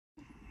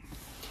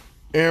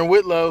Aaron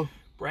Whitlow,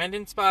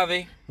 Brandon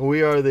Spivey, and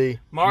we are the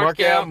Mark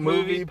Out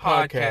Movie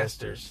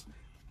Podcasters.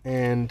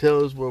 And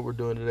tell us what we're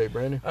doing today,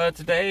 Brandon.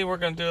 Today we're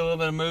going to do a little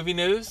bit of movie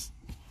news,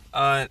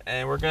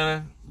 and we're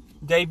going to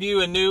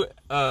debut a new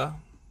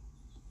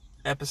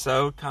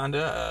episode,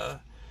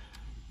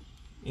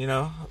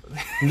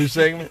 New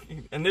segment?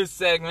 a new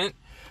segment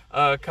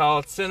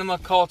called Cinema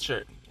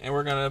Culture. And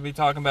we're going to be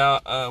talking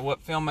about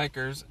what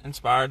filmmakers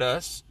inspired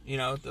us,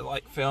 to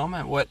like film,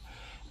 and what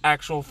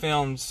actual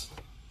films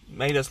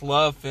made us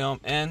love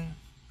film. And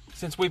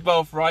since we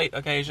both write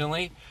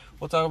occasionally,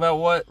 we'll talk about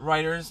what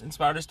writers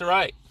inspired us to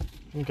write.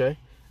 Okay.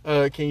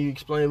 Can you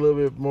explain a little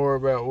bit more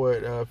about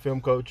what film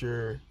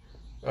culture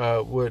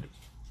would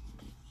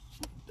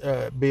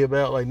be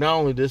about? Like, not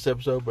only this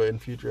episode, but in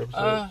future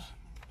episodes?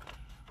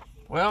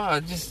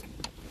 Just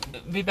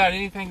be about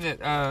anything that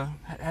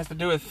has to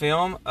do with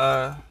film.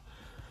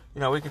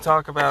 We could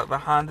talk about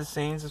behind the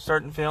scenes of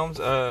certain films.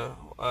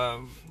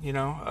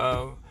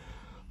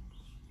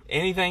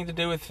 Anything to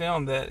do with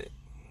film that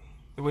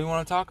we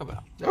want to talk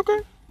about. Okay,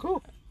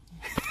 cool.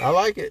 I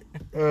like it.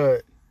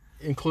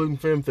 Including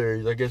film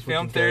theories, I guess.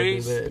 Film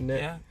theories, do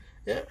that.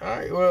 Yeah. All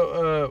right.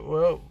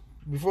 Well.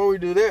 Before we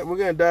do that, we're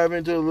gonna dive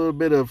into a little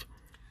bit of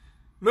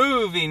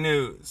movie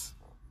news.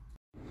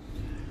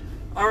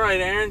 All right,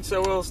 Aaron.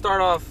 So we'll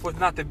start off with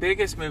not the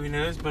biggest movie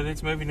news, but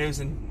it's movie news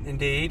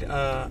indeed.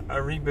 A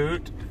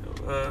reboot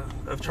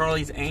of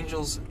Charlie's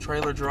Angels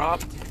trailer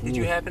dropped. Did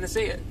you happen to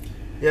see it?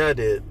 Yeah, I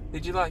did.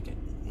 Did you like it?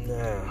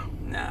 Nah.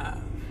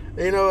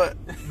 You know what?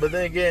 But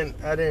then again,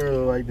 I didn't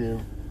really like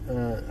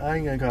I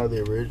ain't gonna call it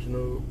the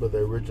original, but the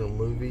original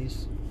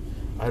movies.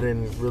 I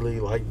didn't really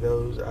like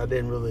those.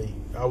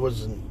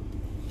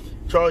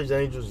 Charlie's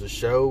Angels, the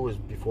show, was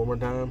before my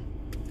time,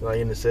 like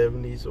in the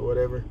 70s or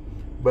whatever.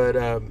 But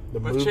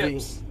with movie,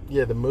 Chips.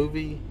 Yeah, the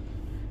movie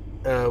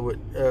with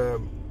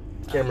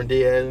Cameron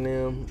Diaz and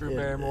them, Drew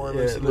Barrymore,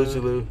 Lucy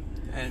Liu,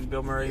 and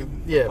Bill Murray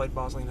played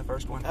Bosley in the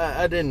first one.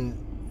 I didn't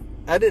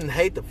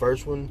hate the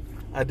first one.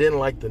 I didn't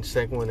like the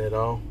second one at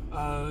all.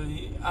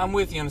 I'm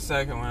with you on the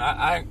second one.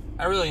 I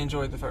really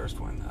enjoyed the first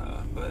one,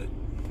 but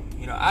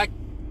I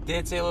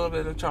did see a little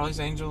bit of Charlie's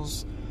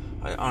Angels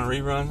on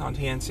reruns on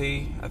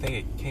TNT. I think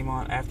it came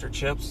on after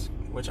Chips,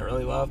 which I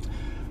really loved.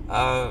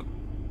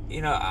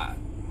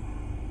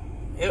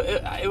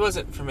 It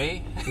wasn't for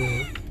me.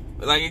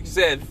 Mm-hmm. Like you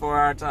said, for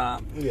our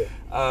time. Yeah.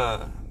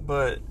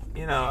 But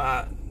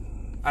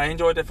I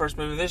enjoyed the first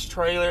movie. This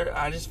trailer,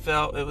 I just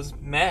felt it was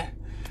meh.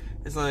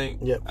 It's like,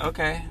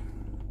 okay.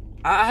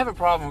 I have a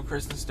problem with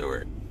Kristen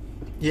Stewart.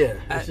 Yeah,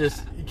 it's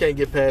just you can't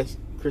get past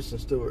Kristen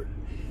Stewart.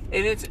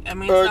 And it's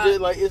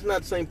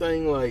not the same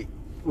thing like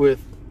with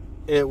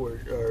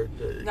Edward or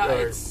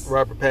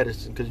Robert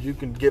Pattinson, because you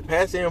can get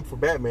past him for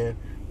Batman,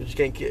 but you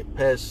can't get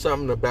past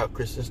something about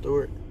Kristen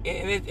Stewart.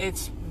 And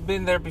it's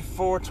been there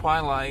before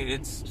Twilight.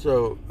 Panic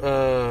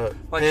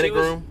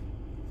Room.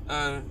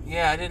 I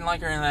didn't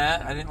like her in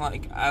that.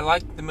 I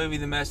liked the movie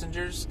The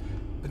Messengers,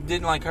 but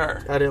didn't like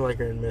her. I didn't like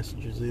her in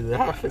Messengers either.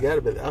 I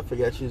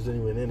forgot she was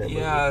even in that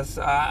movie. Yes,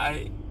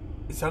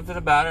 something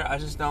about her I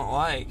just don't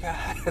like.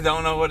 I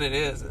don't know what it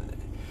is.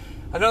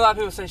 I know a lot of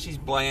people say she's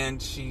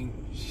bland. She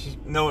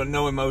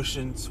no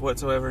emotions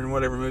whatsoever in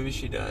whatever movie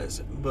she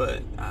does.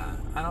 But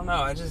I don't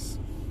know.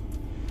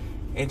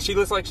 And she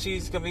looks like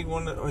she's gonna be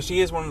she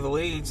is one of the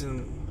leads.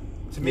 And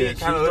to me, it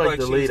kind of looked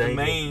like she's the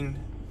main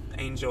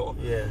angel.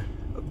 Yeah.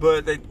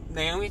 But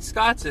Naomi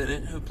Scott's in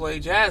it, who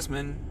played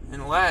Jasmine in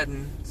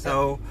Aladdin.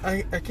 So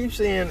I keep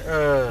seeing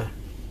a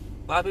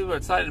lot of people are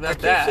excited about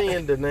that. I keep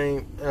seeing the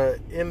name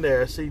in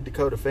there. I see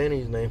Dakota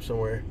Fannings's name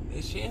somewhere.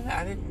 Is she in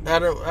that?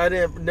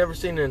 Never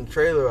seen her in the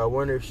trailer. I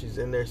wonder if she's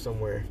in there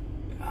somewhere.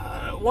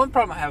 One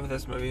problem I have with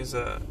this movie is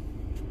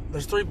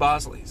there's 3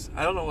 Bosleys.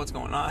 I don't know what's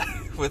going on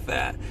with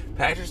that.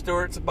 Patrick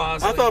Stewart's a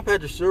Bosley. I thought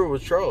Patrick Stewart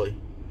was Charlie.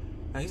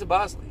 No, he's a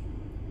Bosley.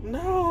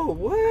 No,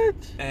 what?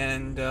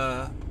 And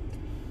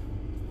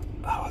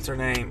what's her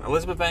name?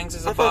 Elizabeth Banks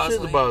is a Bosley. I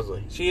thought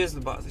Bosley. she was a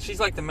Bosley. She is the Bosley. She's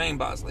like the main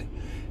Bosley.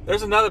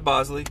 There's another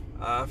Bosley.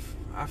 I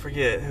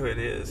forget who it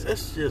is.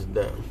 That's just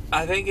dumb.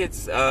 I think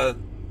it's I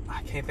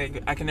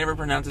can never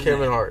pronounce his name.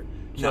 Kevin Hart.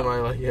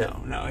 Somebody like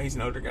that. No, he's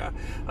an older guy.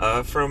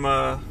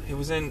 He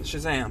was in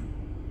Shazam.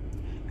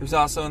 He was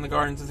also in the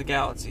Guardians of the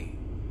Galaxy.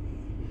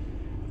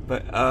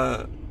 But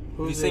have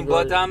you seen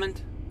Blood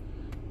Diamond?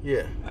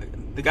 Yeah.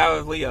 The guy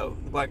with Leo,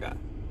 the black guy.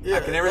 Yeah.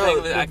 I can never think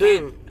of it. I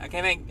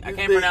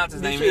can't pronounce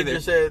his name either. You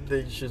just said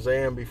the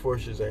Shazam before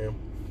Shazam.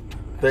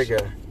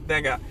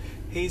 That guy.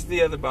 He's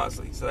the other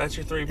Bosley. So that's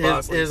your 3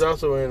 Bosleys. He's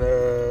also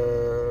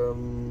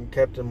in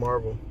Captain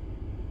Marvel.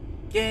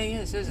 Yeah, he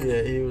is, isn't he?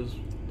 Yeah, he was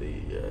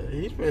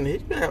he's been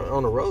out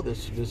on the road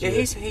this year.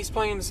 He's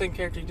playing the same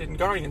character he did in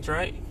Guardians,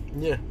 right?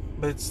 Yeah.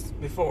 But it's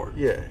before.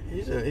 Yeah,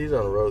 he's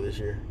on the road this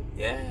year.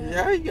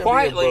 Yeah. How you gonna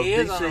Quietly, be he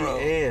in is both on the DC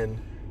road. and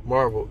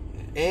Marvel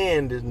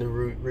and this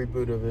new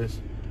reboot of this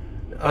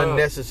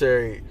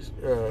unnecessary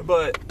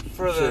but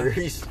for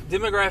series. The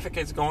demographic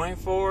it's going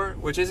for,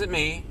 which isn't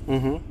me,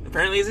 Mm-hmm.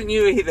 apparently isn't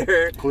you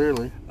either.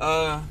 Clearly.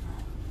 I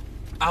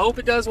hope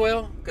it does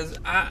well, because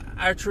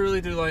I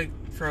truly do like,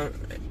 for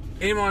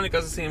anyone that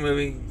goes to see a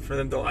movie, for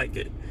them to like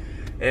it.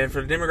 And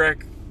for the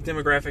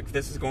demographic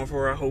this is going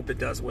for, I hope it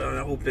does well, and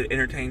I hope it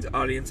entertains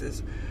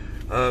audiences.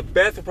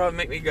 Beth will probably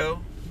make me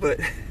go, but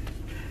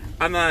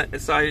I'm not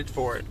excited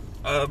for it.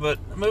 But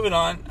moving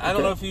on, I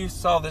don't know if you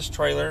saw this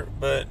trailer,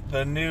 but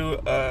the new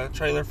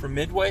trailer for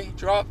Midway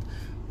dropped,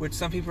 which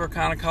some people are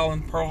kind of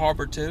calling Pearl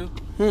Harbor 2.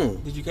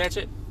 Did you catch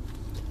it?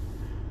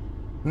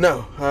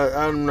 No,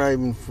 I'm not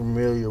even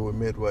familiar with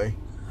Midway.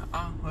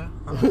 Oh,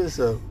 well.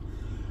 so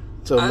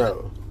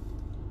no.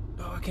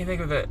 Oh, I can't think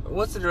of it.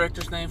 What's the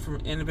director's name from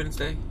Independence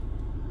Day?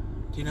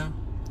 Do you know?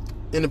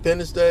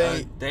 Independence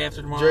Day? Day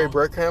After Tomorrow? Jerry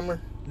Bruckheimer?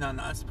 No,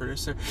 that's the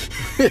producer.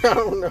 I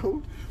don't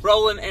know.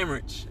 Roland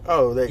Emmerich.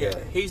 Oh, that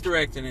guy. He's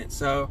directing it.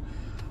 So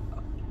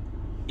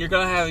you're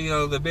gonna have,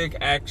 the big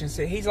action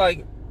scene. He's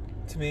like,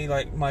 to me,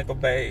 like Michael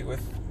Bay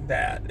with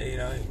that.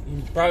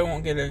 You probably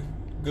won't get a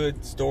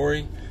good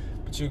story,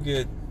 but you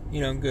get,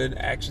 good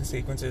action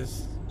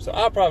sequences. So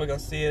I'll probably go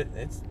see it.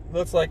 It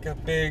looks like a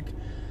big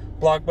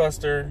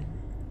blockbuster,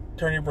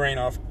 turn your brain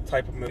off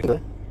type of movie.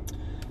 Okay.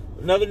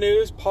 Another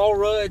news: Paul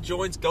Rudd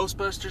joins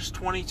Ghostbusters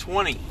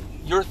 2020.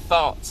 Your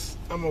thoughts?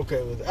 I'm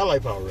okay with it. I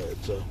like Paul Rudd,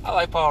 so. I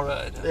like Paul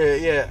Rudd.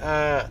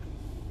 Yeah.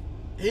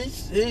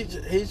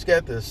 He's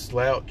got the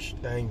slouch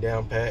thing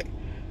down pat.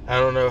 I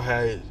don't know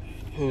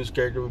who his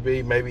character would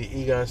be. Maybe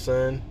Egon's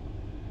son.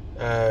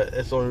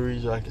 That's the only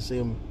reason I can see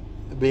him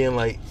being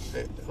like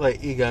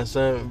Egon's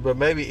son. But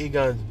maybe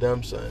Egon's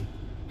dumb son.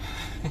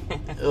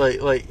 And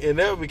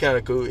that would be kind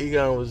of cool.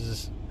 Egon was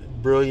this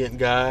brilliant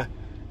guy,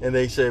 and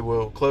they said,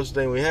 well, closest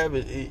thing we have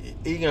is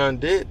Egon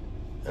did.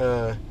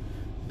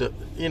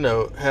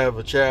 Have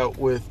a child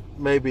with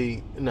never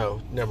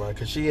mind,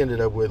 because she ended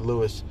up with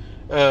Lewis.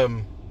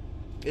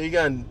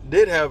 Egon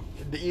did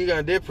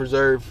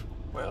preserve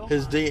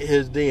his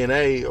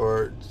DNA,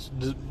 or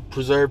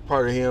preserve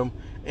part of him,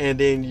 and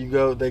then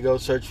they go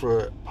search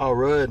for Paul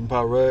Rudd, and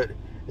Paul Rudd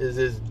is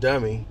this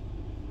dummy.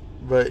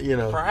 But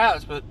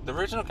perhaps, but the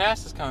original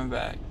cast is coming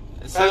back.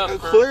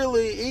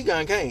 Clearly,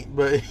 Egon can't.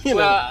 But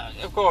well,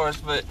 of course,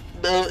 but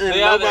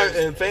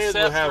and fans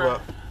will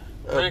have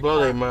a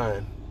blow their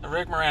mind.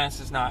 Rick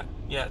Moranis is not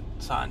yet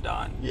signed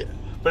on. Yeah.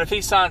 But if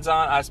he signs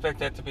on, I expect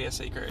that to be a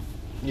secret.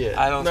 Yeah.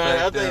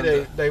 I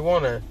think they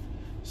want to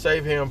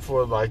save him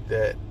for like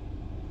that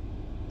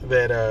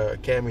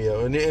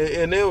cameo, and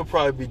it will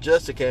probably be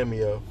just a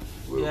cameo.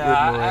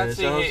 I'd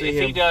see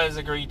if he does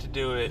agree to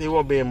do it. He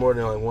won't be in more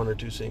than like 1 or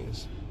 2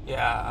 scenes.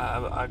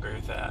 Yeah, I agree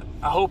with that.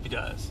 I hope he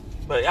does.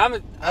 But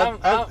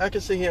I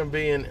can see him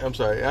being. I'm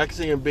sorry. I can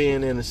see him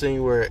being in the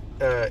scene where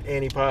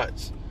Annie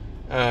Potts,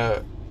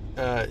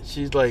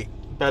 she's like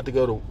about to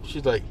go to.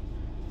 She's like,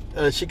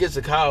 she gets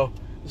a call.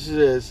 She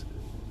says,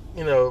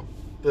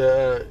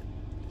 the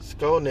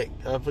Skolnick.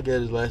 I forget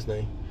his last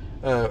name.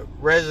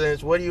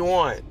 Residents, what do you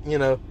want?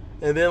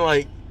 And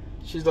then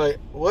she's like,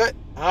 what?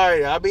 All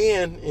right, I'll be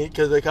in,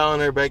 because they're calling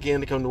her back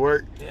in to come to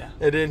work. Yeah.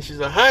 And then she's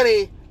like,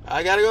 honey,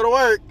 I gotta go to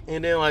work.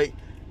 And then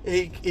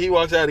he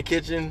walks out of the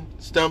kitchen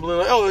stumbling,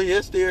 like, oh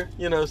yes dear,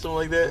 something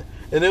like that.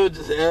 And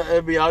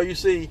it'd be all you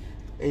see,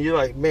 and you're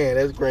like, man,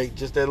 that's great.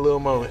 Just that little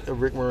moment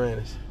of Rick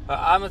Moranis.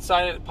 I'm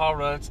excited that Paul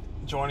Rudd's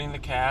joining the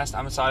cast.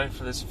 I'm excited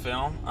for this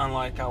film,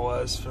 unlike I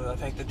was for I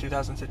think the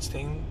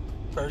 2016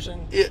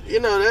 version. Yeah,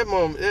 that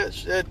moment,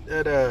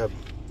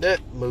 that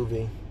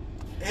movie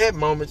had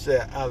moments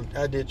that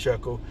I did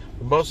chuckle.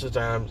 But most of the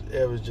times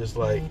it was just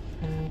like,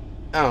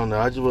 I don't know.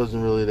 I just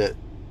wasn't really that.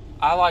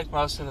 I liked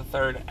most of the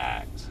third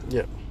act.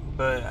 Yeah.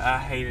 But I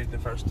hated the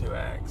first 2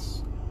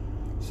 acts.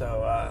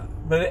 So,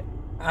 but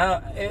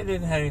it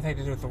didn't have anything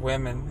to do with the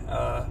women.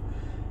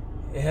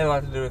 It had a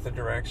lot to do with the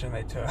direction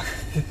they took.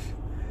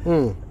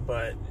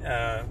 But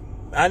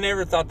I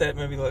never thought that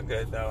movie looked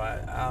good, though.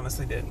 I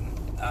honestly didn't.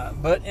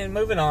 But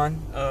moving on.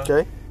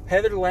 Okay.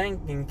 Heather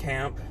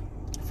Langenkamp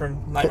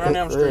from Nightmare on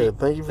Elm Street.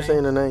 Thank you for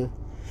saying the name.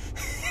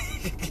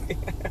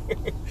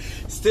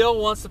 Still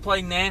wants to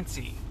play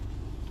Nancy.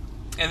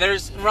 And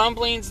there's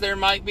rumblings there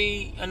might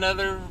be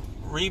another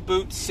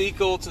reboot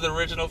sequel to the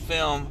original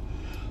film,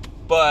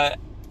 but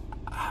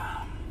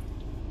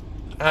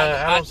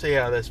I don't see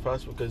how that's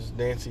possible, because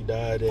Nancy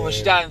died. Well,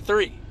 she died in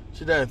 3.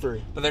 She died in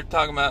 3. But they're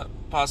talking about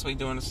possibly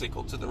doing a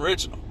sequel to the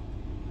original.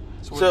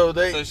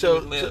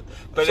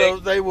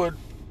 They would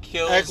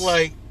act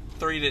like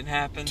 3 didn't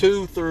happen.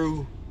 2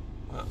 through.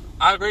 Well,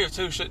 I agree with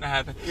 2 shouldn't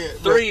have happened. Yeah,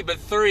 3, but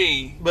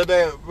 3. But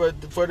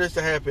for this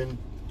to happen,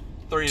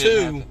 3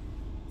 didn't happen.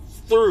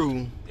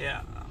 Through.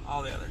 Yeah,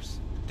 all the others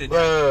didn't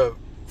happen.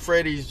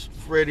 Freddy's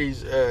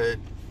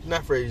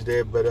not Freddy's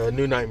Dead, but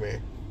New Nightmare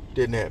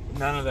didn't happen.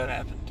 None of that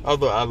happened.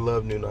 Although I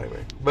love New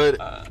Nightmare,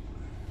 but I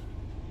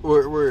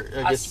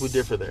guess we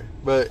differ there.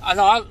 But I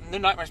know New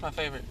Nightmare's my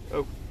favorite.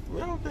 Oh,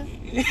 well,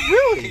 okay.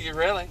 Really?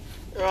 Really?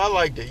 I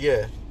liked it.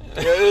 Yeah,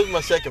 it was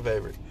my second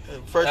favorite.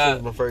 First one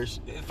was my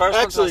first.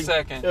 First one's my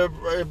second.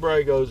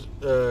 Everybody goes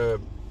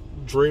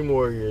Dream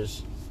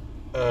Warriors.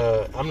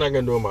 I'm not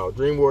gonna do them all.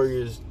 Dream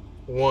Warriors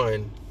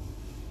 1.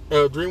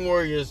 Dream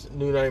Warriors,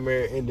 New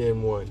Nightmare, and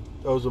then 1.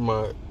 Those are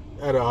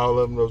out of all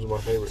of them, those are my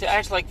favorites. See, I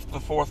actually like the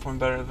 4th one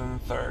better than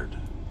the 3rd.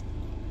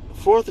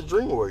 Fourth is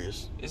Dream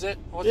Warriors. Is it?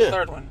 What's Yeah. the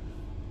third one?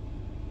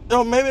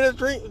 No, maybe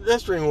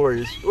that's Dream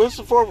Warriors. What's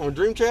the fourth one?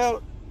 Dream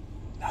Child?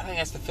 I think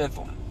that's the fifth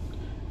one.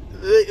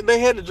 They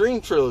had the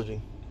Dream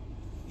trilogy.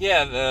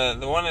 Yeah,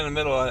 the one in the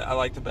middle I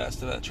like the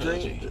best of that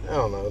trilogy. I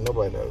don't know.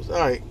 Nobody knows. All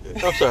right.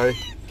 I'm sorry.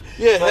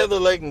 Yeah, But- Heather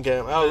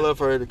Langenkamp. I would love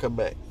for her to come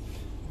back.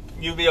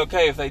 You'd be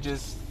okay if they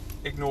just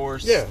ignore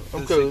Yeah,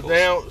 I'm the cool. sequels.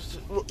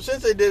 Now,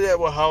 since they did that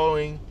with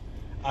Halloween,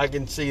 I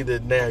can see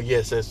that now.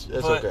 Yes, that's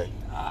But, okay.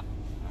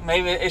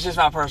 Maybe it's just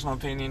my personal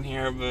opinion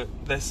here, but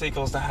the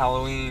sequels to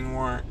Halloween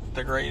weren't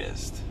the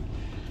greatest.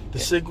 The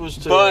sequels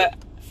to But-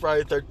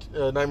 Friday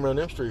Nightmare on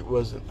Elm Street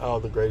wasn't all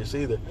the greatest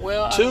either.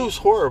 Well, Two's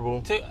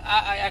horrible.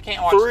 I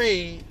can't watch.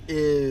 3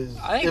 is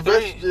I think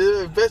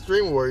if that's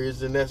Dream Warriors,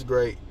 then that's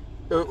great.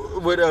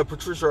 With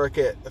Patricia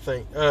Arquette, I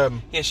think.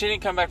 Yeah, she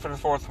didn't come back for the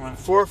fourth one.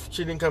 Fourth,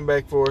 she didn't come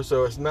back for,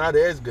 so it's not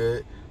as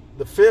good.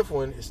 The fifth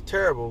one is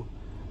terrible.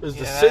 There's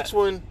the Yeah, sixth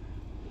one.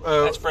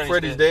 that's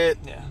Freddy's Dead.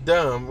 Yeah.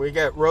 Dumb. We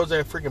got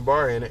Roseanne freaking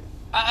Barr in it.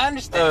 I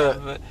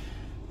understand, but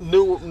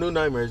New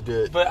Nightmare is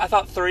good. I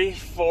thought 3,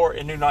 4,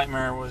 and New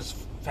Nightmare was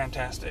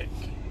fantastic.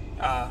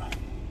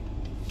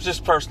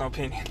 Just personal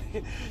opinion.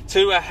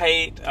 2, I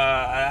hate.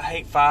 I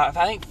hate 5.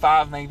 I think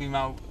 5 may be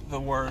the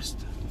worst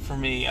for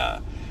me.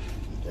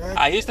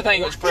 I used to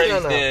think it was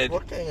Freddy's Dead.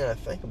 What can I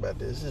think about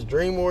this? This is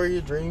Dream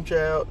Warrior, Dream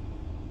Child.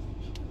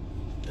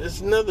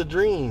 It's another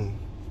Dream.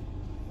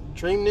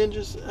 Dream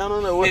Ninjas? I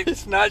don't know what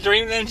It's not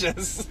Dream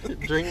Ninjas.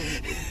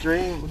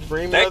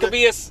 Dream. That Mother? could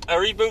be a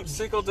reboot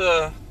sequel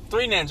to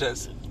Three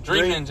Ninjas.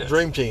 Dream Ninjas.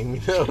 Dream Team.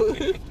 You know?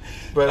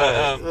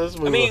 But let's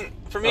move I mean, on.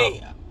 for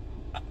me,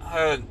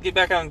 get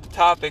back on the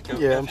topic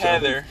of, Yeah, I'm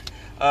sorry.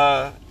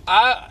 Heather.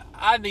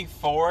 I'd be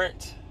for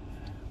it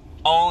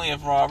only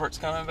if Robert's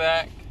coming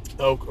back.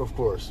 Oh, of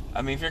course.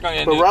 I mean, if you're going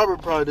to But do,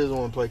 Robert probably doesn't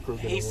want to play Crook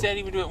anymore. he said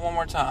he would do it one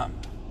more time.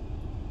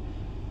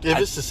 If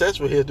it's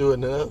successful, he'll do it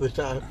another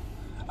time.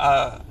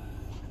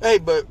 Hey,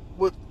 but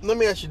let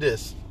me ask you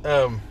this: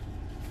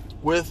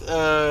 with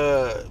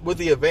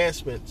the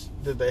advancements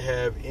that they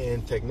have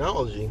in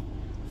technology,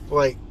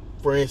 like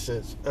for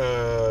instance,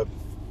 I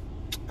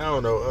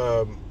don't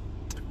know,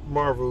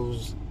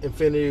 Marvel's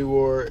Infinity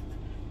War,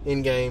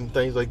 Endgame,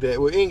 things like that.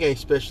 Well, Endgame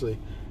especially,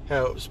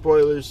 how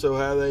spoilers, so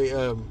how they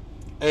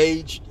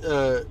aged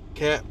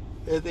Cap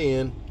at the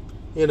end,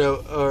 you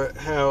know,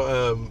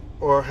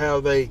 or how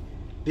they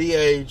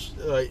de-aged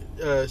like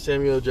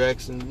Samuel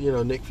Jackson, you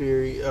know, Nick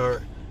Fury,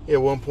 or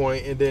at one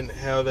point, and then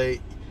how they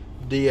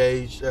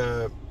de-aged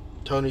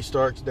Tony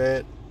Stark's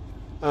dad.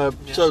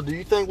 So, do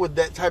you think with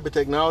that type of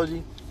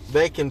technology,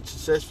 they can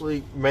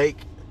successfully make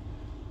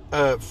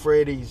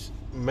Freddy's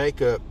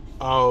makeup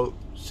all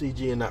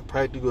CG and not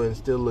practical, and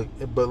still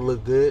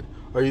look good?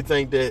 Or you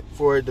think that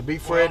for it to be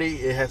Freddy,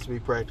 it has to be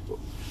practical?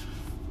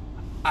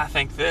 I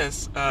think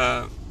this.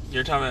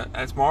 You're talking about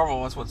that's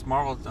Marvel. That's what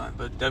Marvel's done.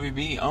 But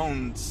WB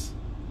owns.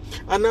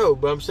 I know,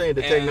 but I'm saying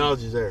the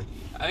technology's there.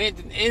 I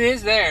mean, it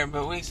is there,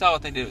 but we saw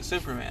what they did with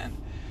Superman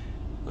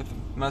with the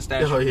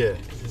mustache. Oh yeah.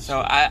 So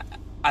I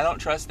don't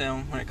trust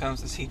them when it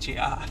comes to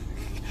CGI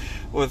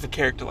with a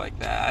character like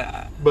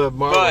that. But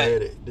Marvel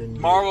had it. Then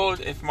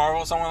If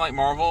someone like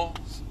Marvel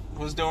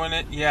was doing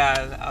it,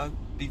 yeah,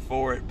 I'd be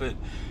for it. But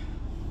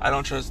I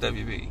don't trust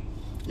WB.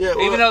 Yeah.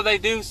 Well, Even though they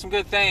do some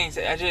good things,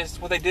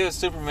 what they do with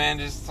Superman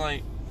just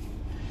like.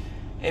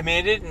 I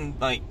mean, it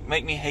didn't like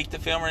make me hate the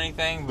film or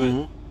anything,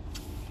 but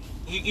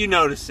you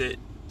notice it.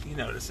 You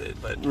notice it,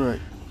 but right.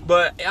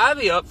 But I'd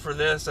be up for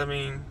this. I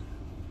mean,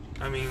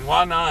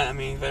 why not? I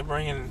mean, they're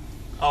bringing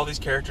all these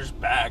characters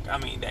back. I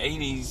mean, the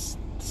 '80s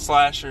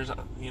slashers.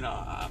 You know,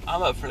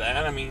 I'm up for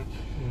that. I mean,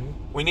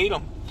 we need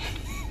them.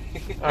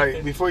 All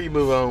right. Before you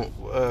move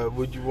on,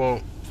 would you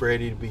want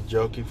Freddy to be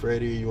jokey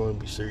Freddy, or you want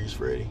to be serious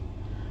Freddy?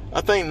 I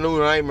think New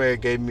Nightmare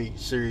gave me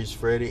serious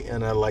Freddy,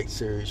 and I like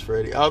serious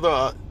Freddy.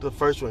 Although the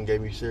first one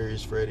gave me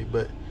serious Freddy,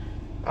 but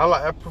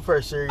I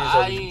prefer serious.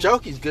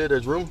 Jokey's good.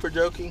 There's room for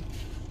jokey,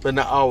 but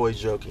not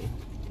always jokey.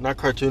 Not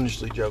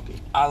cartoonishly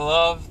jokey. I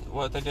love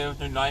what they did with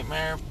New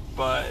Nightmare,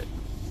 but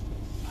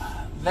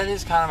that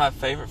is kind of my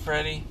favorite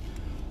Freddy.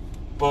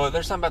 But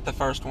there's something about the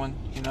first one,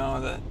 you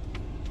know, that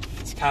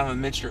it's kind of a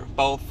mixture of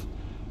both.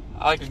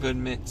 I like a good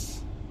mix.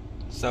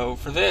 So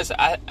for this,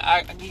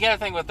 you gotta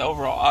think what the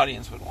overall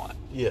audience would want.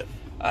 Yeah.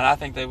 And I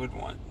think they would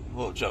want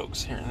little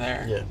jokes here and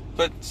there. Yeah.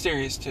 But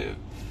serious too.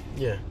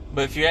 Yeah.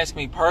 But if you ask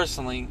me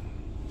personally,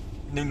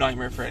 New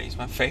Nightmare Freddy's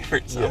my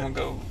favorite, so I'm gonna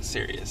go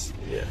serious.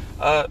 Yeah.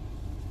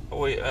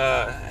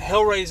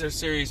 Hellraiser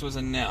series was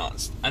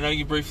announced. I know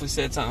you briefly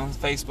said something on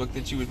Facebook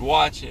that you would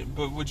watch it,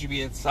 but would you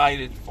be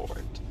excited for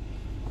it?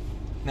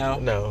 No?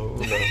 No.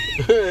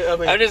 I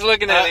mean, I'm just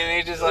looking at him and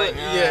he's just like,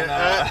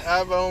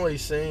 I've only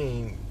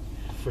seen,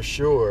 for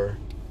sure,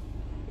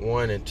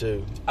 1 and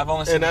 2. I've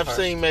only seen I've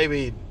seen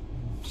maybe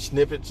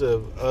snippets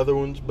of other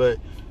ones, but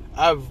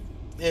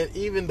and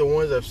even the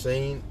ones I've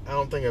seen, I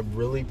don't think I've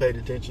really paid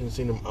attention and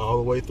seen them all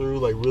the way through,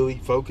 like really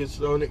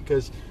focused on it,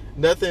 because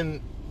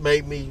nothing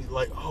made me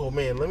like, oh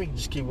man, let me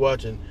just keep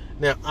watching.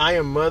 Now, I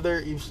Am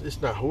Mother,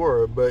 it's not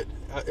horror, but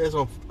it's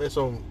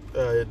on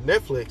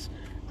Netflix.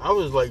 I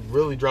was like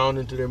really drawn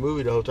into their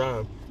movie the whole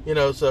time. You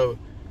know, so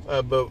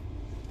but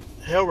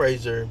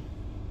Hellraiser,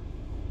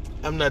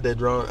 I'm not that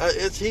drawn.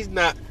 He's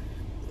not.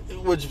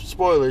 With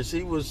spoilers,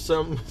 he was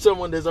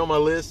someone that's on my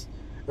list,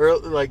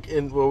 early, like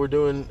in what we're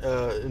doing in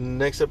the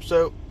next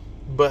episode.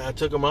 But I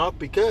took him off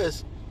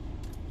because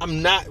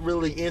I'm not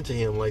really into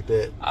him like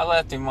that. I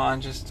left him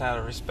on just out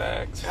of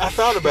respect. I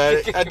thought about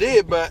it. I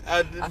did, but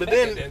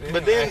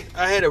then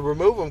I had to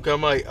remove him. Cause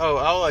I'm like, oh,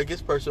 I like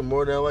this person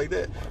more than I like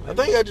that. I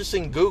think I just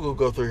seen Google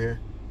go through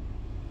here.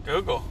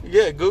 Google.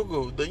 Yeah,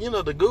 Google. The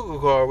Google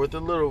car with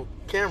the little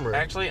camera.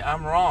 Actually,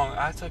 I'm wrong.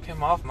 I took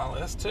him off my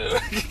list too.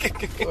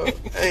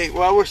 Hey,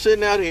 while we're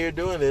sitting out here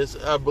doing this,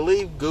 I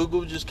believe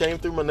Google just came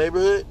through my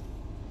neighborhood.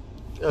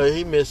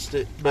 He missed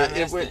it, but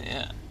it went.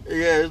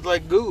 Yeah, it's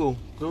like Google.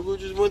 Google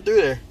just went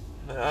through there.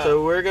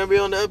 So we're gonna be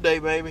on the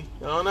update, baby.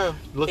 I don't know.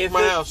 Look at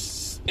my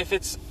house. If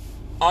it's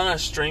on a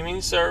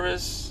streaming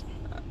service,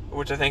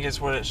 which I think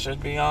is what it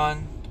should be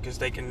on, because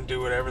they can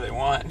do whatever they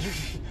want.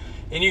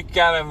 And you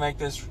gotta make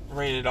this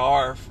rated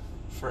R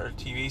for a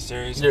TV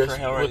series and for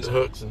Hellraiser. With the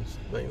hooks and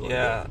things like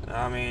that.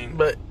 I mean,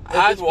 but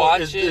I'd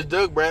watch it. Is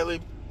Doug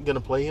Bradley gonna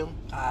play him?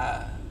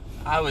 I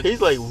would. He's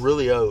like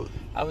really old.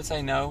 I would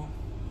say no,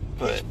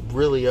 but he's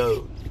really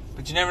old.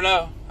 But you never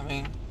know.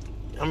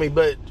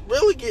 But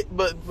really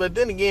but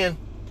then again,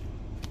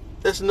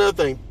 that's another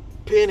thing.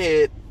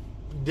 Pinhead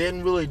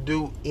didn't really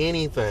do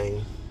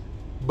anything.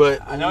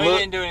 But I know he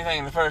didn't do anything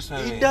in the first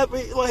movie.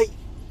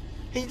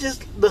 He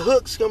just, the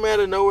hooks come out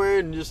of nowhere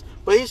and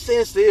but he's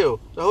standing still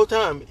the whole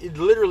time. He's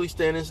literally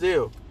standing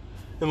still.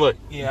 And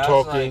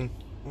talking. Like,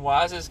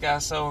 why is this guy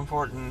so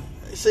important?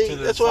 See,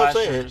 that's what I'm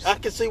saying. I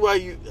can see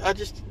why I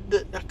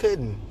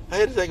couldn't. I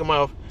had to take him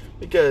off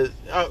because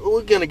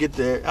we're going to get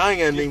there. I ain't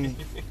going to even,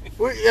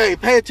 hey,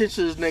 pay attention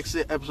to this next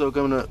episode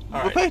coming up.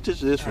 But pay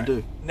attention to this one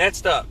too.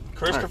 Next up,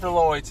 Christopher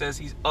Lloyd says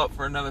he's up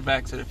for another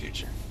Back to the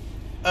Future.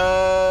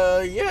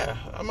 Yeah.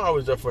 I'm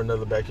always up for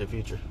another Back to the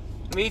Future.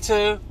 Me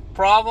too.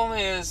 Problem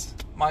is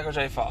Michael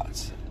J.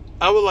 Fox.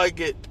 I would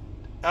like it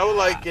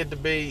to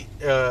be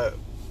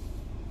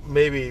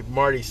maybe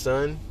Marty's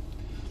son.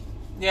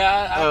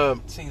 Yeah, I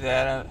see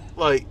that.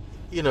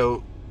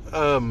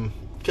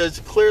 Because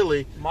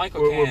clearly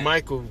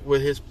Michael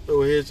with his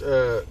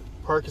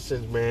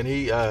Parkinson's, man,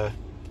 he and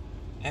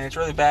it's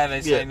really bad.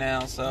 They say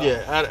now. So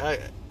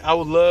I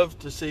would love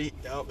to see.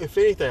 If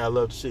anything, I'd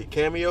love to see a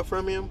cameo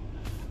from him.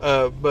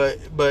 But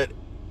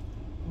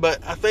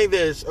I think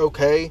that it's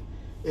okay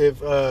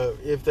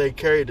if they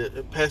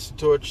pass the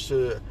torch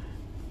to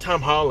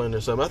Tom Holland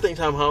or something. I think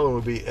Tom Holland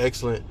would be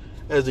excellent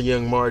as a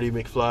young Marty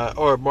McFly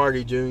or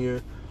Marty Jr.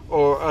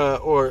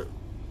 or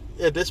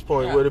at this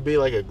point would it be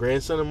like a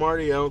grandson of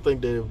Marty? I don't think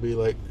that it would be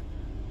like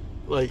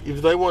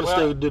if they want to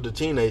still do the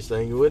teenage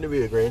thing, wouldn't it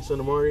be a grandson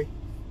of Marty?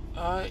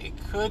 It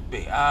could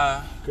be.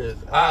 I'm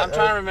trying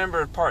to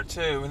remember part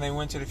 2 when they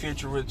went to the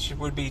future, which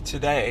would be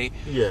today.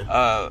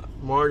 Yeah.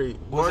 Marty's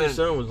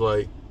son was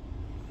like.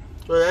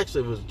 Well,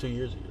 actually, it was 2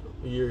 years ago.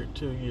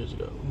 2 years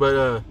ago.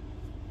 But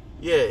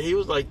he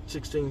was like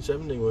 16,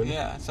 17, wasn't he?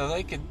 Yeah. So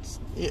they could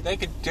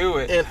do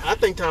it. And I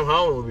think Tom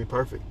Holland would be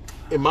perfect,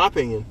 in my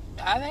opinion.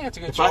 I think it's a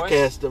good choice. If I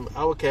cast him,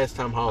 I would cast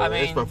Tom Holland.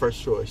 That's my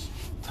first choice.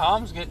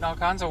 Tom's getting all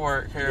kinds of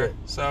work here,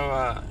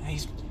 so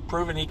he's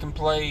proven he can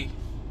play,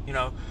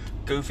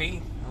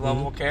 goofy,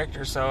 lovable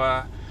character.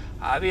 So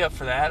I'd be up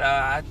for that.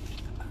 I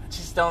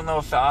just don't know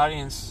if the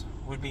audience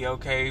would be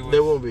okay with.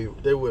 They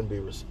wouldn't be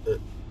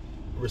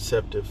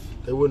receptive.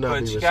 They would not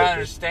be receptive. But you gotta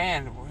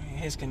understand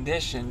his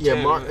condition. Yeah,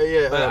 too.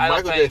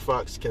 Michael J.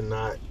 Fox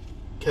cannot.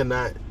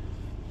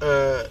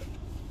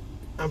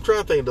 I'm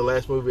trying to think of the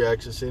last movie I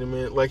actually seen him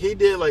in. Like he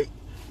did,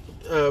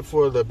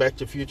 for the Back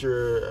to the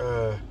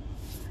Future,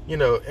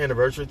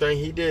 anniversary thing.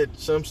 He did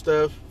some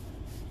stuff,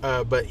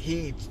 but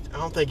I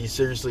don't think he's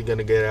seriously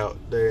gonna get out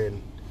there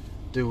and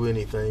do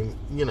anything.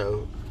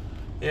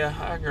 Yeah,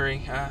 I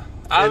agree.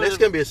 And it's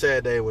gonna be a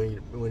sad day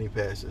when he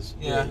passes.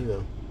 Yeah,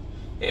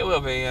 it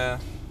will be.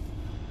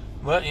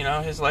 But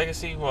his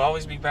legacy will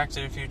always be Back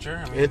to the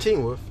Future. And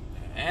Teen Wolf.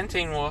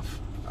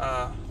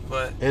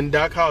 And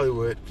Doc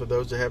Hollywood, for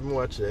those that haven't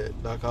watched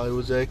that. Doc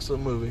Hollywood's an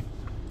excellent movie.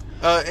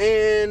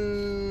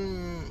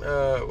 And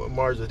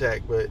Mars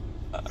Attack, but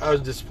I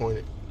was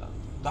disappointed.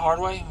 The Hard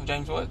Way with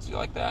James Woods, you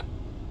like that?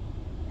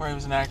 Where he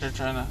was an actor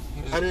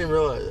I didn't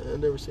realize. I've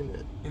never seen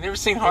that. You never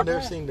seen Hard Way? I've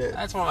never seen that.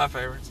 That's one of my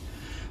favorites.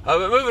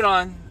 But moving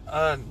on,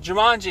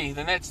 Jumanji,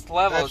 the next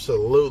level.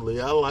 Absolutely,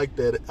 I like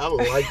that. I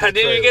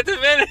didn't even get to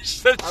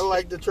finish. I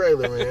like the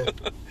trailer, man.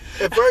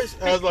 At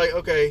first, I was like,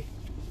 okay.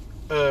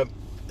 I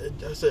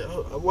said,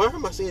 why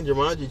am I seeing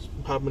Jumanji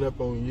popping up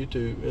on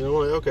YouTube? And I'm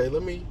like, okay,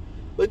 let me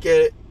look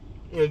at it.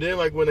 Then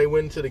when they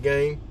went into the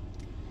game,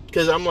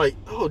 because I'm like,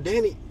 oh,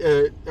 Danny.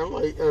 I'm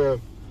like,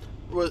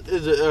 what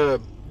is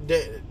it?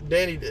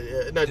 Danny,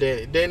 not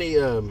Danny. Danny.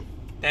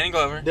 Danny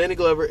Glover. Danny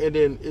Glover, and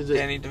then is it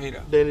Danny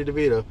DeVito? Danny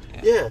DeVito.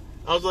 Yeah.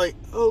 I was like,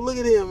 oh, look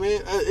at him,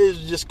 man. It's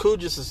just cool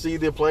just to see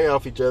them play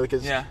off each other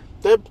because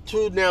they're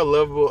two now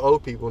lovable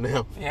old people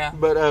now. Yeah.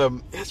 But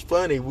it's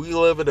funny. We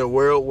live in a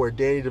world where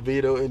Danny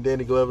DeVito and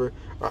Danny Glover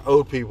are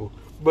old people.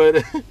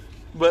 but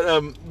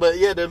but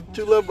yeah, the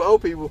two lovable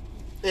old people,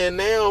 and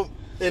now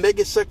they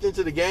get sucked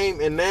into the game,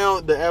 and now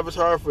the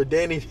avatar for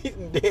Danny for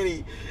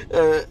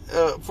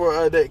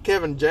that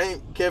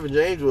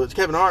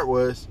Kevin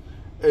Hart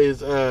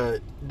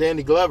is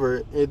Danny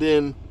Glover, and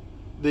then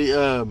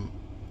the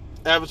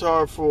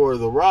avatar for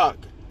The Rock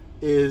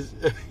is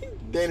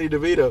Danny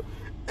DeVito.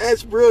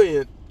 That's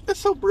brilliant. That's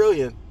so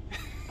brilliant.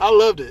 I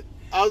loved it.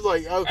 I was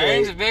like, okay.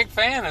 Aaron's a big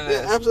fan of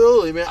this. Yeah,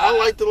 absolutely, man. I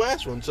liked the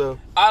last one, so.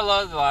 I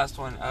loved the last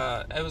one.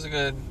 It was a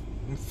good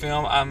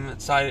film. I'm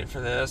excited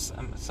for this.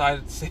 I'm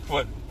excited to see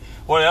what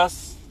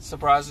else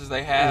surprises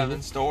they have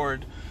in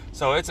stored.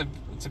 So it's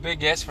a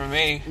big yes for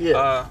me.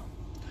 Yeah.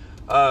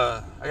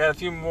 I got a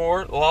few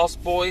more.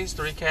 Lost Boys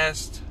to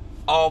recast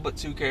all but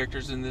 2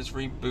 characters in this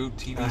reboot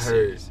TV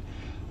series.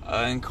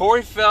 And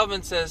Corey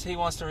Feldman says he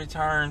wants to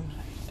return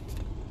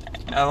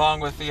along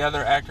with the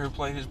other actor who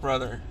played his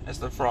brother as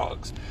the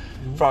Frog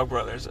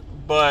Brothers.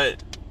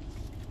 But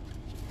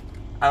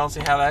I don't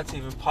see how that's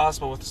even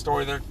possible with the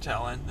story they're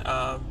telling.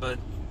 But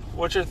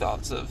what's your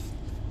thoughts of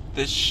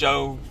this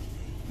show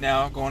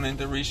now going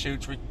into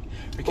reshoots,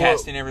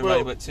 recasting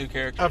everybody but 2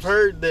 characters? I've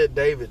heard that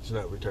David's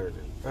not returning.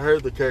 I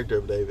heard the character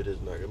of David is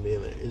not going to be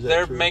in there. Is that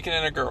They're true? making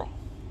it a girl.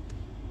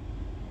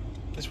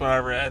 That's what I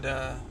read.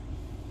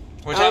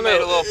 Which I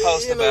made a little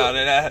post about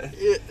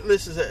it.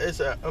 Listen, it's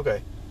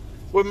okay.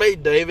 What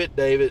made David,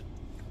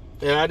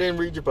 and I didn't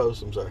read your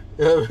post, I'm sorry.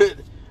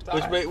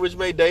 which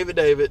made David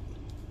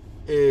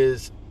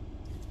is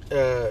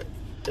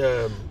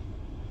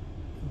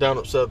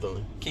Donald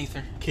Sutherland.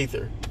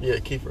 Keither. Yeah,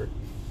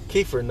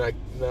 Kiefer, not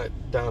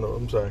Donald,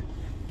 I'm sorry.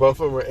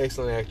 Both of them are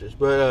excellent actors.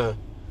 But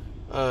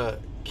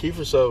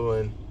Kiefer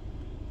Sutherland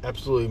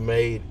absolutely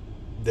made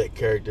that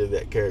character.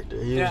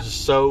 He was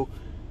just so...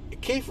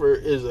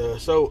 Kiefer is a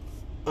so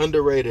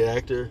underrated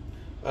actor.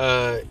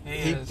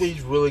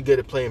 He's really good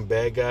at playing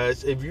bad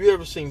guys. Have you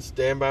ever seen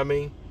Stand By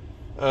Me?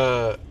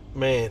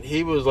 Man,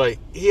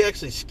 he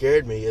actually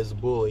scared me as a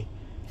bully.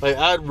 Like,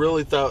 I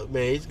really thought,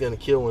 man, he's gonna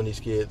kill one of these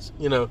kids,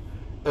 you know.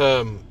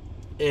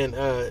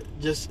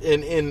 Just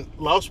in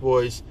Lost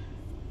Boys,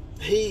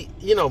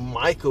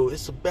 Michael.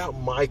 It's about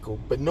Michael,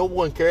 but no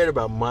one cared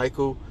about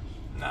Michael.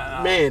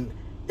 No. Man,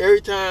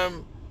 every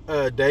time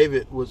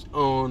David was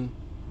on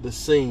the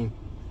scene,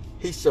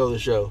 he stole the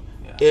show.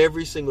 Yeah.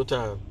 Every single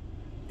time.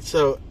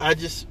 So I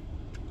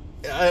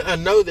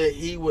know that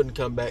he wouldn't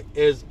come back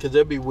because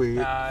that'd be weird.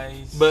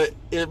 Nice. But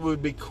it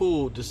would be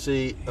cool to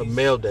see a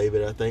male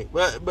David, I think.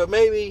 But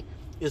maybe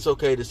it's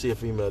okay to see a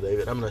female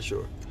David. I'm not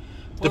sure.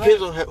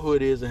 Depends on who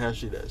it is and how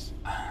she does.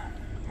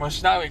 Well,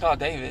 she's not going to be called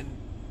David,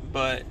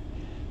 but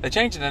they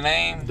changed the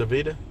name.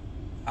 DeVita?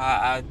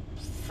 I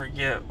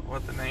forget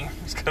what the name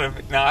is going to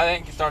be. No, I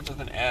think it starts with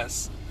an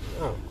S.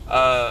 Oh.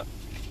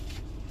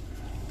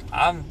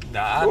 I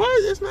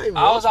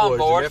was on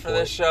board for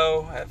this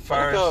show at first.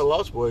 I call it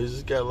Lost Boys.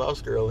 It's got a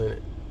Lost Girl in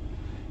it.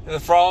 The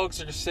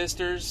Frogs are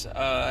sisters.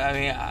 Come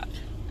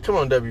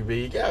on,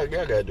 WB. Y'all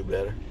gotta do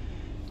better.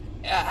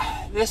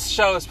 Yeah, this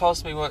show is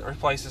supposed to be what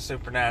replaces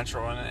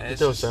Supernatural, and it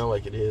don't sound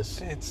like it is.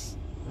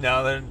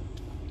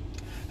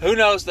 Who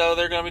knows though?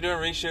 They're going to be doing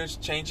reshoots,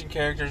 changing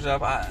characters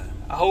up. I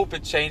hope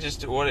it changes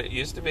to what it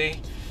used to be,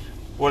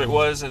 what it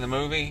was in the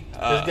movie. Is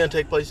it going to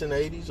take place in the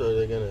 80s, or are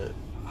they going to?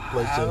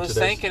 I was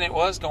thinking it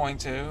was going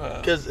to.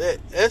 Because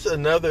that's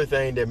another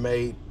thing that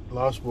made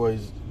Lost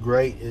Boys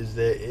great, is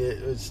that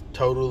it was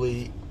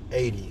totally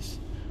 80s.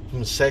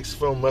 From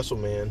Saxophone Muscle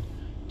Man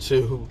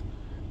to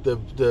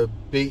the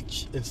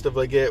beach and stuff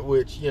like that,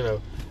 which,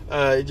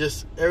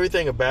 just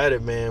everything about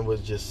it, man,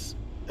 was just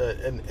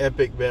an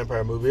epic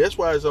vampire movie. That's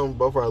why it's on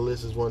both our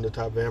lists as one of the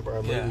top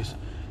vampire movies.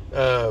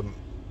 Or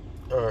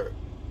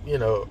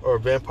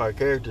vampire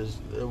characters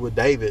with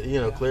David,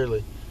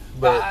 clearly.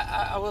 But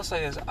I will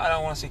say this: I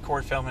don't want to see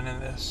Corey Feldman in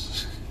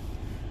this.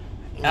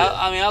 Yeah.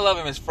 I love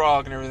him as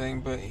Frog and everything,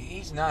 but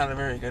he's not a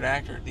very good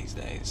actor these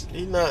days.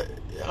 He's not.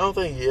 I don't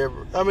think he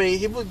ever. I mean,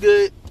 he was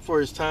good for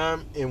his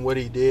time and what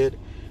he did.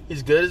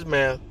 He's good as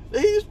math.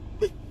 Hey,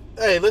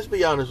 let's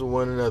be honest with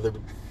one another,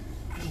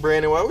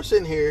 Brandon. While we're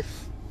sitting here,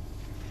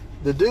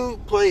 the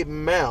dude played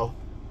Mal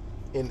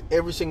in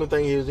every single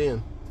thing he was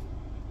in.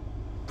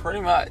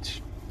 Pretty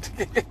much.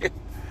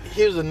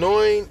 He was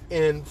annoying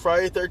in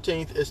Friday the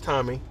 13th as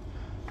Tommy.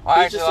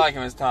 I actually like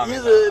him as Tommy.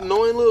 He's an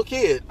annoying little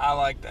kid. I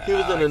like that. He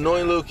was an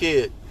annoying little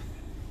kid.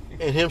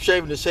 And him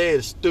shaving his head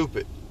is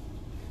stupid.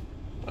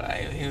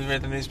 He was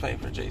read the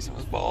newspaper. Jason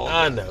was bald.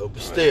 I know,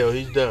 but still,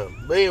 he's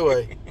dumb. But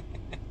anyway,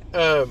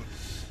 and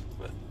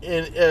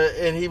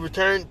he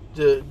returned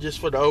just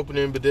for the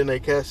opening, but then they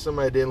cast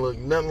somebody that didn't look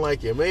nothing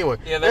like him. Anyway,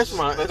 yeah, there's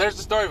the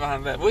story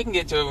behind that. We can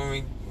get to it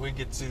when we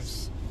get to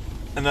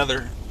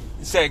another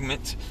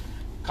segment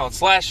called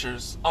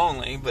Slashers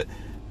Only, but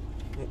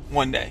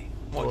one day.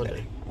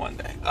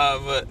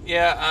 But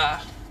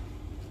yeah,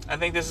 I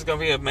think this is going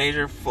to be a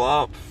major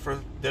flop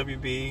for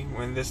WB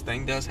when this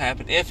thing does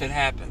happen, if it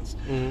happens.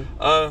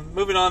 Mm-hmm.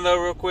 Moving on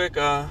though, real quick,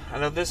 I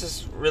know this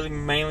is really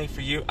mainly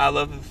for you. I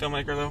love the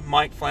filmmaker though.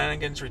 Mike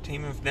Flanagan's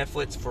teaming with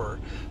Netflix for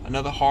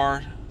another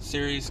horror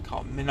series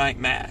called Midnight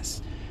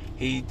Mass.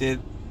 He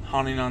did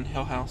Haunting on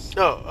Hill House.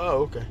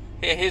 Oh, okay.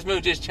 Yeah, his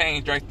mood just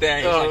changed right there.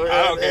 He's like,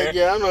 I don't care.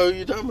 Yeah, I know who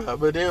you're talking about.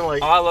 But then,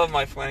 like... Oh, I love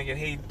Mike Flanagan.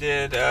 He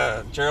did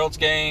Gerald's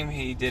Game.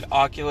 He did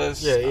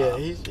Oculus. Yeah.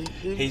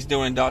 He's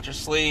doing Dr.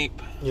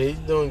 Sleep. Yeah, he's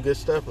doing good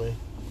stuff, man.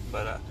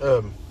 But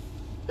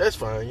that's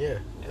fine, yeah.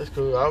 That's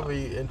cool. I'll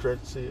be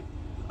interested to see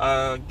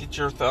it. Get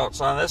your thoughts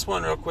on this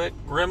one real quick.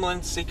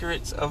 Gremlin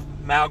Secrets of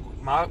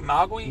Mogwai?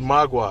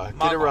 Mogwai.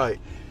 Get it right.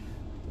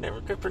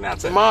 Never could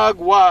pronounce it.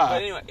 Mogwai.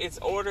 But anyway, it's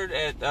ordered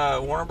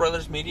at Warner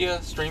Brothers Media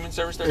streaming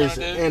service they're going to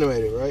do. It's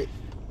animated, right?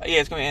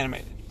 Yeah, it's going to be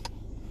animated.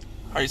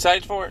 Are you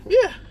excited for it?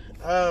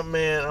 Yeah.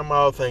 Man, I'm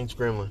all things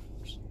Gremlin.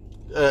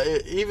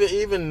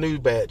 Even New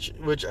Batch,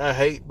 which I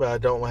hate, but I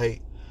don't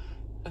hate.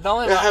 I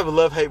have a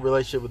love-hate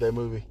relationship with that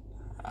movie.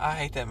 I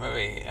hate that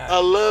movie. I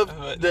love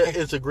that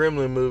it's a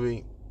Gremlin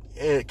movie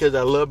because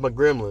I love my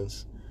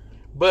Gremlins.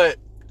 But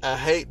I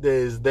hate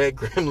that it's that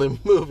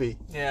Gremlin movie.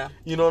 Yeah.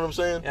 You know what I'm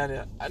saying?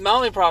 Yeah. My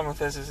only problem with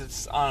this is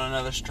it's on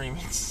another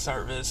streaming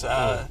service.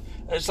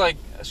 There's like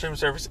a streaming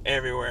service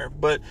everywhere.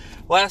 But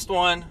last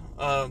one,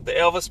 the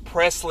Elvis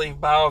Presley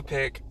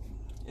biopic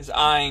is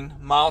eyeing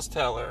Miles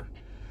Teller,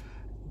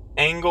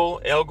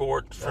 Angel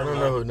Elgort. I don't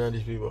know who none of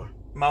these people are.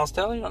 Miles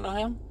Teller, you don't know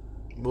him?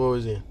 What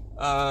was he?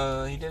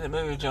 He did a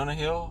movie with Jonah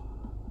Hill.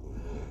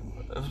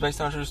 It was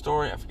based on a true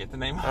story. I forget the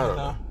name of it. I don't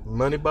know.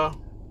 Moneyball?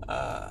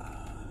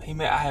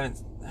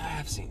 I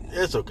have seen it.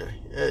 It's okay.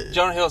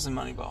 Jonah Hill's in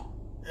Moneyball.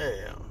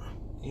 Hey, I don't know.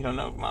 You don't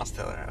know Miles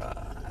Teller.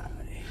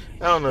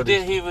 I don't know.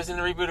 He was in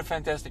the reboot of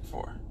Fantastic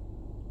Four.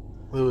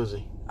 Who is he?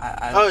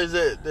 Is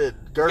that the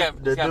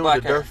dude with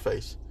the dirt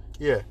face?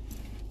 Yeah.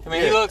 I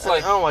mean, he looks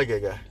like... I don't like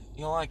that guy.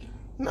 You don't like him?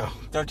 No.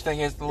 Don't you think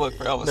he has the look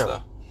for Elvis,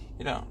 though?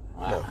 You don't?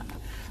 No.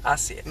 I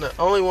see it. No,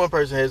 only one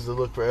person has the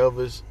look for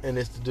Elvis, and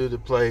it's the dude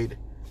that played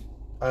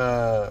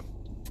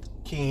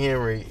King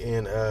Henry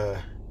in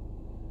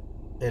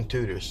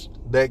Tudors.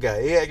 That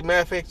guy.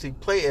 Matter of fact, he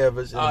played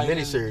Elvis in a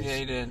miniseries. Yeah,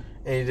 he did.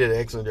 And he did an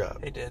excellent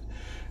job. He did.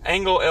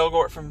 Angel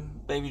Elgort from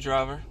Baby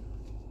Driver.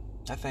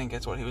 I think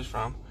that's what he was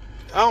from.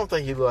 I don't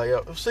think he looked like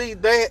Elvis. See,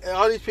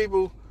 all these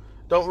people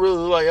don't really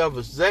look like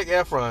Elvis. Zac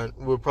Efron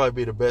would probably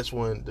be the best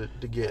one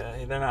to get.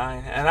 Yeah, they're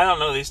not. And I don't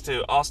know these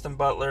two. Austin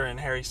Butler and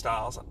Harry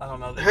Styles. I don't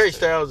know these Harry two.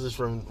 Styles is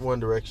from One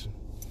Direction.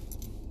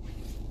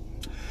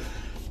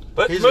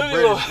 But he's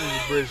a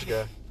British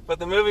guy. But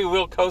the movie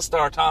will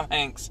co-star Tom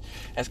Hanks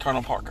as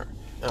Colonel Parker.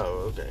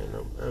 Oh, okay.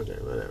 No, okay,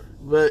 whatever.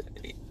 But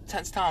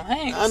that's Tom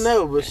Hanks. I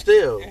know, but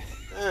still.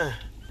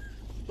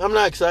 I'm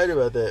not excited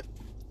about that.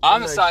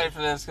 I'm excited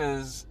for this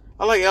because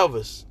I like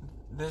Elvis.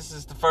 This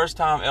is the first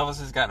time Elvis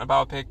has gotten a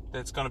biopic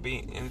that's going to be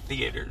in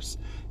theaters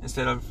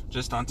instead of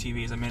just on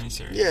TV as a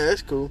miniseries. Yeah,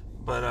 that's cool.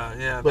 But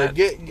yeah, but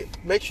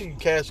make sure you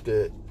cast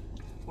good.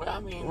 Well, I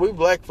mean, we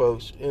black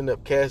folks end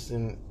up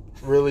casting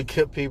really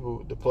good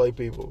people to play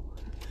people.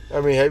 I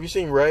mean, have you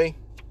seen Ray?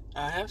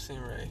 I have seen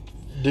Ray.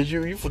 Did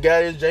you? You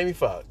forgot it's Jamie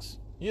Foxx.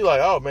 You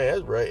like, oh man,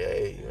 that's Ray.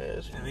 Hey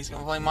man, and he's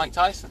going to play Mike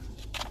Tyson.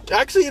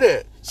 I can see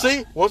that.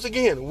 See, once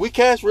again, we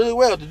cast really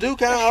well. The dude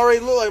kind of already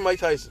look like Mike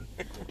Tyson.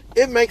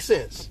 It makes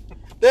sense.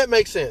 That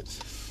makes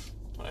sense.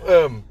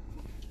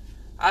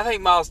 I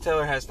think Miles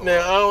Teller has to.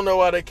 Now, I don't know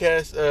why they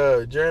cast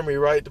Jeremy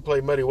Wright to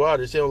play Muddy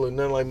Waters. He don't look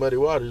nothing like Muddy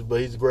Waters, but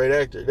he's a great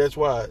actor. That's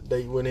why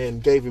they went ahead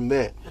and gave him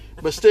that.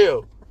 But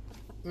still,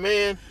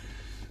 man,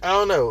 I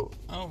don't know.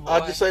 Oh, I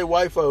just say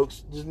white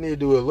folks just need to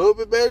do a little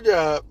bit better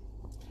job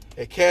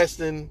at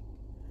casting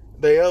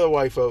the other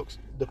white folks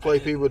to play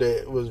people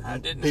that was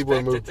people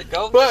in the movie.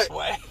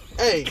 But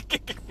hey,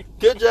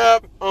 good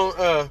job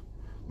on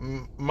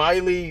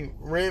Miley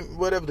Rim,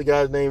 whatever the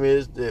guy's name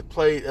is that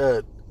played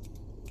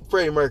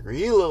Freddie Mercury.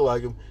 He looked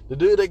like him. The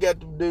dude they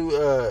got to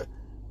do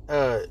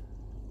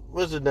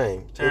what's his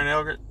name?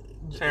 Taron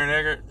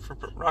Egerton for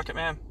Rocket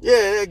Man.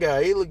 Yeah, that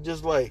guy. He looked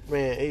just like,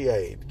 man.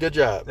 Hey, good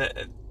job.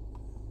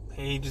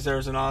 He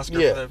deserves an Oscar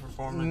for that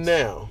performance.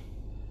 Now,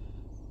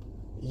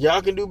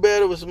 y'all can do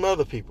better with some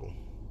other people.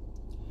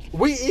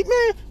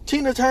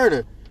 Tina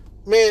Turner.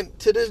 Man,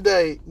 to this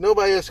day,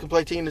 nobody else can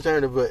play Tina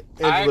Turner but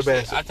Angela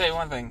Bassett. I tell you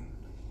one thing.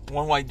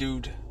 One white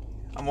dude.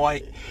 I'm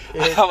white.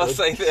 I will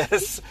say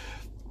this.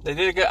 I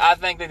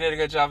think they did a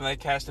good job and they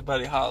casted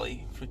Buddy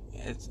Holly.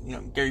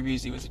 Gary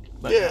Busey was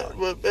Buddy Holly.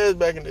 Well, that was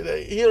back in the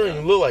day. He don't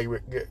even look like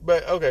Rick.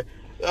 But, okay.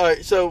 All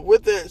right, so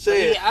with that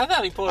said, I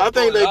thought he pulled I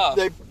think it off.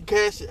 they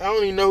cast, I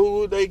don't even know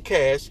who they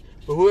cast,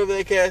 but whoever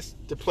they cast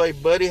to play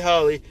Buddy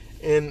Holly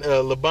in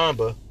La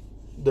Bamba,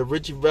 the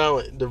Richie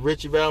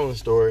Valens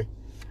story,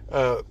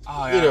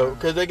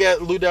 because they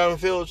got Lou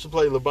Diamond Phillips to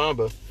play La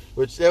Bamba,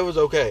 which that was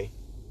okay.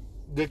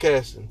 Good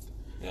casting.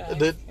 Yeah,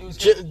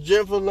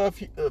 Jennifer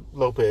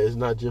Lopez,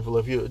 not Jennifer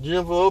Love Hewitt.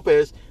 Jennifer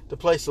Lopez to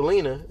play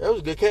Selena, that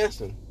was good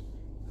casting.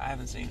 I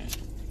haven't seen it.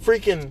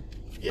 Freaking,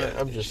 yeah,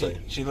 I'm just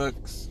saying. She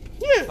looks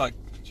like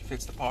she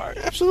fits the part.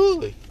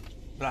 Absolutely.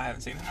 But I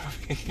haven't seen the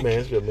movie. Man,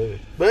 it's a good movie.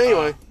 But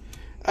anyway,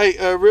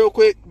 hey, real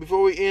quick,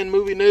 before we end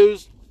movie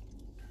news,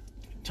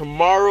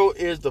 tomorrow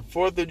is the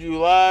 4th of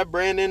July.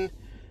 Brandon,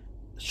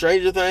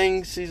 Stranger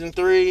Things Season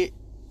 3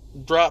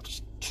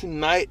 drops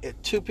tonight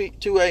at 2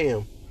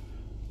 a.m.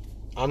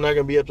 I'm not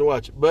gonna be up to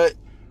watch it. But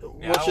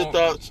Yeah, what's I your won't.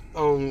 thoughts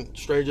on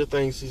Stranger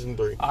Things season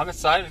 3? I'm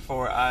excited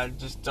for it. I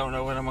just don't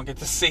know when I'm gonna get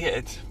to see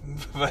it,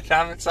 but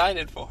I'm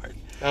excited for it.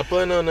 I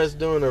plan on us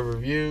doing a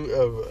review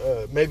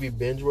of maybe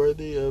binge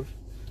worthy of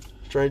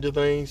Stranger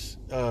Things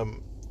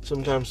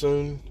sometime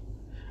soon.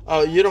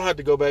 You don't have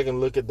to go back and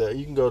look at that.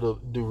 You can go to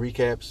do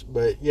recaps.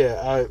 But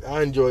yeah,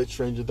 I enjoyed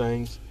Stranger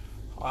Things.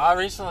 Well, I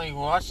recently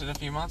watched it a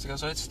few months ago,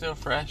 so it's still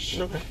fresh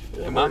Okay,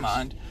 in my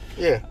mind.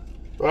 Yeah,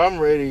 well, I'm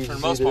ready For to the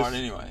see most this. part,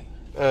 anyway.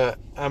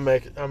 I'm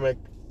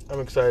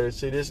excited to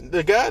see this.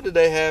 The guy that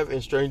they have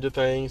in Stranger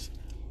Things,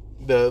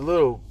 the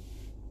little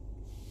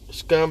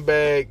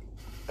scumbag,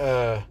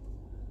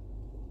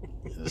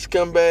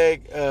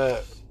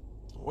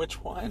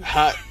 Which one?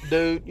 hot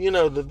dude. You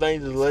know the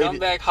things the lady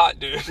Scumbag hot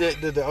dude.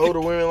 that the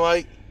older women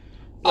like.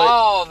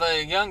 Oh,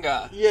 the young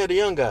guy. Yeah, the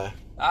young guy.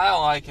 I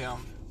don't like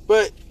him.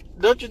 But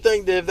don't you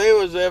think that if they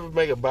was to ever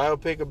make a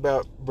biopic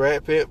about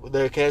Brad Pitt,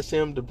 they'd cast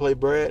him to play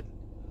Brad?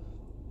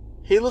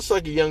 He looks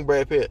like a young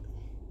Brad Pitt.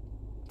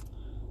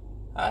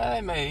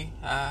 Maybe.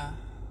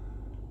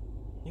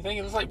 You think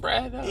it was like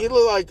Brad? He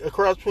looked like a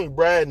cross between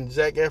Brad and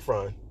Zac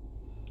Efron.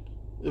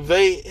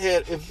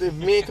 If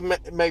men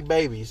could make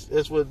babies,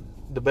 that's what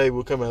the baby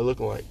would come out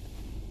looking like.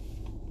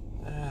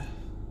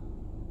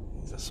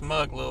 He's a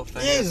smug little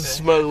thing. He is a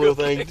smug little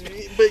thing.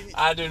 But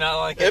I do not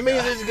like that him.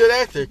 means he's a good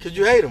actor because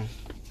you hate him.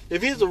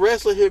 If he's a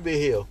wrestler, he'll be a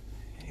heel.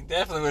 He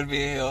definitely would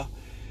be a heel.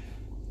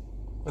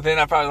 But then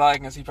I probably like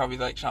him because he probably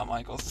like Shawn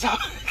Michaels. So.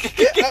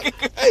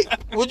 Hey,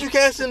 would you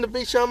cast him to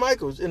be Shawn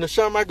Michaels in the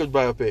Shawn Michaels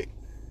biopic?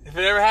 If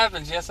it ever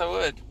happens, yes, I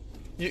would.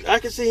 I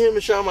can see him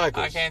and Shawn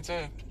Michaels. I can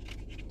too.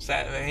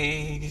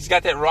 He's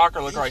got that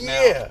rocker look right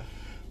now. Yeah.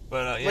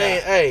 But yeah.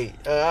 Man, hey,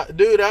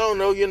 dude, I don't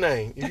know your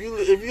name.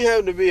 If you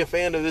happen to be a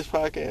fan of this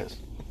podcast,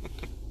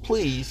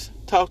 please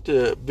talk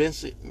to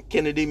Vincent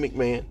Kennedy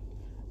McMahon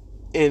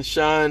and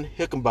Sean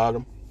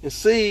Hickenbottom and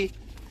see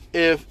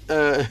if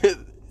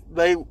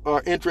they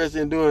are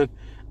interested in doing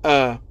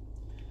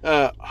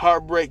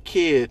Heartbreak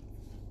Kid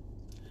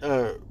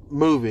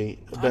movie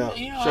about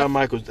Shawn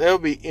Michaels. That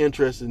would be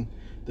interesting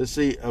to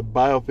see a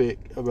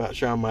biopic about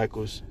Shawn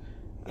Michaels.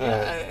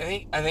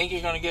 I think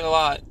you're gonna get a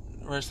lot of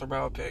wrestler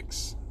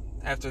biopics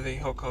after the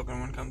Hulk Hogan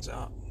one comes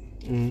out.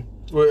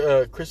 Mm-hmm.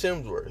 With Chris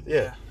Hemsworth,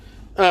 yeah.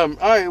 All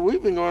right,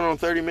 we've been going on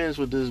 30 minutes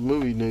with this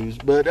movie news,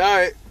 but all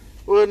right.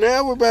 Well,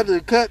 now we're about to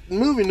cut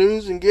movie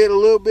news and get a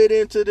little bit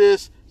into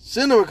this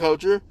cinema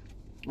culture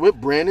with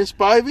Brandon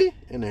Spivey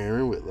and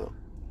Aaron Whitlow.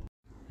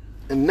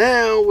 And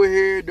now we're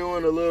here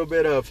doing a little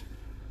bit of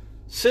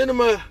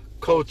cinema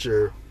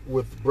culture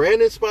with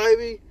Brandon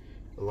Spivey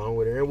along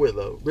with Aaron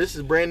Whitlow. This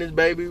is Brandon's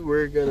baby.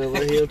 We're gonna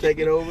let him take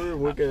it over.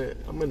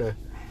 I'm gonna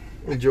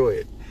enjoy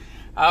it.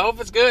 I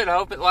hope it's good. I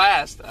hope it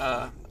lasts.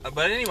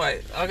 But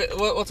anyway,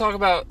 we'll talk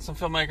about some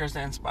filmmakers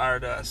that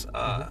inspired us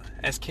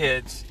as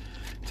kids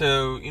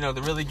to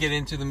to really get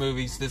into the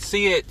movies, to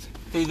see it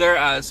through their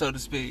eyes, so to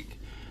speak.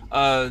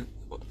 I'll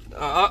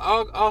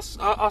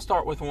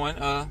start with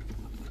one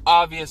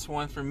obvious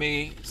one for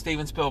me,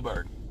 Steven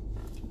Spielberg.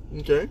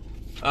 Okay.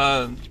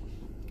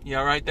 You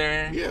all right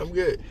there? Yeah, I'm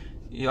good.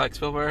 You like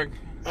Spielberg?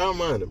 I don't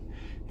mind him.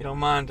 You don't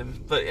mind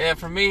him, but yeah,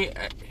 for me,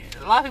 a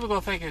lot of people gonna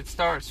think it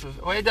starts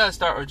with. Well, it does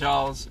start with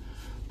Jaws,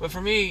 but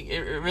for me, it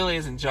really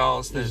isn't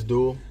Jaws. It's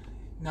Duel.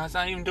 No, it's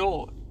not even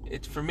Duel.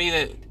 It's for me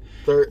that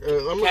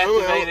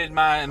captivated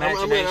my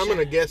imagination. I'm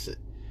gonna guess it.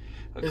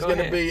 It's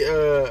gonna be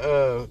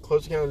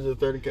Close Encounters of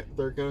the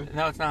Third Kind.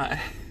 No, it's not.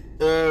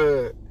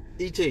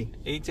 E.T.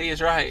 E.T.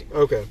 is right.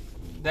 Okay.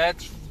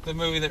 That's the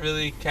movie that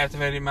really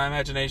captivated my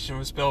imagination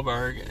with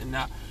Spielberg, and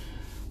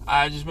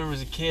I just remember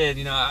as a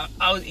kid, I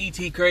was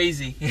E.T.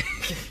 crazy.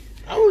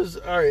 I was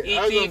alright.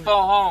 E.T.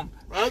 Phone Home.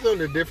 I was on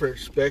a different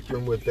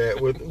spectrum with that.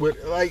 With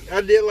like,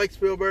 I did like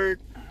Spielberg,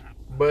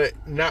 but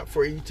not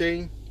for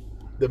E.T.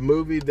 The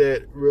movie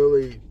that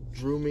really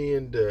drew me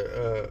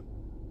into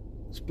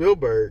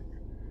Spielberg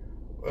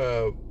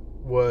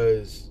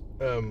was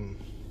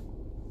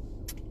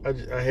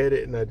I had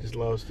it and I just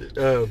lost it.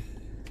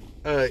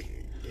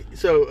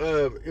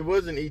 So it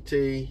wasn't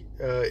E.T.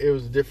 It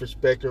was a different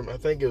spectrum. I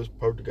think it was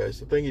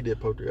Poltergeist. I think he did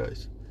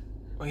Poltergeist.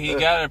 Well, he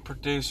got a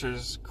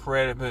producer's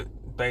credit, but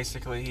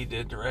basically he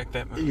did direct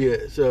that movie.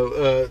 Yeah.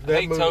 So I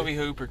think Tobe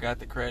Hooper got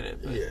the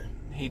credit, but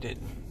he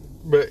didn't.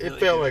 But it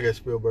felt like a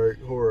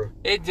Spielberg horror.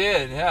 It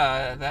did,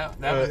 yeah. That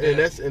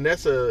and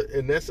that's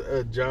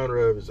a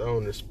genre of its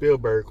own, the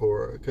Spielberg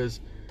horror, because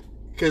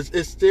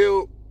it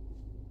still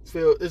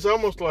it's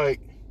almost like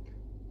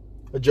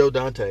a Joe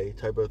Dante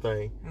type of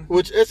thing,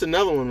 which that's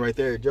another one right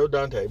there, Joe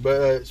Dante.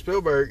 But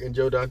Spielberg and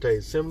Joe Dante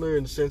is similar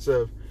in the sense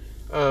of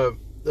the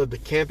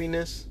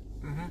campiness,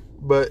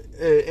 but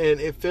and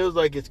it feels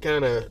like it's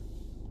kind of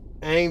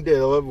aimed at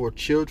a level where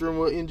children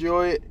will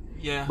enjoy it.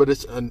 Yeah. But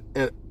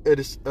it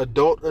is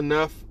adult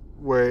enough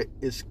where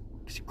it's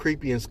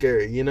creepy and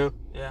scary,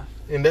 Yeah.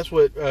 And that's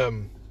what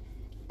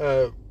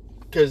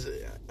because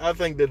I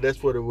think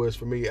that's what it was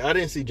for me. I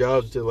didn't see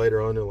Jaws until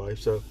later on in life,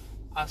 so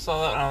I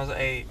saw that when I was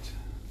 8.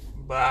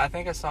 But I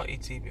think I saw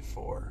E.T.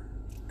 before.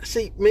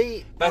 see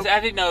me. But I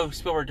didn't know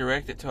Spielberg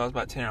directed till I was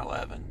about 10 or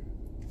 11.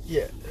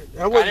 Yeah,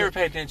 I never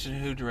paid attention to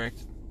who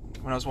directed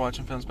when I was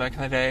watching films back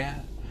in the day.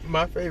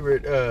 My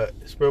favorite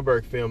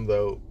Spielberg film,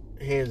 though,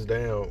 hands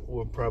down,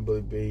 would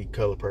probably be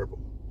Color Purple.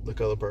 The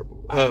Color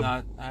Purple.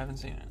 I haven't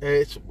seen it. And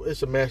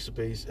it's a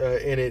masterpiece,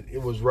 and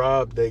it was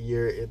robbed that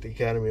year at the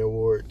Academy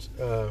Awards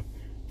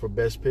for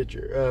Best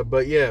Picture.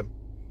 But yeah,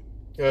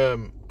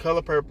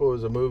 Color Purple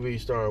is a movie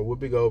starring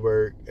Whoopi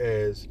Goldberg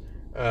as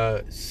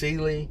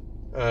Celie,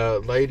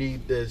 lady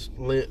that's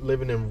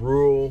living in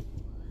rural,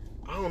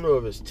 I don't know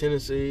if it's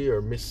Tennessee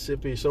or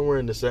Mississippi, somewhere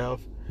in the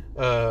South.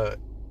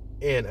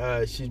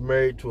 And she's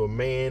married to a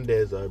man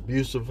that's an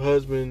abusive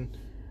husband.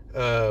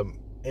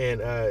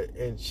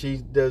 And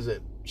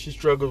she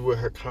struggles with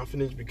her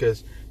confidence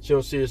because she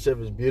don't see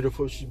herself as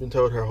beautiful. She's been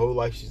told her whole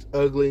life she's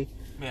ugly.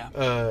 Yeah.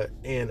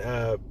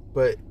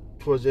 But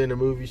towards the end of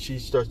the movie, she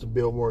starts to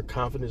build more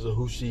confidence of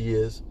who she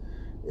is.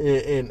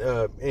 And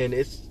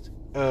it's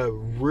a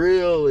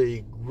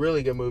really,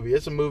 really good movie.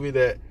 It's a movie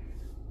that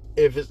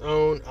if it's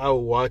on, I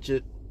will watch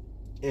it,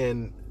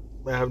 and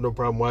I have no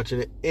problem watching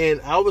it. And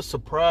I was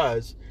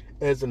surprised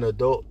as an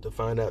adult to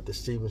find out that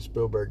Steven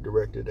Spielberg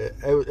directed it.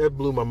 It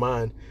blew my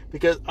mind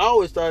because I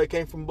always thought it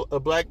came from a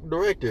black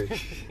director.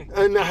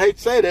 And I hate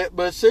to say that,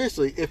 but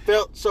seriously, it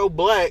felt so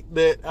black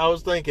that I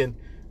was thinking,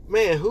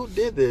 man, who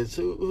did this?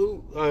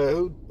 Who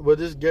was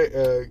this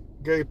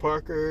Gary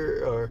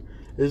Parker, or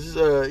is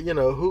this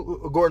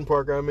who Gordon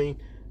Parker? I mean,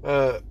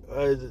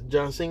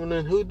 John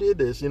Singleton. Who did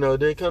this?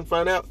 Then come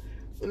find out,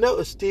 no,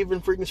 it's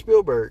Steven freaking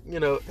Spielberg.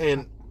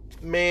 And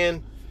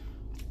man,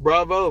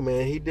 bravo,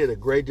 man, he did a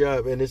great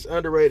job, and it's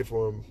underrated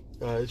for him.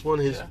 It's one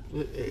of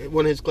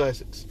his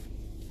classics.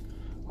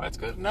 Well, that's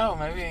good. No,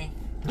 maybe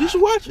you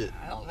should watch it.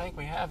 I don't think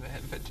we have it,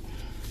 but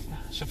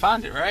should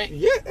find it, right?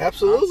 Yeah,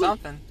 absolutely.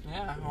 Something.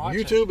 Yeah, watch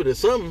YouTube it or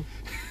something.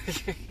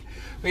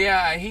 But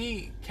yeah,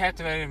 he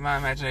captivated my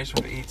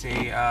imagination with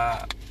E.T.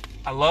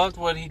 I loved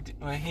what he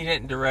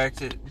didn't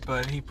direct it,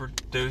 but he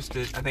produced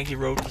it. I think he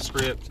wrote the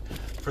script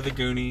for the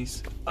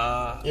Goonies.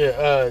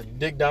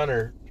 Dick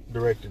Donner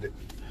directed it,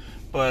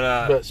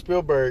 but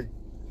Spielberg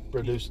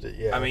produced it.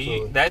 Yeah, I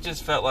mean, that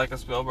just felt like a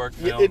Spielberg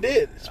film. Yeah, it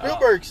did.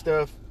 Spielberg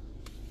stuff,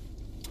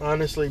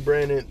 honestly,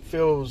 Brandon,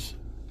 feels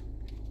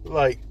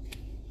like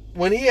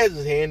when he has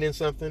his hand in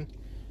something,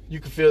 you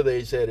can feel that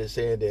he's had his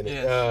hand in it.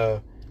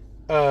 Yes.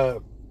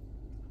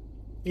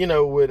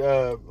 With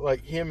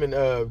like him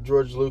and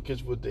George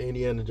Lucas with the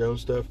Indiana Jones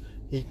stuff,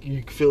 you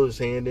can feel his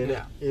hand in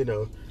it.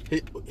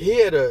 He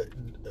had a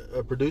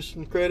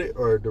producing credit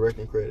or a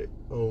directing credit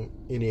on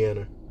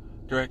Indiana.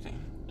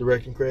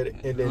 Directing credit,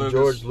 and then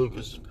George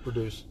Lucas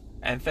produced.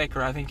 And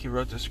Thacker, I think he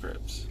wrote the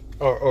scripts.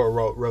 Or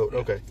wrote.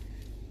 Okay.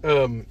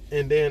 And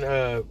then,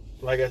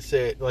 like I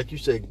said, like you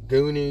said,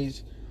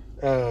 Goonies.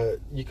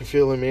 You can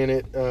feel him in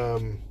it.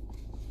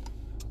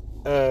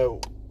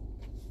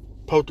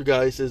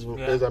 Poltergeist,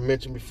 as I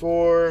mentioned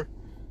before.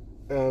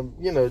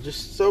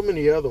 Just so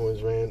many other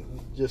ones, man.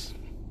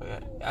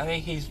 I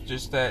think he's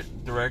just that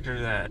director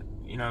that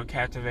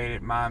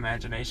captivated my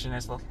imagination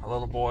as a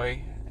little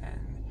boy,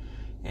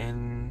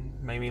 and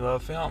made me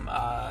love film.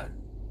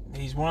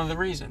 He's one of the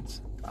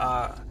reasons.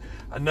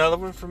 Another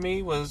one for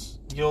me was,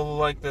 you'll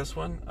like this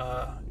one.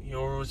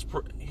 This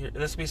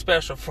will be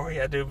special for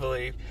you, I do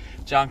believe.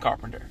 John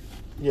Carpenter.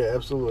 Yeah,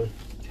 absolutely.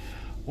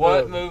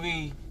 What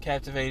movie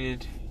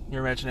captivated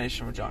your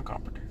imagination with John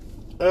Carpenter?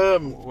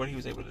 What he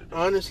was able to do?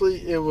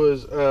 Honestly, it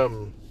was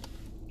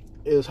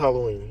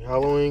Halloween.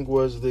 Halloween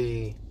was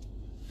the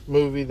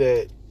movie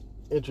that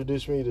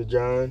introduced me to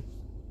John.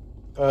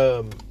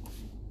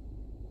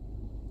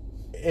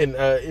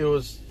 It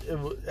was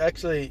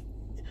actually,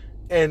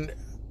 and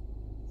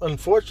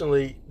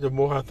unfortunately, the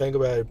more I think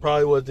about it, it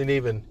probably wasn't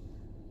even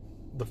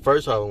the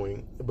first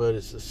Halloween, but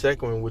it's the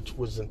second one, which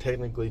wasn't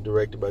technically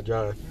directed by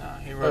John. No,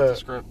 he wrote the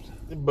script.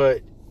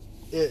 But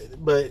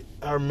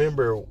I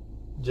remember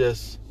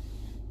just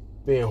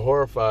being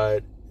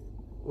horrified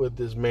with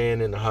this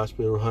man in the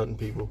hospital hunting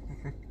people,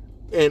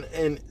 and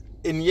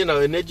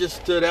it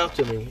just stood out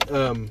to me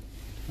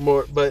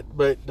more. But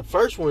the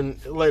first one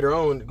later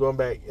on, going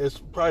back, it's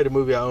probably the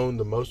movie I own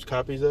the most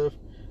copies of,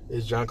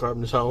 is John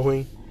Carpenter's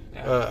Halloween.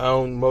 Yeah. I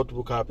own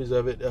multiple copies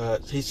of it.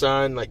 He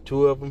signed like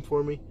 2 of them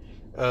for me.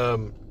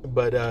 And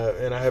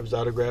I have his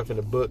autograph in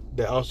a book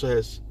that also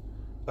has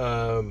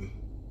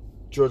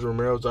George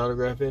Romero's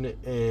autograph in it,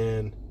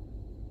 and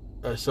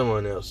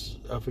someone else,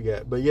 I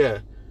forgot. But yeah,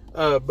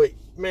 but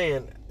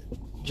man,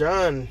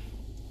 John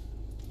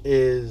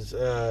is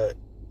that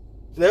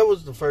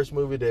was the first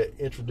movie that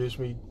introduced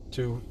me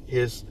to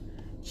his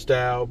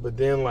style. But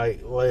then,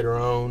 like later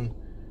on,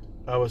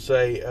 I would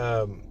say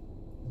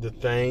The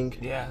Thing.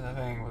 Yeah, The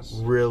Thing was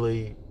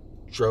really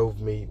drove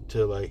me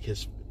to like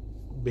his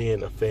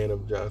being a fan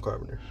of John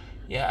Carpenter.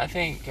 Yeah, I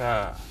think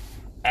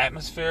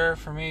atmosphere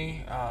for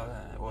me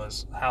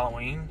was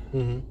Halloween.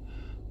 Mm-hmm.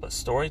 But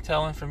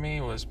storytelling for me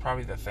was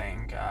probably The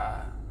Thing.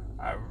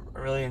 I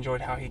really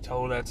enjoyed how he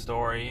told that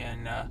story,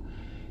 and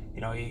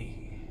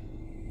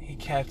he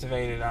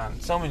captivated on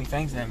so many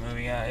things in that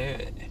movie.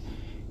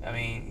 I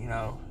mean, you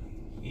know,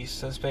 you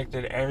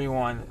suspected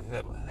everyone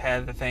that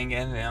had the thing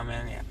in them,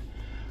 and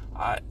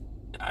I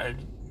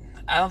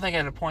don't think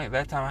at a point at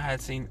that time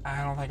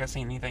I don't think I'd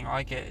seen anything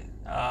like it.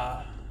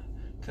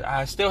 'Cause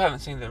I still haven't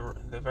seen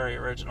the very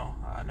original.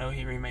 I know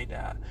he remade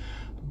that,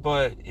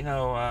 but you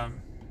know,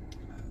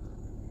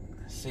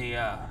 see,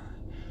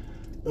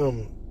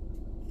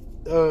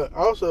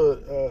 Also,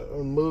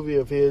 a movie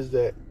of his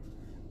that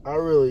I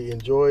really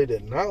enjoyed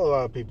that not a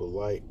lot of people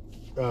like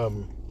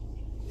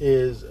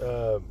is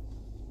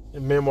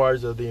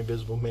Memoirs of the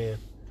Invisible Man.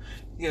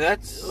 yeah,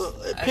 that's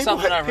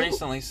something I've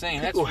recently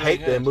seen. That's People really hate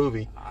good. that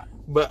movie,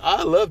 but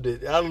I loved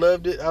it. I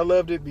loved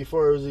it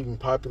before it was even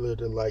popular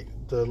to like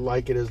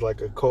it as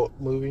like a cult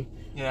movie.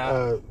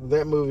 Yeah.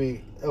 That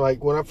movie,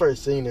 like when I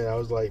first seen it, I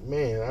was like,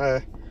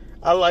 man,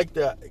 I like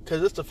that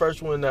because it's the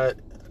first one that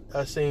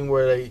I seen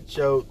where they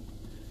showed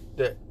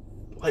that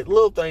like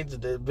little things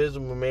that the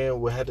Invisible Man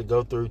would have to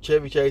go through.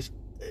 Chevy Chase,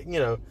 you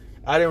know,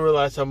 I didn't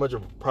realize how much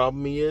of a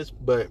problem he is,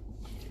 but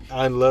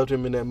I loved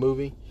him in that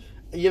movie.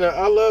 You know,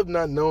 I love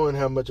not knowing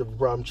how much of a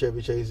problem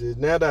Chevy Chase is.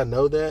 Now that I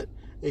know that,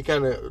 it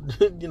kind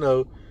of, you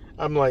know,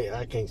 I'm like,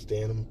 I can't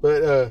stand him.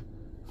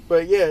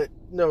 But yeah,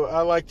 no,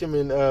 I liked him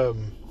in,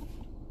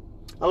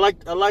 I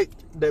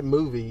liked that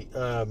movie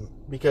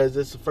because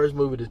it's the first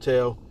movie to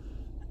tell,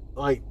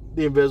 like,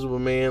 the Invisible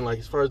Man, like,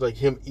 as far as, like,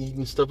 him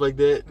eating stuff like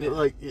that, Yeah.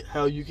 like,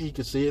 how he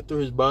could see it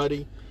through his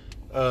body,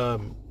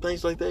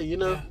 things like that, you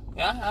know?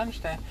 Yeah, I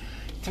understand.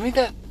 To me,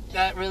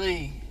 that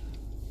really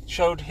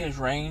showed his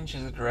range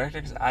as a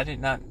director, because I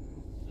did not,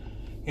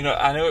 you know,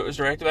 I knew it was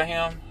directed by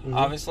him,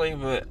 obviously,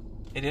 but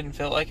it didn't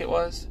feel like it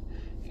was,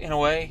 in a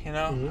way, you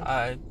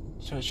know?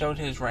 So it showed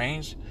his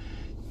range,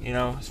 you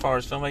know, as far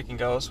as filmmaking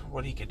goes,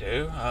 what he could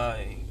do.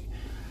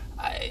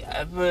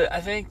 But I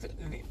think,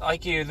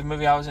 like you, the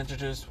movie I was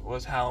introduced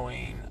was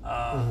Halloween.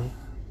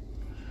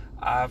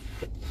 I've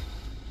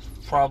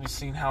probably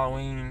seen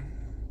Halloween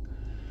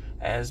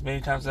as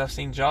many times as I've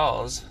seen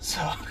Jaws,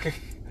 so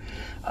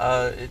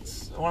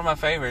it's one of my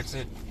favorites.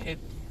 It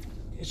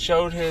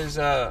showed his.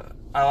 I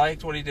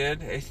liked what he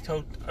did. He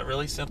told a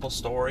really simple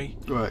story,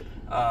 Right.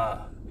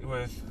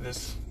 with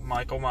this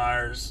Michael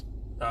Myers.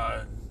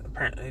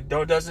 Apparently,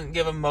 doesn't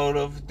give a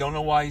motive. Don't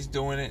know why he's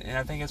doing it, and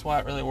I think that's why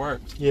it really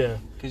works. Yeah.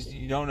 Because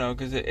you don't know,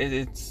 because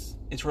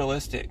it's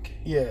realistic.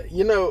 Yeah,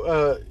 you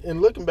know,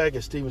 in looking back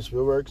at Steven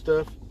Spielberg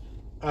stuff,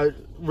 I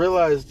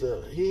realized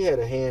he had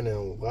a hand in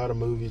a lot of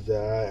movies that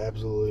I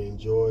absolutely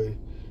enjoy.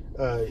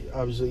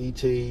 Obviously,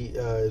 E.T.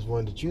 Is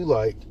one that you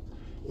liked.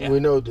 Yeah. We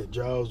know that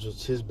Jaws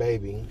was his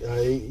baby.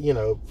 You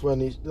know,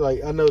 funny,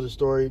 like, I know the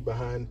story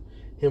behind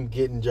him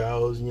getting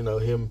Jaws. You know,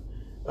 him,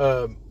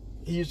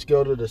 he used to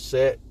go to the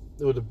set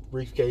with a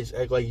briefcase,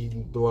 act like he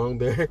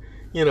belonged there,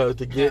 you know,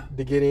 to get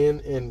in,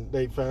 and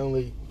they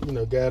finally, you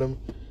know, got him.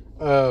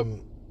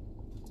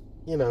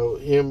 You know,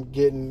 him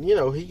getting, you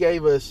know, he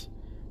gave us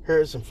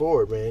Harrison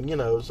Ford, man, you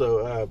know,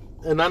 so,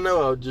 and I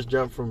know I'll just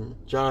jump from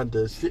John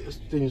to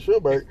Steven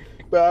Spielberg,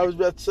 but I was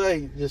about to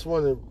say, just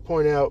wanted to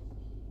point out,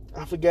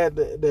 I forgot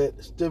that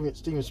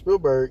Steven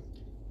Spielberg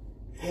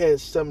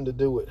has something to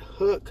do with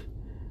Hook.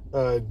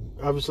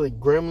 Obviously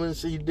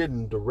Gremlins, he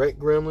didn't direct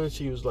Gremlins,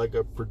 he was like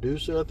a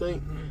producer, I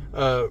think.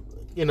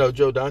 You know,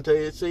 Joe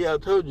Dante, see, I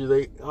told you,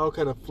 they all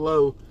kind of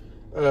flow.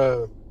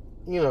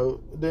 You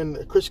know,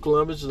 then Chris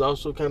Columbus is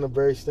also kind of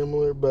very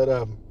similar,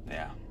 but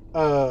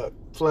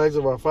Flags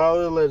of Our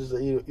Father, Letters of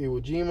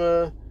Iwo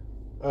Jima,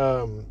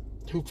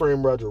 Who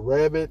Framed Roger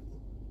Rabbit,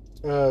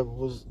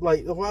 was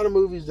like a lot of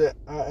movies that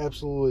I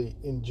absolutely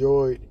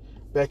enjoyed.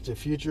 Back to the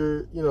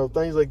Future, you know,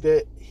 things like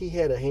that, he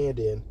had a hand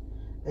in.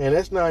 And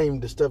that's not even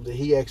the stuff that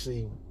he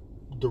actually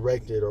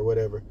directed or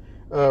whatever.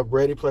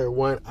 Ready Player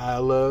One, I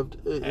loved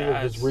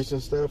his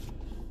recent stuff.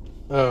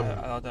 I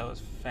thought that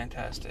was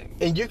fantastic.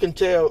 And you can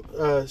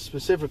tell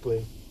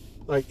specifically,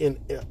 like in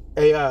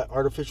AI,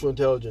 artificial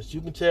intelligence,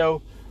 you can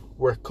tell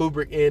where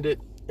Kubrick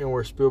ended and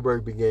where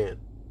Spielberg began.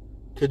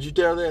 Could you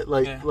tell that?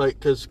 Like,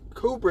 because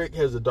Kubrick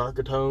has a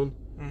darker tone,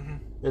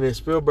 and then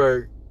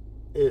Spielberg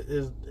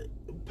is.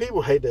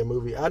 People hate that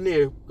movie. I need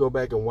to go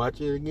back and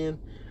watch it again.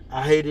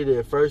 I hated it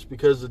at first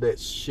because of that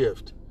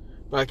shift.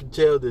 But I can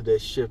tell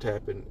that shift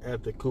happened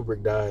after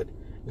Kubrick died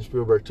and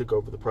Spielberg took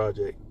over the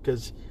project.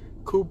 Because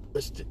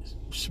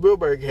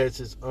Spielberg has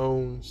his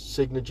own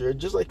signature,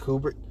 just like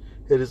Kubrick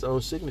had his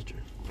own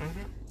signature.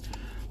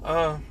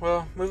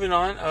 Well, moving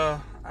on.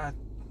 I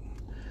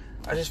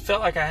just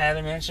felt like I had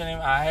to mention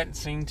him. I hadn't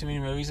seen too many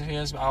movies of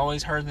his, but I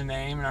always heard the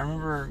name. And I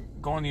remember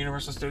going to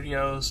Universal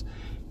Studios.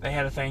 They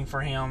had a thing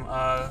for him.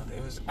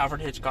 It was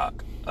Alfred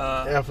Hitchcock.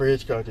 Alfred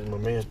Hitchcock is my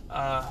man.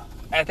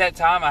 At that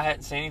time, I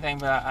hadn't seen anything,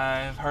 but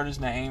I've heard his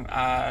name.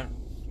 I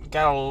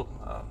got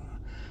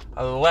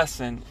a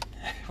lesson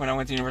when I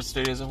went to Universal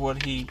Studios of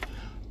what he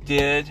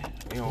did,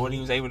 you know, what he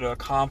was able to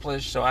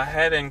accomplish. So I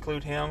had to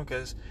include him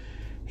because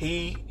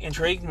he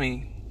intrigued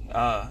me.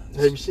 Have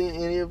you seen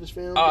any of his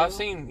films? Oh, I've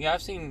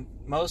seen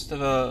most of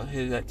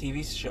that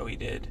TV show he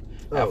did,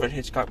 Alfred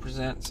Hitchcock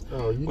Presents,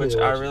 which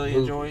I really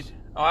enjoyed.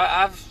 Oh,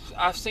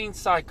 I've seen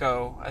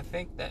Psycho. I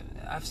think that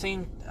I've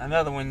seen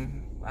another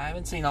one I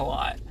haven't seen a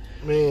lot.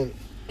 Man,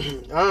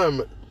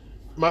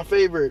 my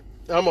favorite.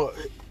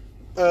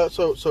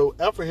 So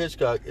Alfred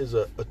Hitchcock is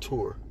a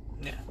tour.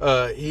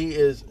 Yeah. He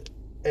is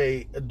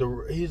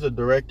he's a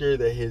director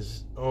that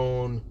his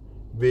own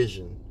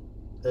vision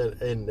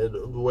and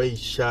the way he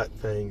shot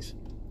things.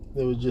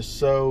 It was just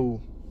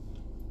so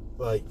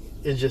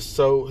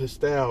his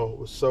style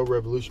was so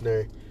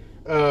revolutionary.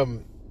 All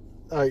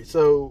right,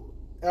 so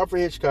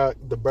Alfred Hitchcock,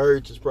 The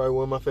Birds is probably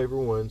one of my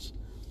favorite ones.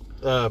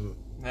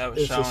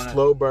 It's a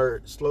slow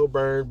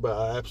burn, but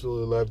I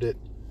absolutely loved it.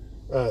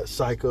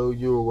 Psycho,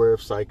 you were aware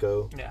of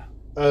Psycho. Yeah.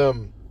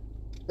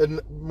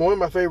 And one of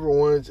my favorite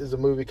ones is a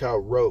movie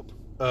called Rope,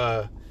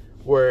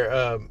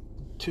 where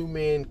two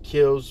men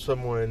kills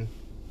someone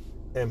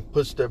and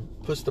puts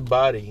the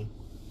body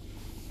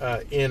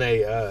in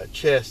a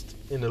chest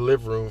in the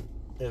living room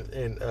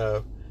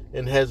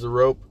and has the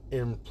rope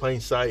in plain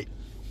sight.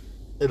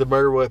 And the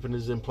murder weapon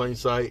is in plain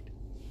sight,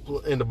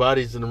 and the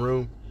body's in the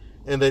room.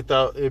 And they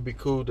thought it'd be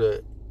cool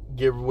to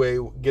get away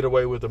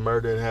with the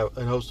murder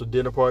and host a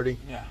dinner party.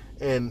 Yeah.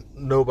 And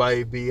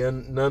nobody be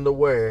none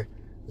aware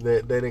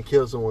that they didn't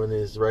kill someone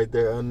is right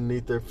there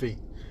underneath their feet.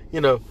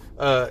 And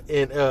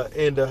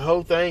the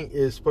whole thing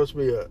is supposed to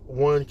be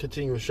one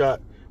continuous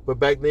shot. But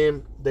back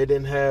then they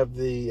didn't have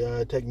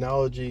the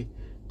technology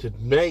to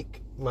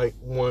make like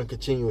one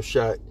continuous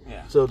shot.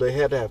 Yeah. So they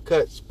had to have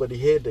cuts. But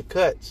he had the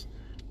cuts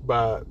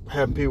by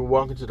having people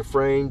walk into the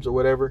frames or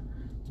whatever.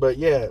 But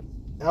yeah,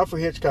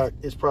 Alfred Hitchcock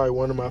is probably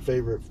one of my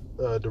favorite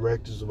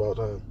directors of all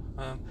time.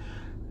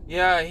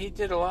 Yeah, he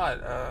did a lot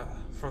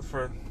for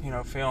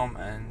film,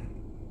 and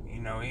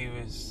he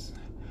was,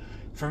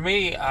 for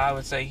me, I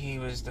would say he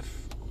was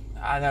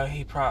I don't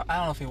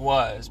know if he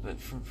was, but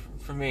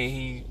for me,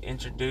 he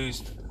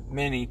introduced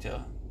many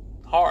to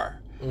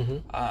horror. Mm-hmm.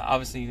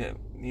 Obviously,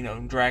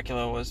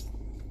 Dracula was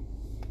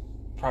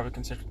probably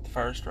considered the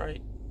first,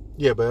 right?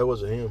 Yeah, but that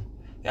wasn't him.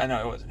 Yeah, I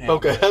know it wasn't him.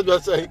 Okay, I was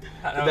about to say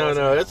no.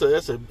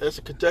 Him. That's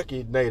a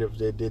Kentucky native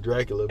that did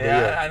Dracula. But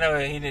yeah, I know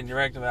he didn't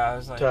direct it. But I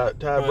was like Todd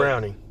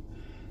Browning.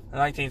 In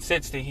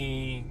 1960,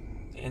 he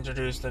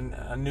introduced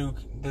a new,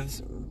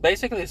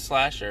 basically a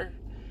slasher.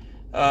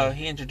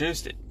 He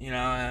introduced it,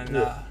 and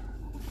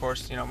of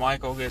course,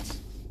 Michael gets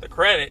the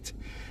credit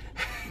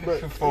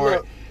for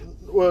it.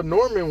 Well,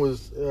 Norman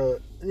was,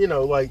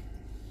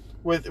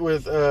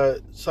 with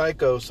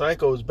Psycho.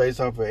 Psycho was based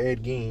off of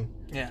Ed Gein.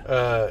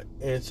 Yeah.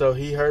 And so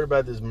he heard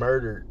about this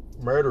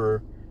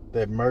murderer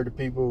that murdered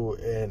people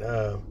and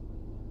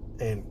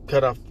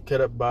cut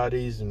up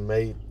bodies and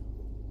made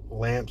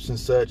lamps and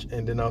such,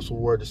 and then also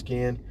wore the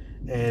skin.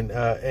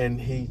 And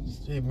he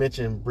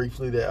mentioned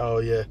briefly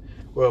that,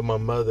 my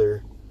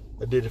mother,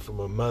 I did it for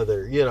my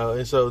mother,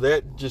 and so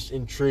that just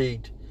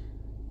intrigued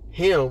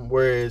him,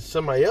 whereas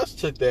somebody else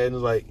took that and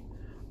was like,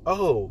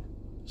 oh,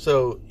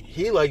 so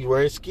he likes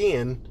wearing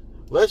skin,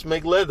 let's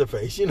make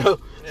Leatherface, Yeah.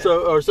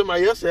 So, or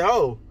somebody else said,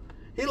 oh,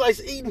 he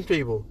likes eating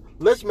people,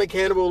 let's make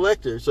Hannibal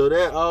Lecter. So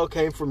that all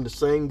came from the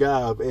same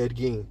guy of Ed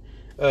Gein.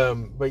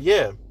 But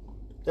yeah,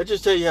 that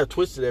just tell you how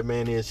twisted that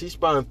man is. He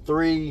spawned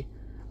 3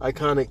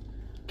 iconic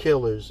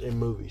killers in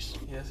movies.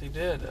 Yes, he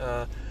did.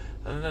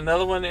 And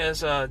another one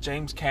is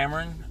James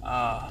Cameron.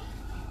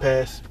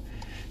 Pass.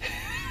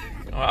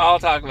 Well, I'll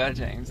talk about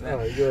James then. All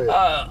right, go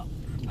ahead.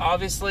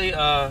 Obviously,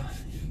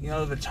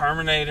 the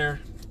Terminator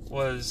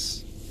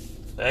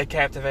that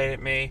captivated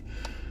me.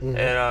 Mm-hmm.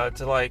 And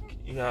to like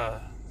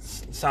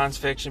science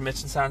fiction,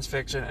 mixing science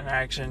fiction and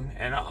action,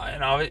 and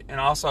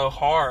also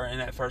horror in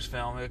that first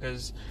film,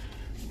 because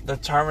the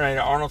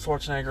Terminator, Arnold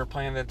Schwarzenegger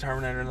playing the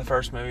Terminator in the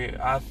first movie,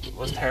 I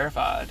was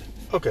terrified.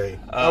 Okay,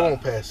 I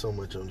won't pass so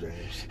much on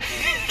James.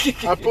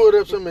 I pulled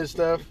up some of his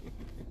stuff.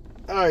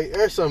 All right,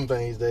 there's some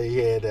things that he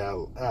had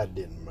that I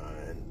didn't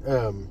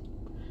mind.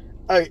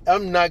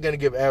 I'm not gonna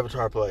give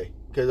Avatar play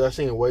because I've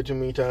seen it way too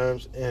many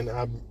times and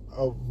I'm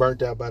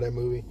burnt out by that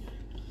movie.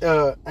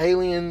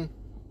 Alien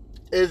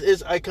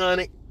is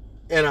iconic,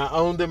 and I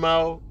own them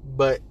all,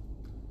 but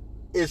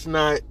it's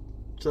not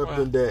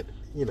something that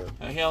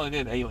He only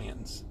did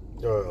Aliens.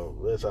 Oh,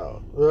 that's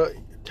all.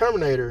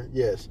 Terminator,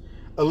 yes.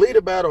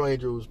 Alita Battle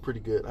Angel was pretty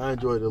good. I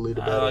enjoyed Alita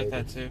Battle Angel. I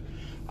like that too.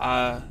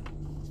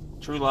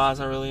 True Lies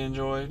I really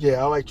enjoyed.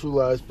 Yeah, I like True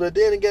Lies. But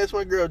then again, it's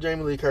my girl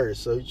Jamie Lee Curtis,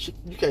 so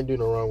you can't do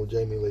no wrong with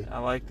Jamie Lee. I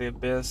like The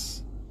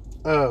Abyss.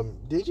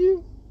 Did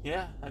you?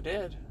 Yeah, I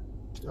did.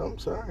 I'm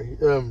sorry.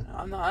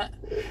 I'm not.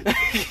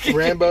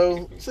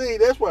 Rambo. See,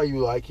 that's why you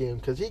like him,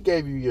 because he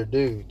gave you your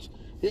dudes.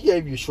 He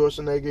gave you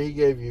Schwarzenegger. He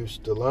gave you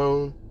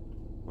Stallone.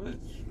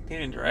 He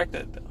didn't direct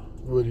it, though.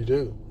 What'd he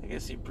do? I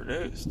guess he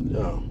produced.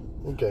 Oh,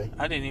 okay.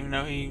 I didn't even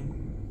know he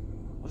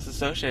was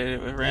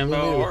associated with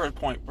Rambo or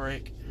Point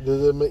Break.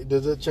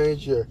 Does it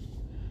change your...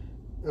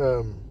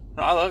 No,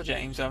 I love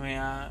James. I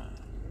mean,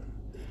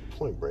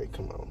 Point Break,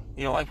 come on.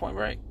 You don't like Point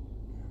Break?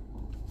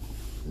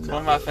 It's No.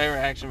 one of my favorite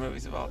action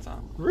movies of all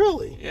time.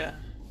 Really? Yeah.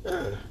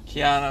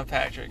 Yeah,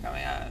 Patrick.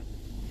 I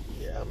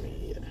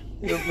mean,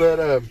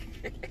 yeah.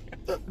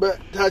 But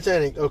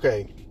Titanic,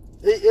 okay.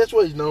 That's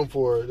what he's known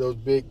for, those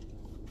big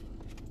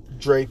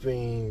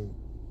draping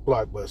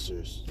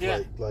blockbusters,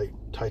 Yeah. like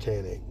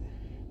Titanic.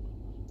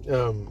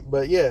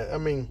 But yeah, I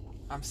mean,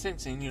 I'm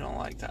sensing you don't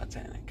like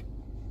Titanic.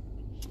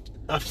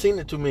 I've seen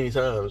it too many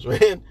times,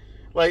 man.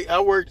 Like I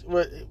worked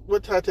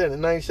what Titanic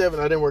 '97.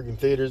 I didn't work in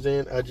theaters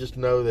then. I just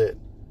know that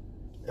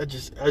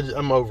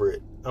I'm over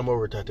it. I'm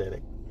over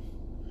Titanic.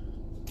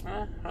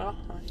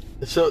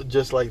 So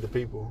just like the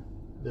people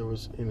that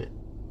was in it.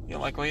 You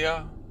don't like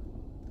Leo?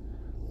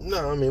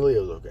 No, I mean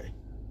Leo's okay.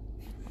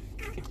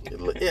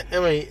 I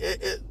mean,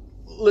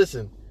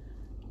 listen.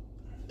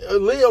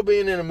 Leo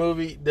being in a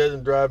movie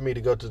doesn't drive me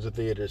to go to the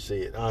theater to see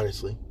it.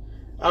 Honestly,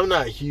 I'm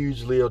not a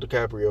huge Leo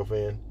DiCaprio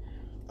fan.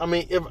 I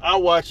mean, if I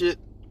watch it,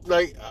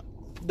 like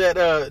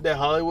that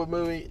Hollywood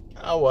movie,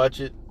 I'll watch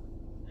it.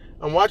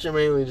 I'm watching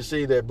mainly to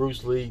see that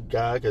Bruce Lee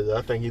guy because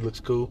I think he looks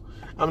cool.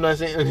 I'm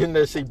not in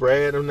there to see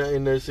Brad. I'm not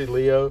in there to see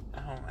Leo.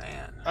 Oh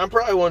man, I'm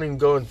probably won't even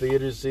go in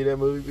theaters to see that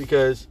movie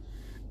because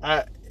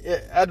I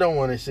don't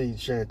want to see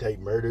Sharon Tate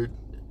murdered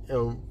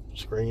on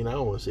screen. I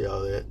don't want to see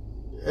all that.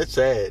 It's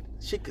sad.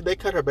 They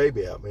cut her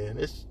baby out, man.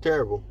 It's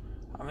terrible.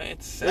 I mean,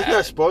 it's sad. It's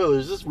not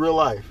spoilers. It's real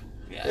life.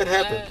 Yeah, it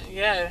happened.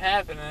 Yeah, it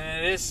happened,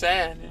 and it is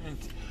sad. And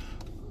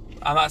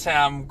I'm not saying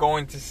I'm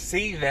going to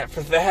see that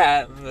for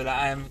that, but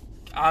I'm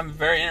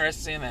very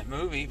interested in that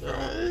movie for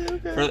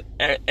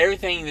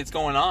everything that's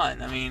going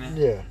on. I mean,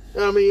 yeah.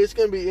 I mean, it's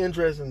going to be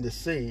interesting to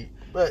see.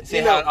 But see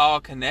how it all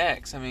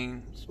connects. I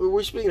mean,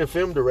 we're speaking of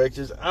film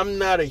directors. I'm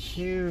not a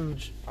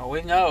huge. Oh,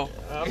 we know.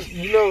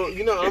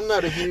 You know, I'm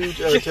not a huge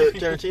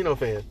Tarantino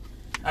fan.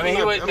 I mean,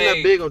 I'm not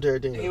big on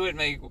Tarantino. He wouldn't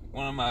make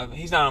one of my.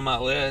 He's not on my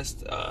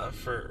list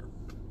for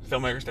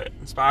filmmakers that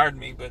inspired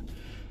me, but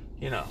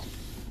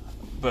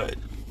but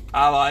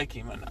I like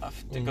him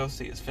enough to go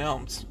see his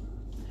films.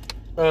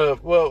 There's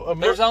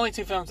only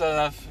two films that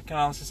I can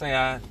honestly say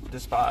I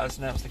despise,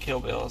 and that was the Kill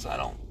Bills. I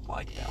don't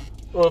like them.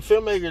 Well,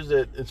 filmmakers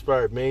that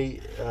inspired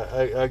me,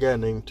 I got to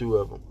name two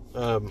of them.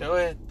 Go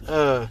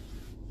ahead.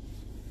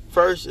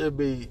 First, it'd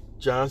be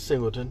John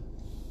Singleton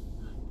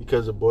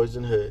because of Boys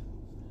in the Hood.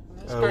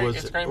 It's a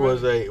great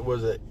movie.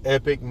 was an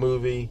epic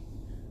movie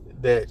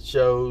that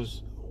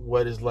shows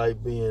what it's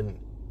like being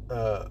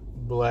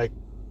black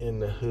in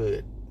the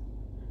hood,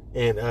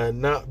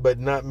 and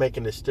not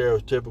making a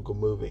stereotypical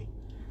movie.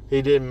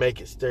 He didn't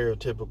make it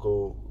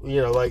stereotypical,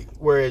 like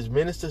whereas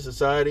Menace to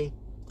Society.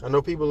 I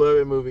know people love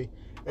that movie.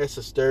 It's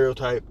a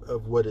stereotype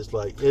of what it's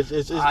like. I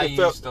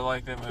used to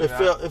like that movie.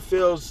 It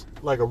feels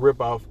like a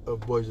ripoff of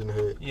Boys in the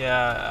Hood.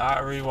 Yeah,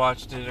 I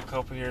rewatched it a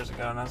couple years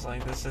ago, and I was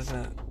like, this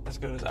isn't as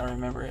good as I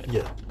remember it.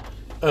 Yeah.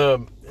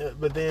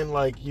 But then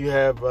like you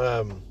have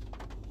John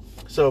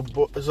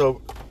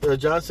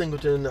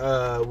Singleton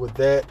with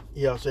that.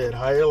 He also had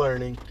Higher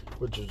Learning,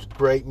 which was a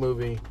great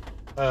movie.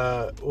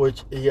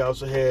 Which he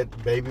also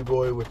had Baby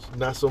Boy, which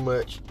not so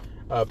much.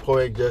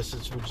 Poetic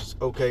Justice, which is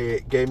okay.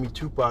 It gave me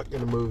Tupac in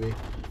the movie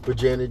with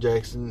Janet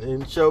Jackson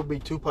and showed me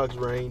Tupac's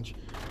range.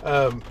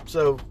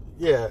 So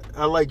yeah,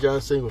 I like John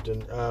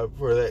Singleton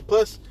for that.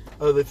 Plus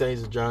other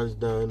things that John's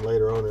done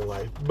later on in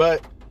life.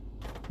 But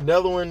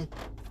another one,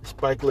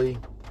 Spike Lee.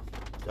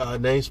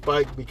 Named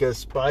Spike because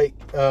Spike.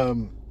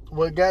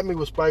 What got me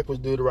with Spike was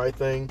Do the Right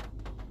Thing.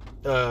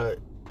 I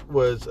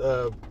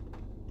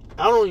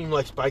don't even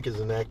like Spike as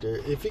an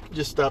actor. If he could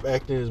just stop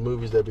acting in his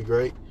movies, that'd be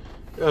great.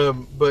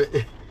 But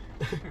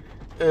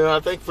and I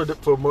think for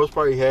the most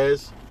part he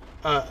has.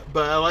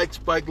 But I like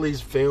Spike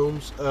Lee's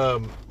films.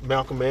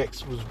 Malcolm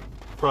X was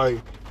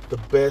probably the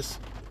best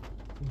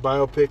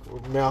biopic for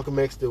Malcolm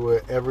X that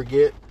we'll ever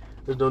get.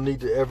 There's no need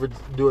to ever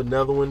do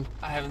another one.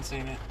 I haven't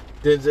seen it.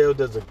 Denzel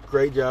does a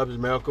great job as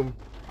Malcolm.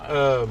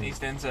 He's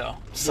Denzel.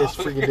 So. It's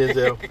freaking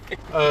Denzel.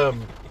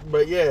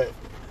 But yeah,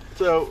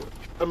 so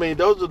I mean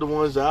those are the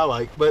ones that I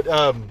like. But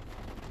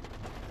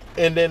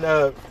and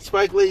then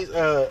Spike Lee's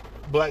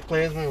Black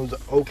Klansman was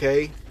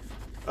okay.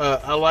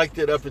 I liked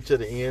it up until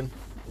the end,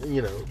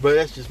 but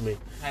that's just me.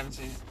 I haven't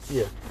seen it.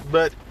 Yeah,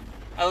 but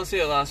I don't see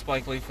a lot of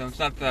Spike Lee films.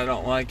 Not that I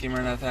don't like him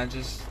or nothing. I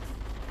just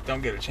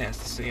don't get a chance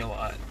to see a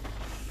lot.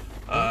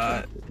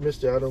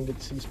 Mister, I don't get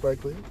to see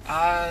Spike Lee.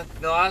 The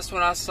last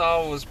one I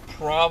saw was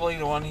probably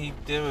the one he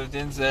did with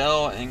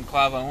Denzel and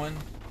Clive Owen.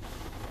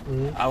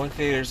 Mm-hmm. I went to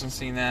theaters and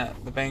seen that,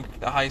 the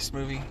heist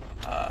movie.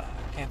 I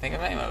can't think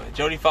of the name of it.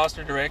 Jodie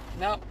Foster directed.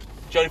 No,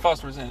 Jodie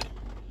Foster was in it.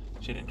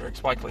 She didn't direct.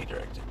 Spike Lee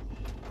directed.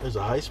 There's a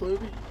heist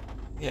movie?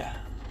 Yeah.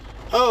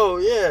 Oh,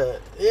 yeah.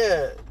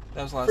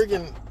 That was last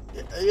freaking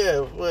time. Yeah,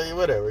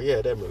 whatever.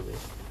 Yeah, that movie.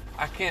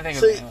 I can't think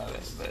of the name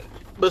of it,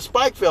 but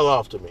Spike fell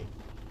off to me.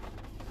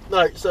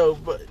 Like, so,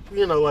 but,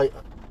 like,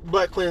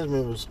 Black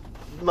Klansman was,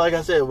 like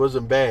I said, it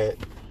wasn't bad.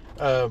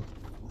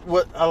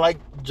 What I like,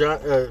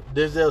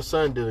 Denzel's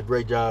son did a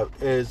great job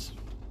as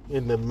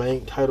in the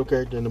main title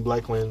character in the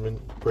Black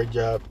Klansman. Great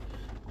job.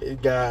 The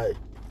guy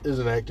is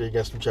an actor. He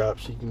got some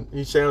chops.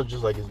 He sounds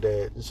just like his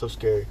dad. It's so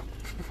scary.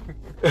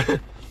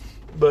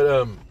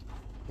 But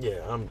yeah,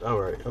 I'm all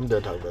right. I'm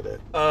done talking about that.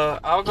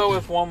 I'll go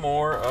with one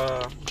more.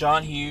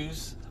 John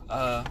Hughes.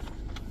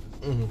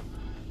 Mm-hmm.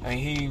 I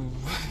mean,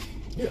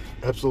 yeah,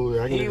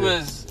 absolutely. He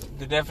was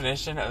the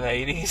definition of the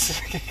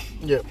 80s.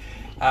 Yeah.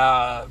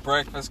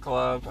 Breakfast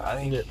Club. I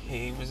think Yep.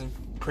 he was in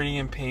Pretty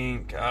in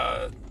Pink.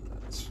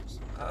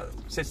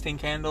 16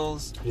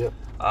 Candles. Yep.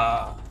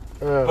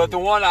 But the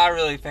one I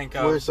really think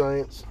of, Weird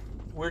Science.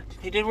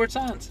 he did Weird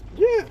Science.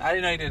 Yeah. I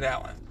didn't know he did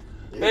that one.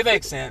 Yeah. It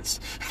makes sense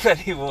that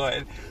he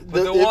would.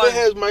 But the if one it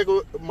has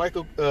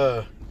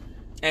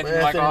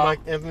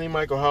Anthony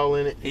Michael Hall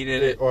in it, He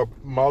did it. Or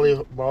Molly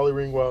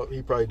Ringwald,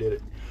 he probably did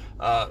it.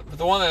 but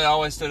the one that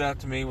always stood out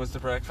to me was The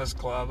Breakfast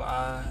Club.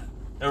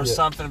 There was Yeah.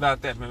 something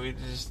about that movie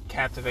that just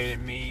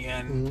captivated me,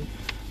 and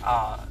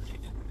I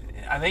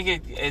think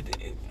it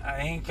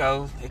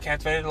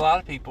captivated a lot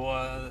of people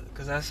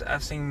because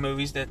I've seen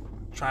movies that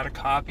try to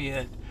copy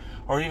it,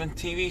 or even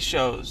TV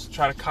shows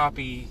try to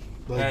copy.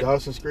 Like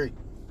Dawson's Creek.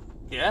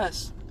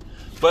 Yes,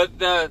 but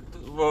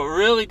what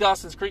really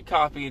Dawson's Creek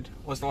copied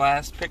was The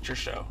Last Picture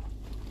Show.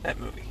 That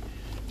movie.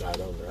 I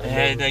don't know. It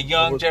had a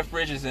young Jeff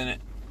Bridges in it.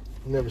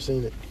 Never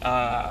seen it.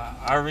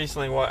 I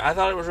recently watched. I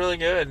thought it was really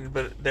good,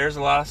 but there's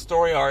a lot of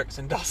story arcs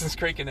in Dawson's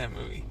Creek in that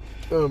movie.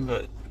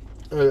 But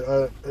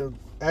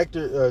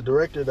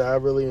Director that I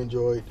really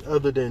enjoyed,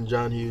 other than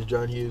John Hughes.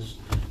 John Hughes.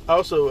 I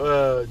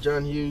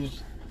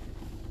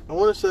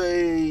want to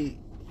say,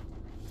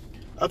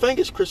 I think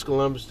it's Chris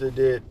Columbus that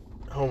did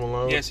Home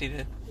Alone. yes, he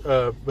did.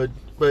 But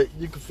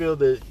you can feel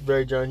that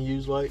very John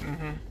Hughes like.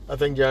 Mm-hmm. I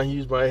think John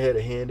Hughes might have had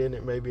a hand in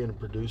it, maybe in the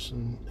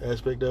producing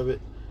aspect of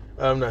it.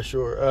 I'm not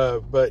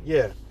sure. But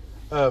yeah,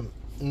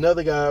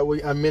 another guy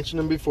I mentioned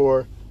him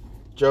before,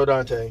 Joe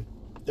Dante.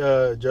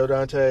 Joe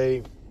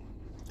Dante.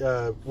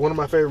 One of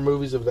my favorite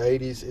movies of the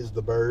 80s is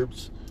The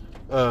Burbs,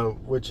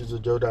 which is a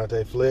Joe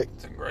Dante flick.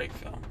 It's a great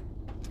film.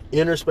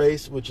 Inner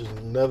Space, which is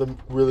another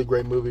really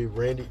great movie.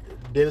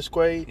 Dennis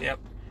Quaid. Yep.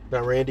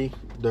 Not Randy,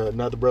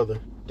 not the brother,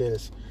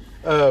 Dennis.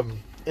 And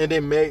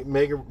then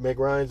Meg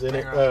Ryan's in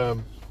it.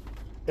 And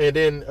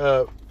then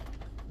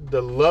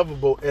the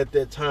lovable at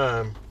that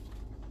time,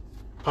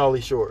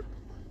 Pauly Short.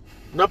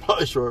 Not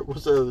Pauly Short.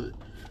 What's the other?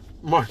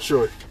 Martin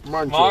Short.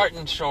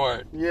 Martin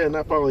Short. Yeah,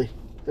 not Pauly.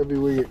 That'd be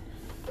weird.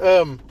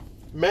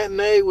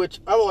 Matinee, which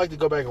I would like to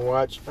go back and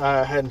watch.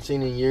 I hadn't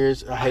seen it in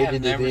years. I hated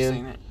it then. I've never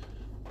seen it.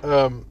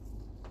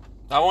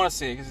 I want to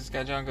see it because it's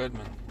got John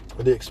Goodman.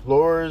 The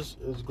Explorers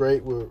is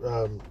great with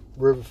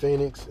River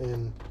Phoenix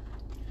and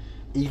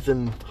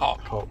Ethan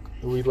Hawke.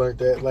 We learned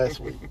that last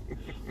week.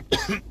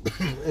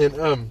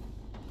 And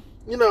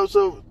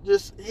so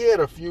just he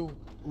had a few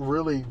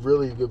really,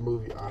 really good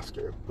movie.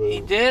 Oscar. Boom.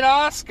 He did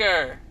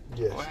Oscar.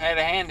 Yes. Well, had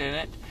a hand in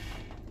it.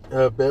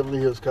 Beverly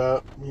Hills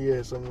Cop. He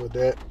had something with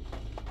that.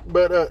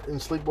 But in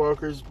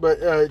Sleepwalkers. But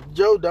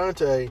Joe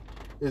Dante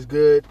is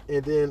good.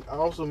 And then I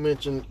also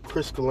mentioned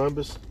Chris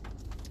Columbus.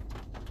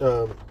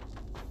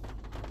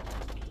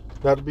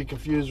 Not to be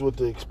confused with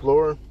The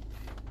Explorer.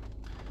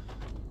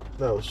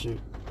 No, shoot.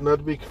 Not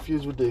to be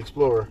confused with The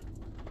Explorer.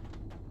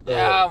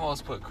 Yeah, I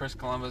almost put Chris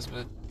Columbus,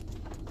 but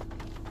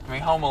I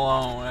mean Home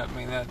Alone. I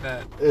mean that.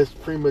 That's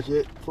pretty much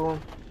it for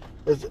him.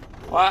 Well,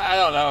 I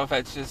don't know if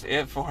that's just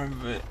it for him,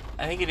 but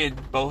I think he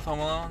did both Home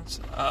Alones.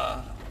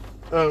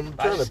 I'm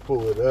trying to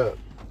pull it up.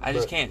 I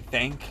just can't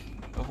think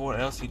of what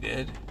else he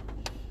did.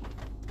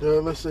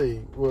 Let's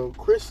see. Well,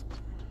 Chris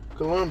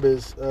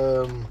Columbus,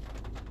 Home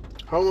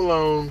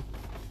Alone.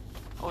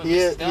 Oh, He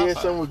had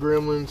some with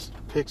Gremlins,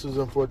 Pixels,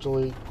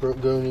 unfortunately,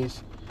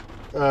 Goonies.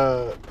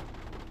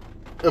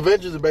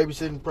 Avengers of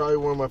Babysitting, probably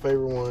one of my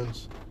favorite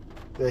ones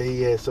that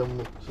he had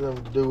something to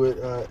do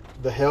with.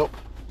 The Help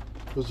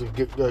was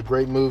a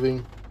great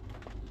movie.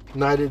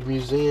 Night at the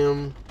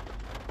Museum.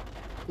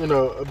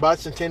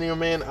 Bicentennial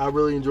Man, I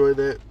really enjoyed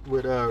that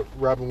with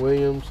Robin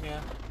Williams. Yeah,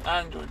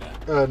 I enjoyed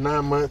that.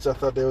 9 Months, I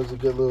thought that was a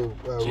good little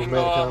Jingle romantic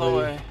all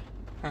comedy.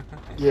 the way.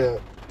 Yeah,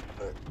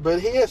 but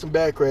he had some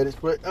bad credits.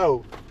 But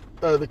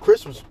the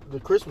Christmas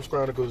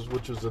Chronicles,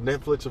 which was a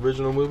Netflix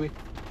original movie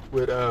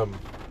with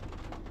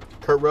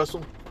Kurt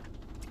Russell,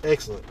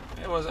 excellent.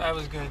 I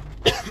was good.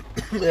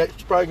 Yeah,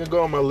 it's probably gonna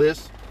go on my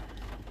list.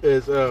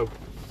 Is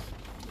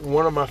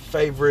one of my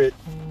favorite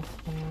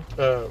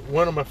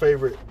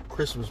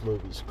Christmas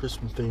movies,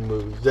 Christmas themed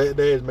movies. That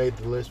has made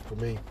the list for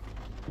me,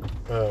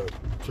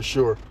 for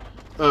sure.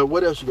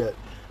 What else you got?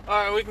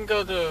 All right, we can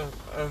go to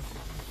a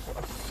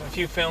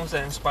few films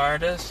that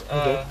inspired us.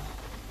 Okay.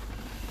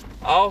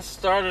 I'll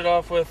start it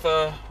off with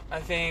I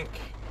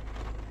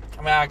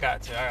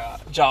got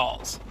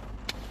Jaws.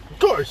 Of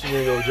course,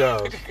 you're gonna go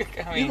Jaws.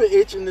 You've been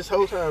itching this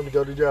whole time to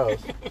go to Jaws.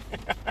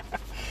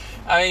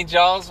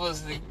 Jaws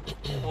was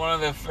one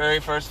of the very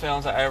first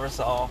films I ever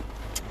saw.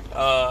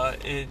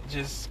 It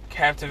just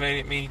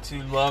captivated me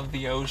to love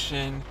the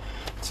ocean,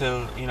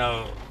 to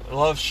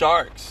love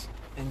sharks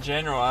in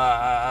general.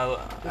 I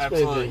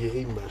absolutely. Get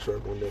eaten by a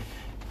shark one day.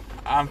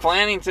 I'm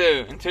planning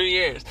to in 2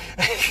 years.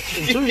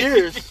 In 2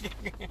 years?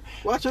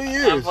 Why 2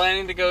 years? I'm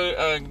planning to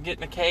go get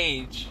in a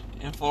cage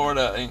in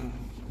Florida and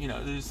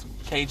do some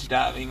cage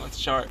diving with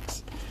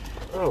sharks.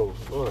 Oh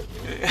Lord,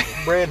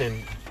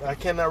 Brandon, I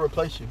cannot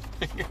replace you.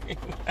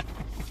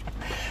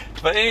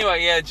 But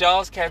anyway, yeah,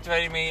 Jaws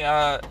captivated me.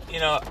 I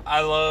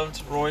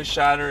loved Roy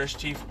Scheider as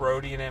Chief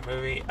Brody in that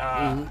movie.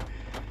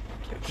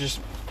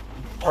 Just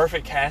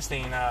perfect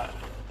casting.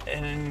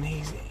 And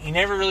he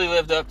never really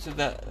lived up to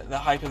the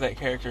hype of that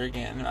character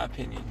again, in my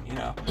opinion. You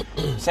know,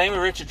 same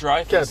with Richard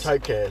Dreyfuss.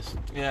 Kind of typecast.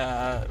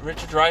 Yeah,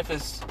 Richard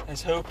Dreyfuss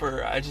as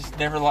Hooper. I just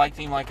never liked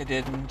him like I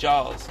did in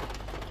Jaws.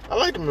 I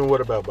liked him in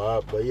What About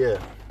Bob, but yeah.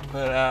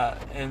 But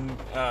and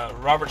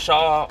Robert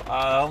Shaw,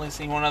 I only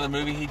seen one other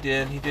movie he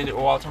did. He did it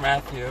with Walter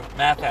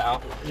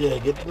Matthau. Yeah,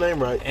 get the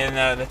name right.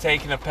 And The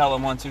Taking of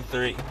Pelham 1, 2,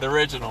 3, the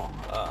original.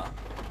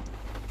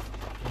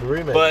 The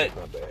remake but is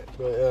not bad.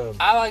 But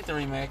I like the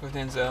remake with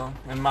Denzel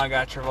and my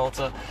guy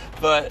Travolta.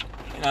 But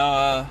you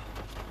know,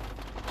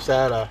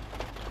 sad eye.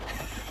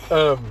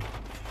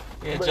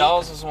 yeah,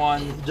 Jaws was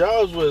one.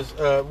 Jaws was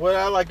what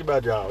I liked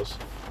about Jaws.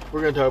 We're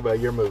gonna talk about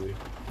your movie,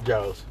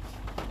 Jaws.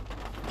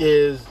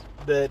 Is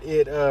that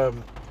he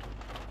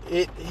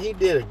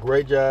did a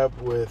great job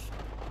with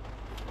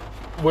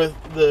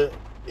the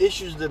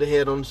issues that they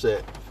had on the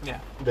set. Yeah,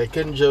 they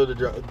couldn't show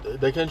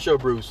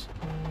Bruce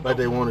like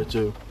they wanted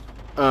to.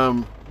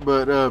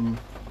 But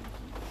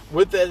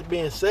with that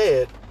being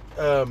said,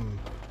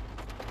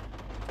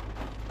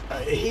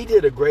 he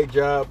did a great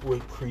job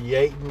with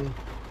creating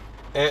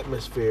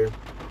atmosphere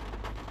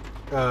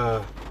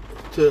to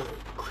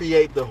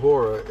create the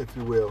horror, if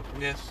you will.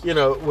 Yes. You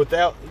know,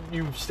 without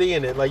you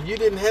seeing it, like you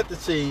didn't have to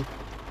see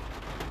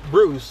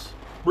Bruce.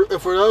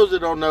 For those that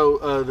don't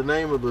know, the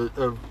name of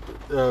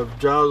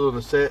Jaws on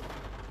the set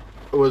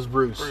was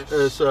Bruce.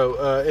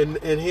 And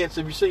hence,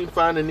 if you've seen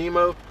Finding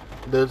Nemo,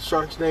 the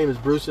shark's name is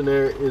Bruce, and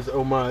there is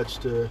homage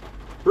to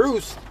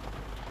Bruce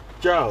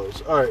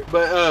Jaws. All right,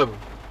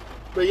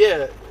 but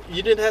yeah,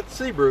 you didn't have to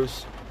see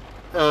Bruce.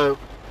 But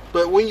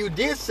when you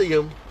did see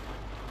him,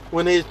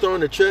 when he was throwing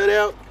the chud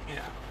out,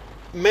 yeah,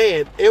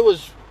 man, it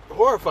was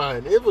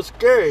horrifying. It was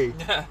scary.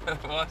 Yeah,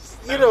 it was.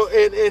 You know,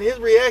 and his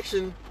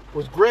reaction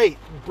was great,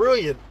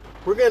 brilliant.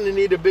 We're going to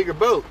need a bigger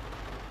boat.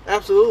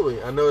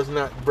 Absolutely. I know it's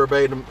not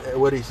verbatim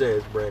what he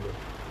says, Brandon.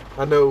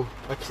 I know.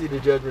 I can see the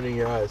judgment in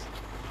your eyes.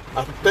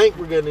 I think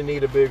we're going to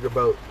need a bigger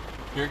boat.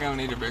 You're going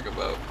to need a bigger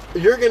boat.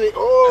 You're going to...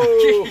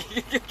 Oh!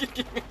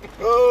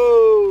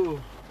 Oh!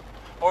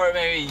 Or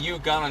maybe you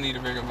going to need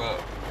a bigger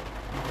boat.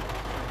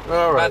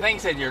 All right. I think he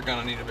said you're going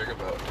to need a bigger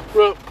boat.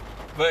 Well...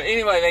 But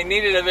anyway, they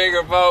needed a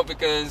bigger boat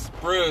because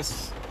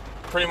Bruce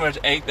pretty much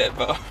ate that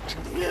boat.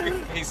 Yeah.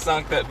 He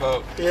sunk that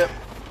boat. Yeah.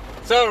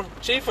 So,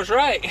 Chief was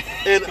right.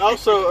 And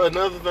also,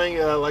 another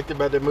thing I liked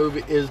about that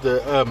movie is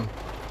the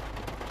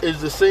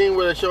scene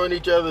where they're showing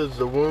each other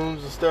the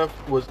wounds and stuff.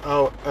 Wasn't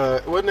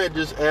that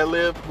just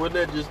ad-lib? Wasn't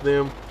that just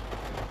them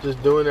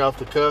just doing it off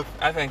the cuff?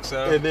 I think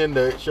so. And then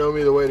the Show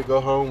Me the Way to Go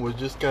Home was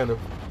just kind of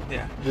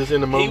just in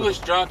the moment. He was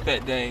drunk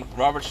that day.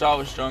 Robert Shaw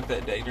was drunk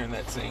that day during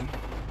that scene.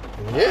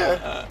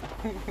 Yeah.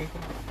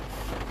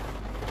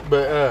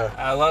 But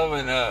I love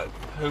when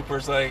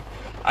Hooper's like,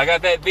 I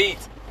got that beat.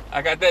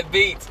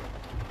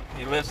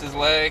 He lifts his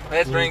leg.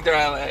 Let's drink through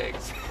our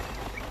legs.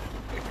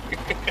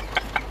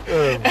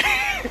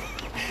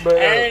 but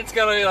Aaron's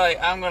gonna be like,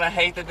 I'm gonna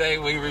hate the day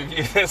we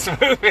review this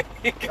movie.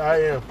 I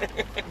am.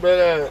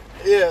 But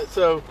yeah.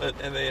 So.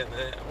 And then,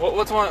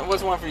 what's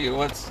one for you?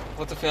 What's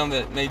a film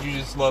that made you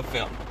just love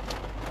film?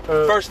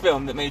 First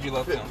film that made you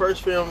love film.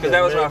 First film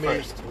that was made my me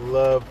first.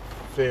 love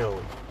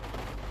film.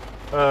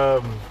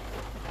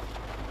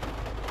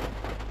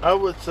 I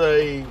would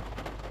say.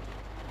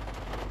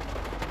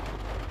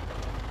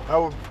 I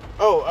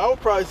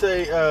would probably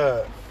say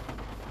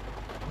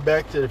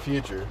Back to the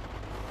Future.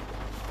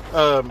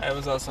 That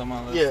was also on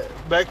my list. Yeah,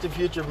 Back to the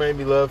Future made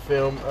me love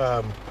film.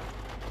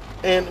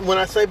 And when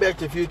I say Back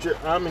to the Future,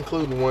 I'm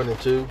including 1 and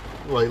 2,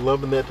 like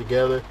lumping that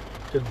together,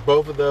 because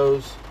both of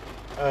those,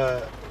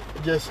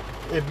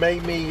 it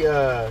made me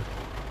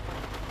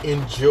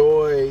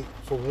enjoy.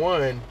 For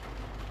one,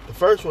 the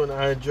first one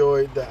I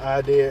enjoyed the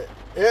idea.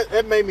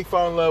 That made me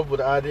fall in love with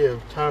the idea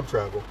of time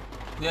travel.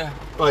 Yeah.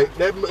 Like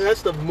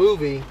that's the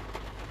movie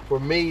for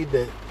me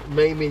that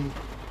made me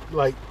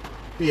like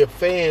be a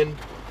fan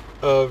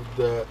of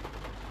the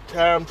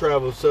time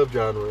travel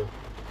subgenre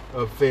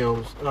of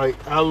films. Like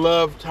I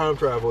love time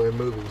travel in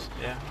movies.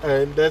 Yeah.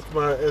 And that's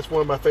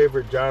one of my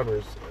favorite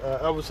genres.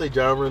 I would say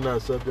genre,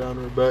 not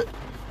subgenre, but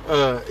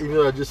even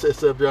though I just said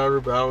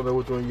subgenre, but I don't know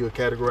which one you would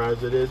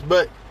categorize it as.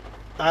 But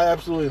I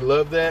absolutely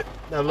love that.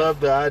 I love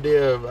the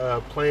idea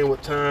of playing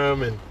with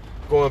time and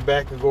going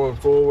back and going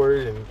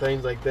forward and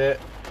things like that.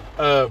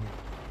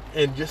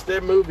 And just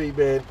that movie,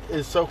 man,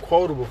 is so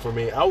quotable for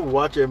me. I would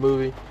watch that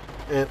movie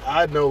and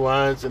I know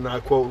lines and I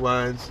quote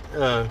lines.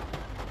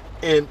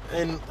 And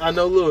I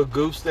know little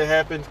goofs that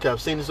happen because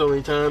I've seen it so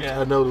many times. Yeah.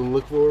 I know to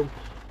look for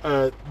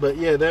them. But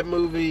yeah, that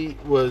movie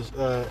was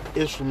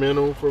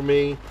instrumental for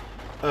me.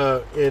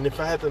 And if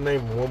I had to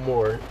name one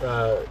more,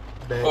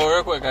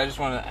 real quick, I just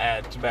want to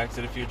add to Back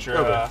to the Future.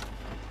 Okay.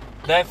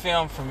 That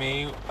film for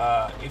me,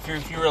 if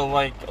you were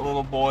like a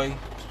little boy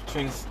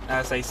between,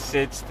 I say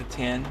 6 to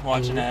 10,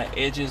 watching that,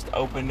 it just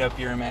opened up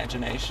your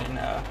imagination.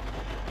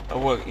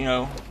 Of what,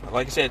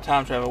 like I said,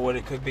 time travel, what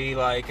it could be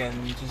like,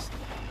 and just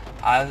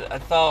I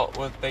thought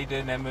what they did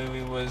in that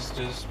movie was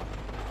just,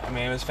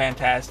 it was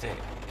fantastic.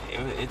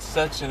 It's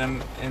such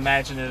an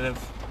imaginative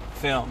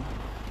film.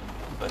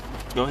 but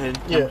go ahead.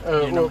 Yeah,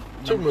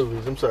 two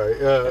movies. I'm sorry.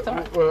 That's all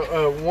right.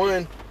 Well,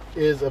 one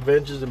is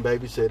Avengers and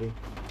Babysitting.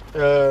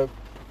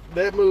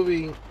 That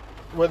movie,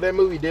 what that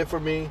movie did for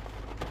me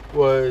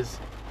was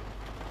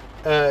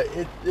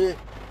it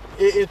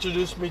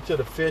introduced me to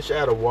the fish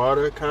out of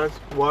water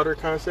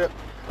concept.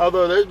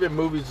 Although there's been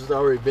movies that's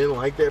already been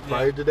like that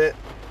prior to that,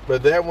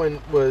 but that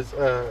one was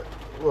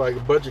like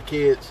a bunch of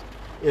kids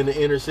in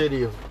the inner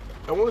city of,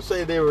 I want to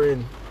say they were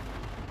in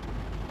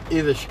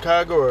either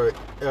Chicago or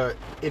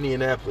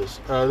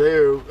Indianapolis. They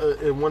were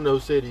in one of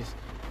those cities,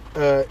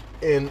 and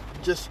I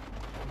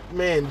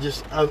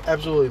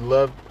absolutely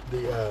loved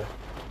the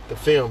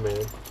film,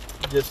 man.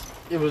 Just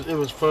it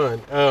was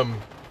fun.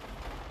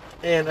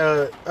 And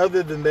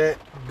other than that,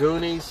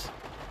 Goonies,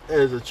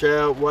 as a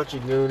child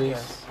watching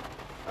Goonies,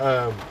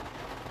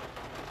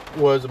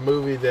 was a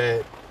movie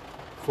that,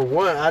 for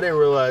one, I didn't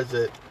realize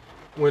that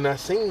when I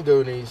seen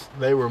Goonies,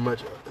 they were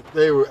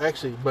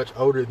actually much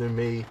older than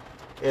me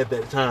at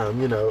that time.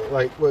 You know,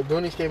 like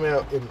Goonies came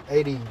out in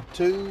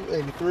 82,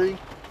 83,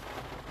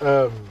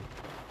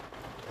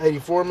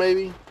 84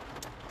 maybe.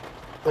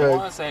 I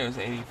want to say it was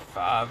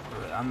 85,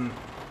 but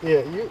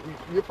yeah,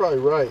 you're probably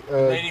right.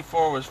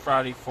 84 was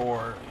Friday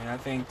 4, and I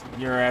think the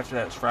year after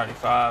that was Friday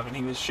 5, and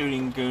he was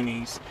shooting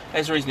Goonies.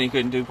 That's the reason he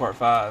couldn't do part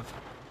 5.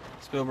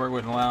 Spielberg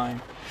wouldn't allow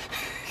him.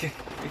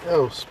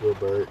 Oh,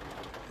 Spielberg.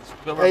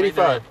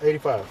 85.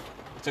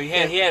 So he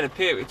had to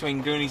pick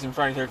between Goonies and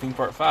Friday 13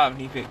 part 5,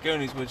 and he picked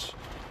Goonies, which...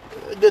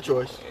 Good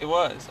choice. It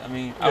was. I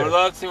mean, I would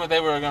love to see what they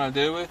were going to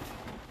do with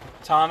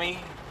Tommy.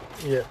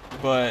 Yeah.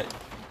 But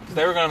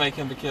they were going to make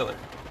him the killer.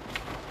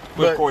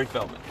 With Corey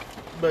Feldman.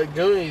 But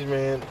Goonies,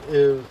 man,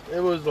 it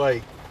was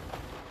one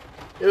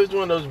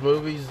of those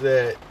movies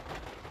that,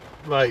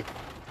 like,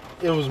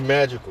 it was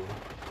magical.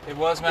 It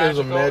was magical. It was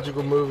a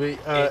magical movie.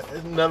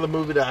 Another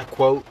movie that I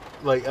quote,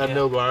 like, I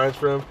know lines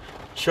from.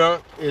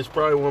 Chunk is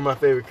probably one of my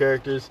favorite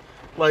characters.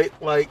 Like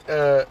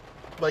the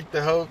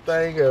whole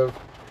thing of,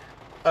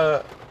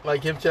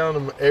 like him telling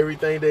him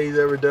everything that he's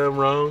ever done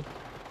wrong.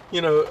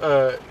 You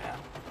know,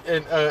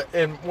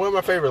 and one of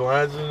my favorite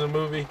lines in the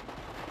movie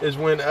is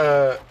when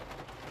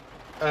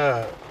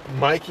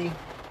Mikey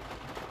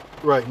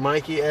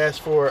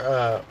asked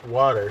for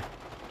water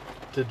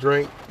to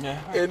drink,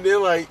 and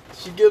then like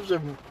she gives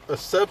him a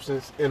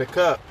substance in a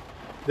cup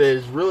that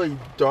is really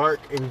dark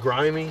and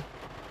grimy,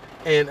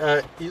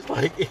 and he's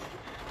like,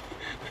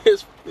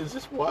 is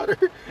this water?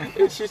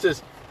 And she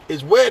says,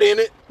 it's wet in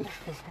it.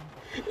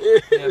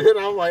 And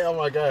I'm like, oh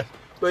my gosh.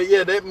 But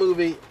yeah, that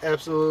movie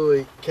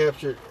absolutely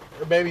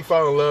made me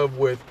fall in love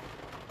with,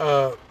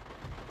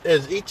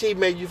 as E.T.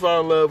 made you fall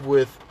in love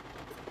with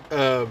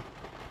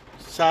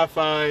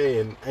sci-fi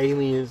and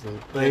aliens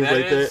and things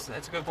like that.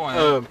 That's a good point.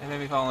 It made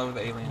me fall in love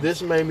with aliens.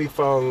 This made me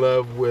fall in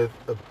love with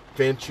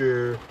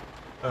adventure,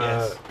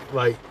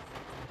 like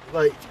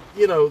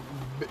you know,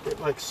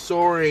 like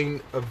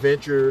soaring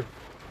adventure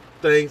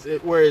things.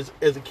 Whereas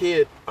as a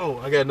kid,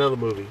 I got another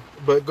movie.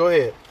 But go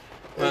ahead.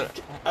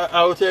 But,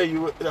 I will tell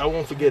you. I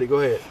won't forget it. Go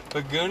ahead.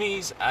 But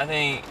Goonies, I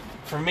think,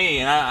 for me,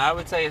 and I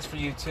would say it's for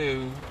you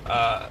too.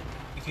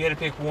 If you had to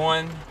pick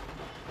one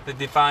that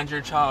defines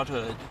your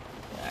childhood,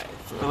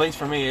 at least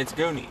for me, it's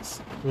Goonies.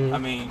 Mm-hmm. I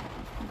mean,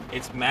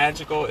 it's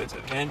magical. It's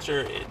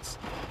adventure. It's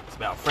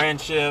about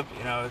friendship.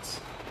 You know, it's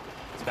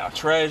about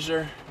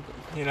treasure.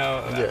 You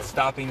know, about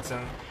stopping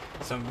some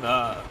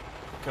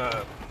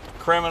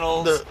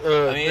criminals.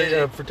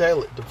 The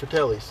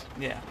Fratellis.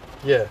 Yeah.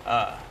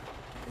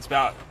 It's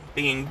about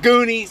being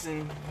Goonies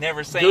and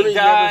never saying Goonies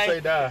die. Never say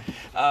die.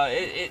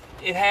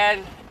 It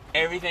had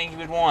everything you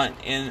would want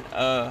in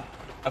a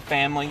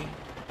family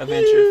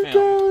adventure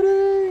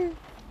film.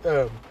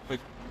 But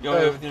go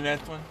ahead with your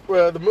next one.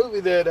 Well, the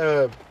movie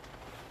that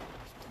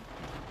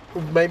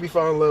made me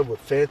fall in love with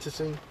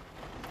fantasy,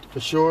 for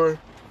sure,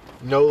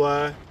 no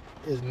lie,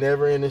 is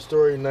Never Ending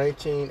Story,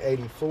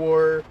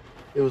 1984.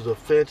 It was a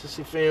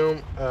fantasy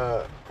film.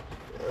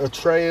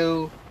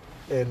 Atreyu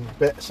and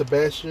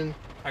Sebastian.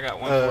 I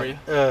got one for you.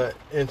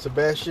 And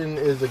Sebastian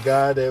is a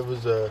guy that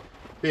was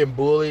being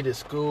bullied at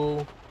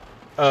school.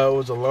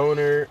 Was a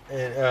loner,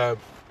 and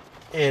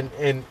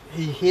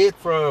he hid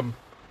from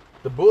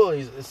the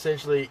bullies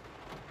essentially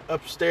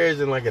upstairs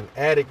in like an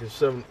attic or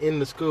something in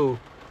the school,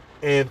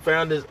 and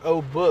found this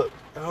old book.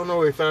 I don't know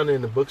where he found it,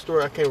 in the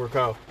bookstore. I can't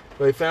recall,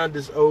 but he found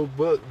this old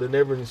book, The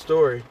Never Ending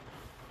Story,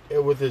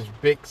 with this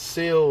big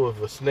seal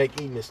of a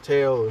snake eating its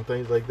tail and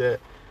things like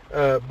that.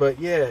 But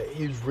yeah,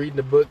 he was reading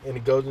the book, and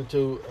it goes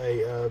into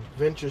a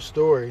adventure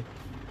story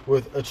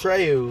with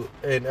Atreyu,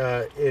 and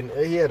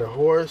he had a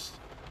horse.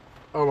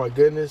 Oh my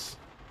goodness!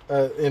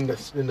 In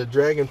the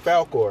dragon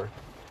Falcor.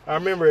 I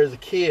remember as a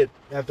kid,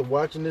 after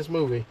watching this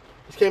movie,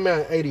 this came out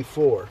in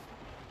 '84.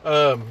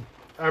 I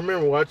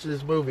remember watching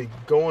this movie,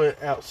 going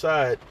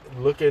outside,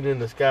 looking in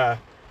the sky,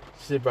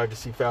 to see if I could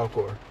see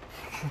Falcor,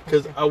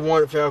 because I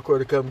wanted Falcor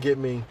to come get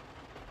me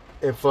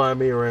and fly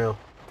me around.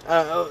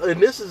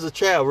 And this is a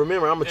child.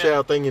 Remember, I'm a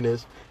child thinking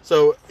this.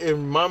 So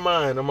in my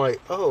mind, I'm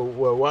like, oh,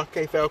 well, why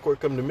can't Falcor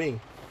come to me?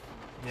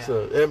 Yeah.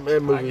 So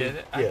that movie.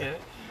 I get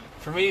it.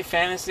 For me,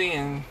 fantasy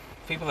and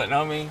people that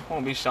know me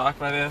won't be shocked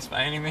by this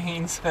by any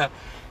means.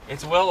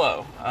 It's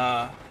Willow.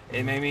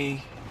 It made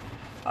me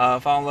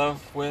fall in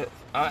love with...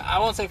 I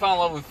won't say fall in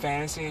love with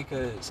fantasy,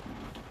 because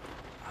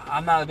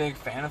I'm not a big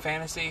fan of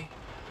fantasy,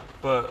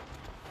 but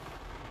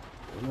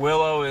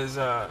Willow is...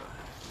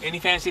 any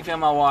fantasy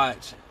film I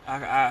watch,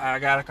 I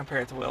gotta compare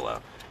it to Willow.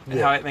 And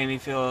how it made me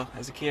feel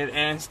as a kid,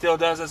 and it still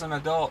does as an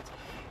adult.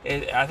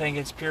 I think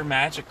it's pure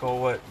magical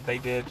what they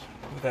did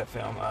with that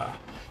film.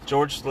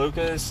 George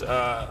Lucas,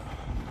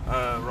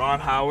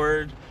 Ron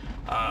Howard.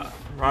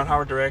 Ron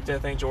Howard directed. I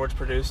think George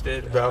produced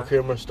it. Val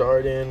Kilmer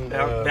starred in.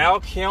 Val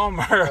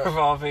Kilmer of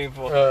all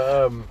people.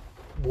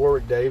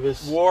 Warwick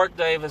Davis. Warwick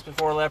Davis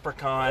before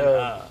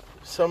Leprechaun.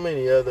 So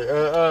many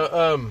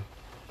other.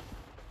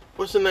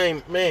 What's the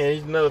name? Man,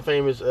 he's another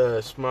famous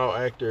small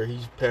actor.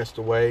 He's passed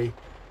away.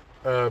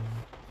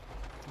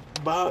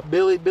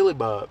 Billy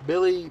Banks.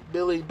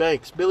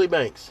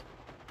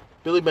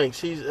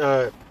 He's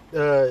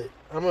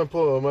I'm gonna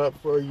pull him up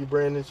for you,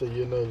 Brandon, so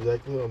you know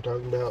exactly who I'm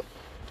talking about.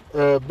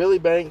 Billy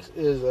Banks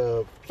is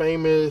a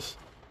famous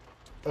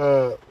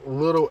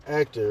little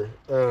actor.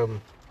 I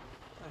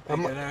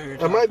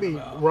might be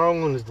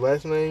wrong on his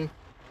last name.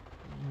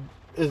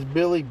 Is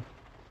Billy?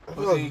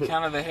 Was he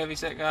kind of the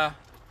heavyset guy,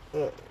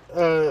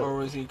 or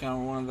was he kind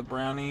of one of the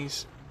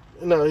brownies?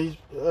 No, he's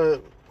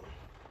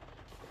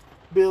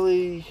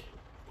Billy.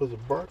 Was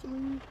it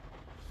Barkley?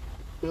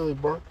 Billy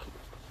Bark.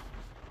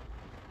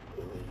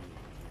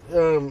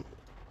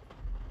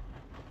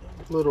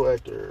 Little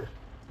actor.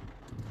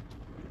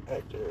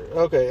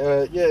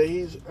 Okay. Yeah,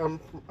 he's. I'm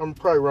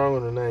probably wrong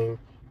on the name.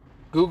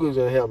 Google's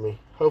gonna help me.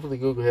 Hopefully,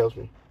 Google helps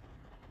me.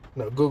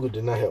 No, Google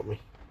did not help me.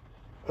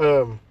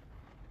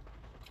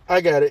 I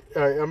got it.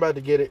 All right, I'm about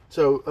to get it.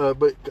 So,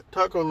 but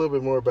talk a little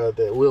bit more about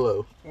that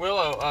Willow.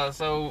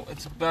 So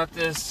it's about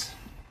this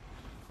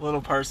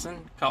little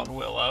person called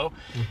Willow.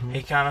 Mm-hmm.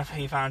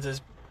 He finds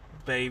his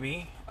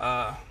baby.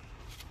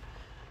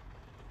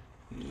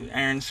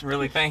 Aaron's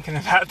really thinking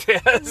about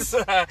this.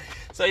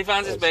 So he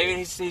finds his baby,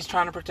 and he's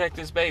trying to protect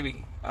his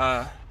baby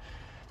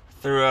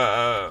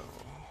through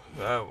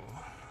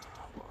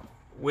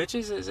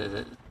witches. Is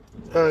it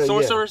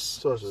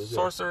sorcerers? Yeah.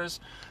 Sorcerers.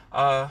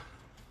 I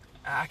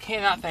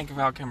cannot think of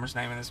Val Kilmer's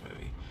name in this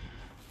movie.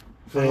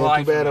 Man,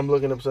 too bad I'm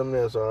looking up something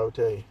else, so I'll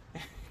tell you.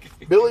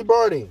 Billy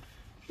Barding.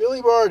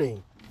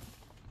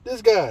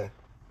 This guy.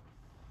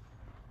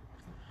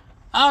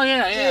 Oh,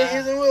 yeah. Yeah,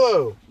 he's in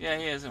Willow. Yeah,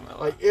 he is in Willow.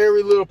 Like,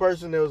 every little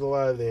person that was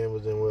alive then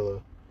was in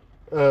Willow.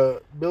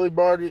 Billy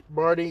Barty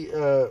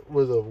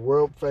was a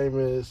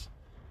world-famous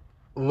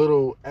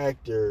little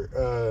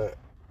actor.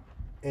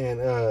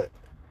 Oh,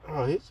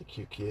 he's a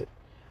cute kid.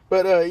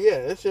 But,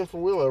 yeah, that's him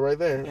from Willow right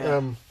there.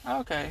 Yeah.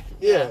 Okay.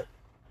 Yeah.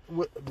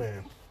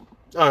 Man.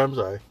 Oh, I'm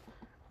sorry.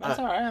 That's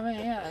all right. I mean,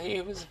 yeah, he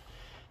was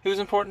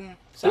important.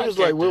 He was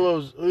like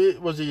Willow's.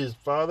 Was he his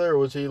father, or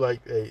was he like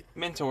a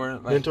mentor?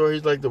 Mentor.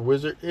 He's like the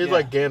wizard. He's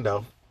like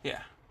Gandalf.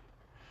 Yeah.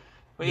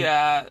 But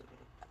yeah,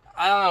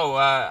 I don't know.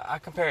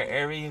 I compare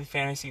every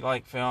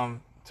fantasy-like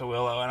film to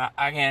Willow, and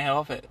I can't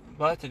help it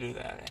but to do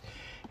that.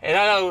 And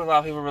I know a lot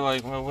of people were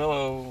like, "Well,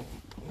 Willow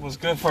was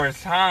good for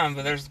its time,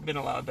 but there's been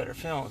a lot of better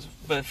films."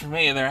 But for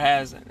me, there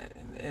hasn't.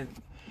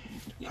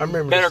 I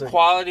remember better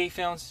quality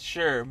films,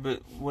 sure,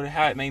 but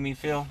how it made me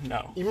feel,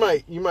 no. You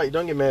might.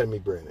 Don't get mad at me,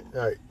 Brandon.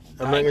 All right,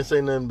 I'm not gonna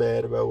say nothing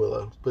bad about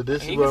Willow, but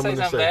this is what I'm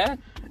gonna say. Bad?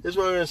 This is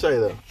what I'm gonna say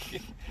though.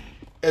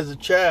 As a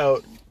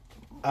child,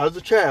 I was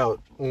a child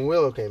when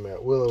Willow came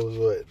out. Willow was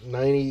what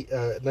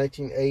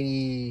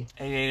 1980,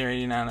 88 or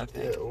 89, I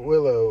think. Yeah,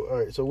 Willow. All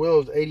right, so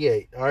Willow's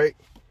 88. All right,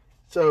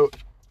 so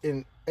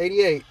in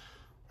 88,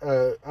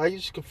 I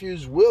used to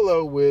confuse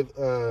Willow with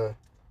another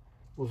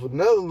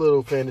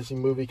little fantasy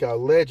movie called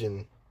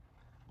Legend.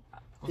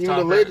 Even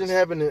though Legend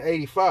happened in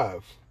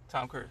 85.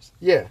 Tom Cruise.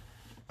 Yeah.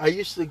 I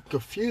used to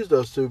confuse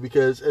those two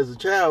because as a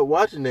child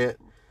watching that,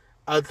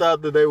 I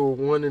thought that they were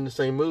one and the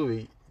same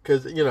movie.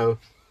 Because, now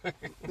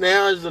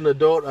as an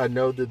adult, I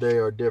know that they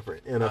are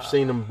different. And I've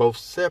seen them both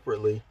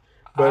separately.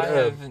 But I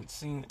haven't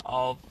seen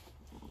all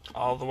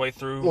the way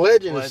through.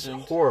 Legend is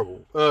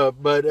horrible.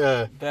 But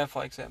Beth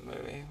likes that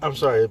movie. I'm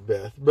sorry,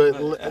 Beth.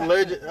 But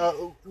Legend,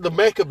 the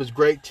makeup is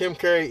great. Tim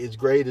Curry is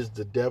great as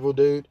the devil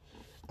dude.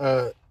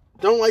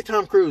 Don't like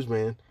Tom Cruise,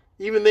 man.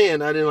 Even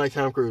then, I didn't like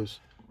Tom Cruise.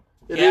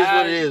 It is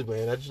what it is,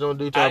 man. I just don't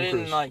do Tom Cruise. I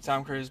didn't like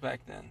Tom Cruise back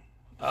then.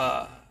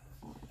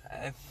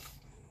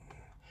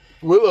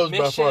 Willow's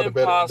by far the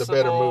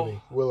better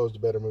movie. Willow's the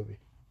better movie.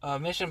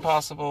 Mission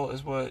Impossible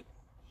is what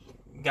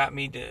got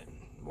me to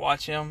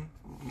watch him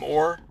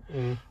more.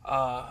 Mm-hmm.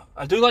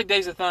 I do like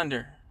Days of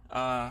Thunder.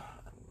 I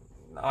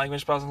like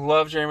Mission Impossible.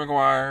 Love Jerry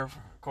Maguire.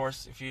 Of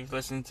course, if you've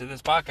listened to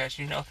this podcast,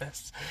 you know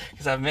this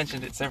because I've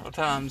mentioned it several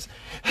times.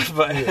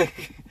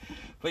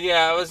 But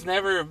yeah, I was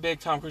never a big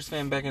Tom Cruise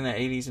fan back in the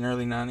 80s and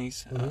early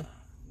 90s.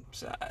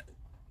 Mm-hmm.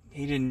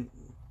 He didn't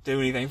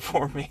do anything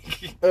for me.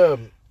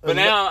 But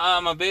now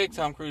I'm a big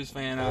Tom Cruise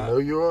fan. I know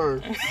you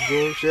are.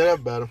 Go shut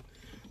up about him.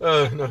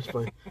 No, it's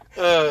funny.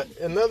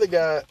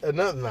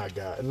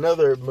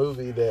 Another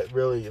movie that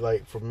really,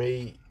 like, for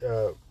me,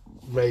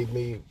 made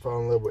me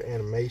fall in love with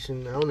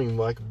animation. I don't even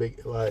like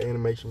a lot of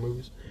animation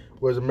movies.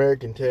 Was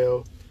American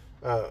Tail,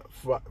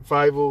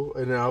 Fievel,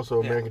 and then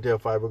also American Tail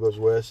Fievel Goes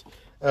West.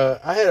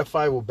 I had a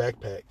Fievel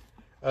backpack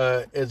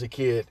as a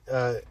kid,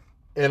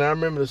 and I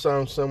remember the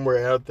song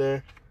Somewhere Out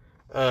There,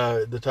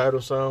 the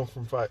title song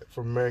from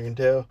American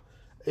Tail.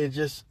 It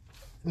just,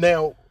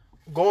 now,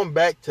 going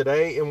back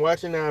today and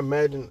watching it, I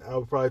imagine I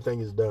would probably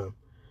think it's dumb.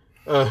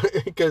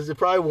 Because it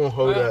probably won't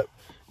hold up.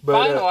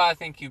 But Fievel, I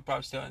think you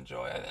probably still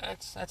enjoy.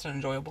 That's an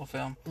enjoyable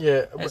film.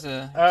 Yeah. As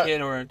a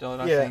kid or adult,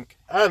 I think.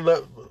 I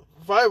love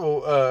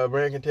Fievel,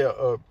 American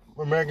Tail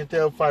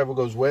Fievel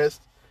Goes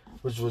West,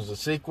 which was a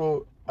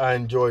sequel. I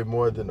enjoyed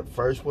more than the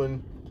first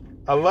one.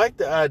 I like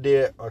the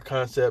idea or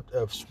concept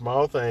of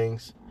small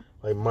things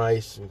like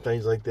mice and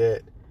things like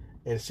that,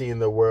 and seeing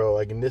the world.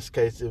 Like in this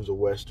case, it was a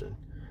Western,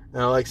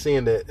 and I like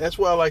seeing that. That's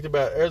what I liked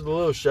about it. There's a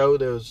little show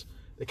that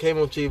came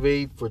on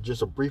TV for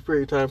just a brief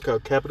period of time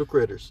called Capitol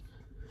Critters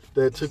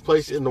that took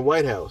place in the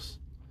White House,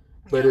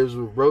 but it was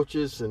with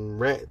roaches and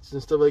rats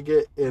and stuff like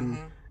that, and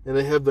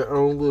they have their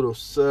own little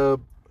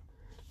sub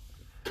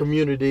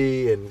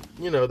community, and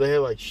they had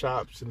like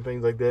shops and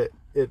things like that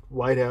at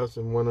White House,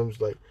 and one of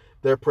them's like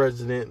their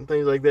president and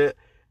things like that.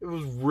 It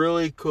was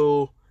really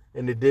cool,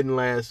 and it didn't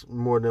last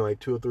more than like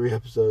 2 or 3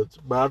 episodes,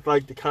 but I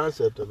like the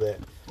concept of that.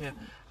 Yeah,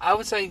 I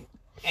would say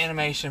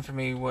animation for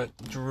me, what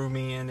drew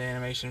me into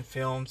animation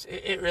films,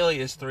 it really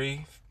is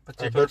 3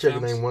 particular films. I bet you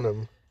can name one of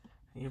them.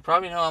 You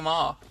probably know them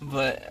all,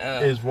 but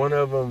is one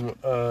of them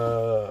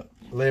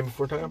Land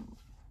Before Time?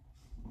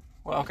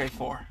 Well, okay,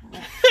 4.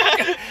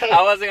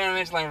 I wasn't going to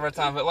mention Land Before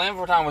Time, but Land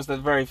Before Time was the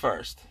very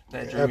first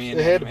that drew me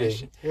into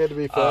animation. It had to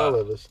be for all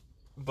of us.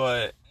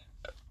 But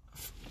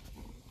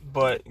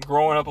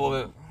growing up a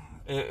little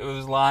bit, it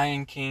was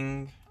Lion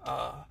King.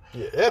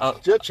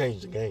 That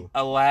changed the game.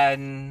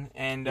 Aladdin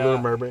and Little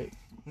Mermaid.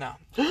 No,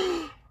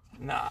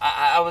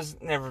 I was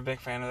never a big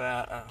fan of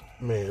that.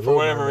 Man, for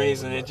whatever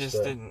reason, it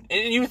just didn't.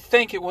 And you would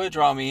think it would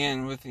draw me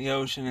in with the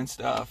ocean and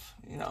stuff.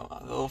 The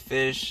little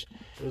fish.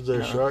 Was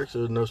there sharks?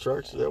 There was no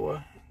sharks? Is that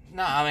why?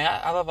 No, I mean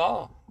I love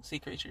all sea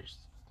creatures.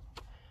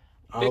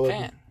 Big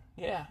fan.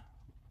 Yeah,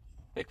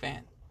 big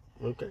fan.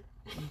 Okay.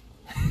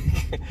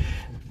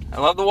 I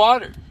love the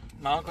water.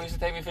 My uncle used to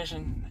take me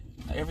fishing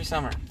every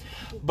summer.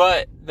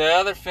 But the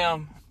other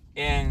film,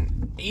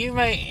 and you're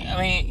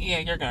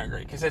gonna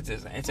agree because it's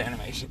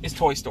animation. It's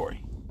Toy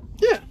Story.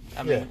 Yeah.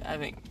 I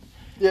think.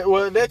 Yeah,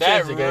 well, that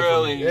changed the game.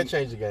 Really, that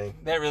changed the game.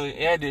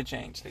 That did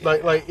change the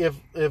game. Like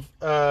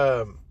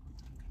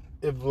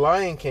if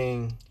Lion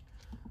King,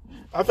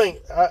 I think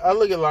I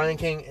look at Lion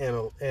King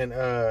and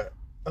I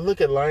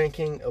look at Lion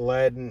King,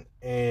 Aladdin,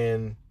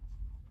 and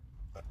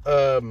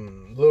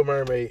Little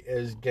Mermaid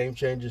as game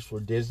changers for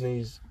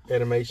Disney's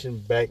animation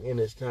back in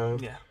its time.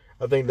 Yeah.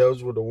 I think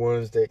those were the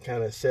ones that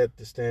kind of set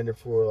the standard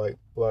for like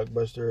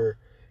blockbuster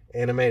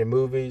animated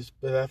movies.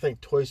 But I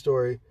think Toy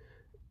Story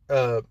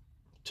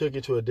took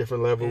it to a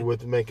different level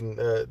with making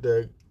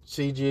the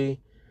CG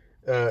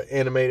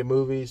animated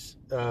movies,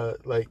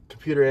 like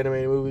computer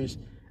animated movies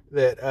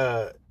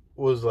that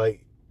was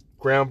like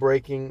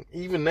groundbreaking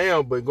even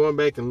now. But going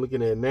back and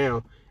looking at it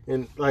now,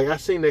 and like I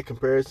seen that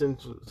comparison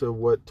to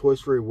what Toy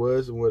Story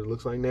was and what it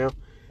looks like now.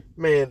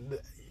 Man,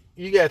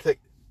 you gotta take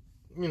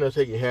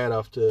your hat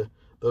off to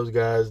those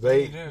guys.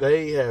 They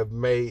have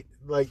made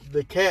like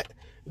the cat.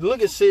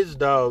 Look at Sid's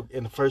dog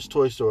in the first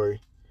Toy Story,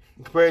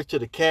 and compare it to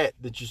the cat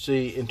that you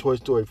see in Toy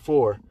Story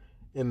 4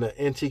 in the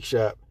antique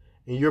shop,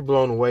 and you're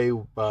blown away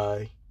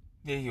by.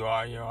 Yeah, you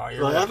are.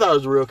 Like, I thought it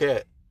was a real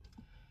cat.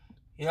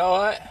 You know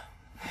what?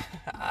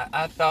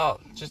 I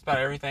thought just about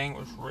everything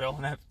was real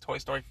in that Toy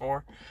Story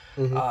 4.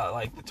 Mm-hmm.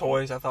 Like the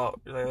toys, I thought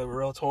they were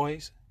real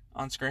toys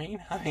on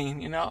screen. I mean,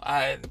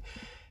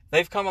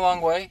 they've come a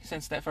long way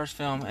since that first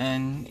film,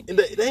 and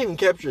they even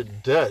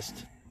captured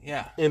dust.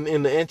 Yeah.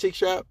 In the antique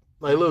shop,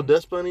 like little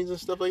dust bunnies and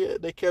stuff like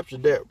that. They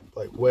captured that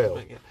like well.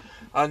 But, yeah.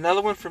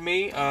 Another one for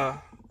me.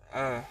 I'm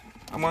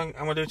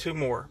gonna do 2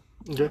 more.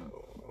 Okay.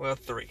 Well,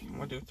 3. I'm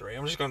gonna do 3.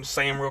 I'm just gonna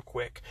say them real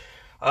quick.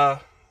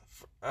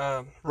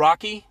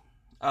 Rocky,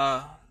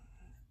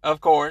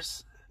 of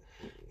course,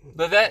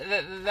 but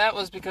that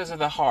was because of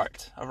the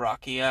heart of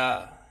Rocky.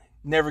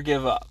 Never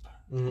give up.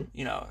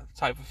 Mm-hmm.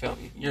 Type of film.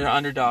 You're an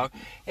underdog.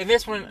 And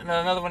this one,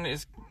 another one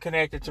is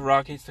connected to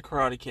Rocky. It's the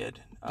Karate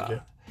Kid.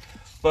 Okay.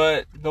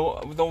 But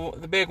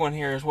the big one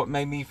here is what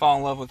made me fall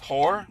in love with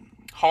horror.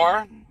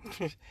 Horror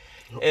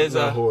is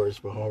not horrors,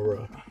 but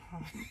horror.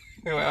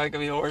 Well, I could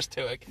be horse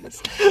too, I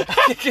guess. Well,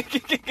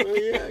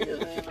 yeah, I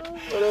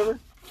guess, whatever.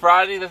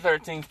 Friday the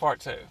 13th Part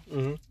 2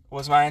 mm-hmm.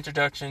 was my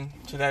introduction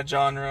to that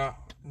genre,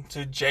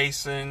 to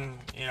Jason,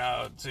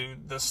 to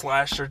the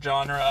slasher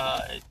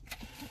genre.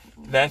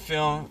 That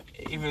film,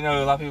 even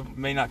though a lot of people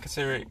may not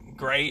consider it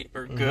great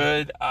or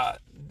good,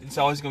 it's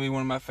always going to be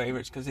one of my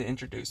favorites because it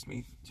introduced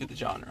me to the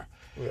genre.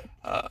 Yeah.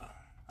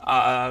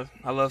 I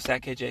love Fat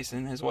Kid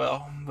Jason as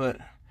well, but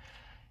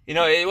it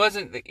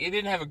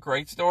didn't have a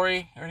great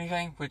story or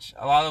anything, which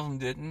a lot of them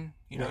didn't.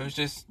 It was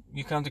just,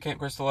 you come to Camp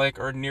Crystal Lake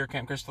or near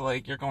Camp Crystal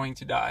Lake, you're going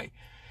to die.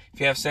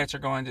 If you have sex,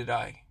 you're going to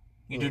die.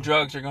 You do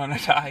drugs, you're gonna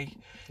die.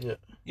 Yeah.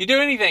 You do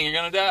anything, you're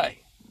gonna die.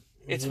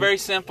 It's very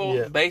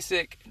simple,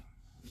 basic,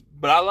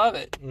 but I love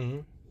it.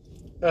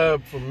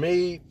 Mm-hmm. For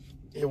me,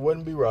 it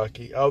wouldn't be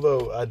Rocky,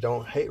 although I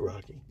don't hate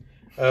Rocky.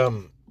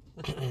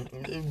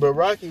 But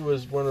Rocky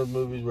was one of the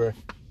movies where,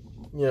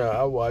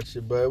 I watched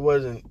it, but it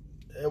wasn't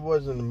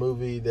a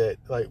movie that,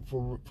 like,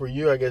 for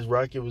you, I guess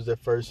Rocky was the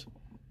first.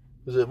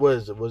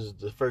 Was it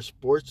the first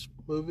sports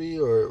movie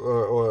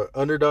or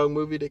underdog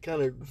movie that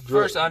kind of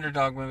first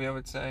underdog movie, I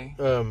would say.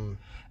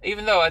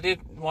 Even though I did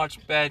watch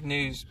Bad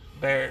News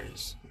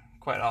Bears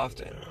quite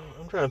often.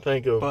 I'm trying to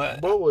think of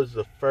what was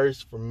the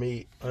first for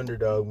me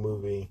underdog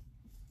movie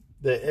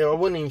that I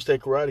wouldn't even say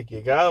Karate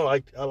Kid. I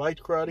liked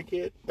Karate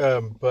Kid,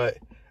 but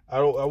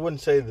I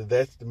wouldn't say that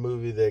that's the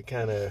movie that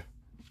kind of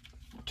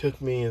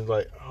took me and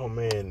like, oh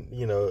man,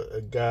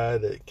 a guy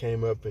that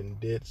came up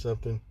and did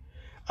something.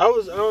 I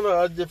don't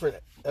know, a different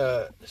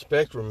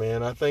spectrum,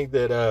 man. I think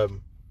that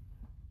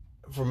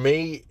for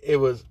me, it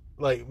was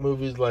like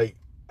movies like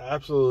I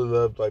absolutely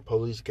loved like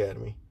Police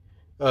Academy,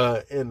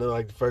 and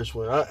like the first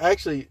one.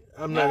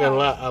 I'm not gonna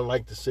lie, I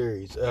like the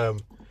series.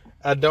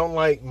 I don't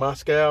like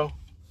Moscow.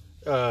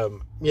 I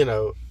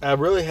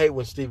really hate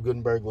when Steve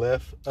Guttenberg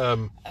left.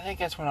 I think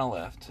that's when I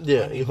left.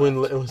 Yeah,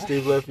 when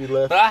Steve left, you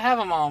left. But I have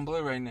them all on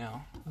Blu-ray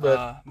now.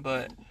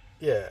 But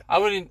yeah, I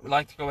would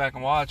like to go back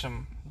and watch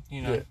them.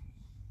 Yeah.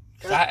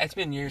 It's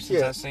been years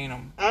since I've seen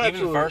them.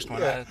 Even the first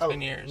one, it's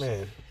been years.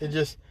 Man,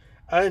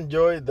 I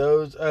enjoyed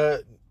those.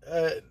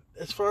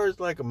 As far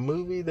as like a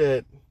movie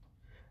that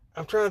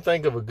I'm trying to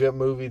think of a good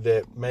movie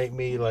that made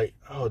me like,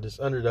 oh, this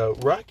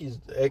underdog. Rocky's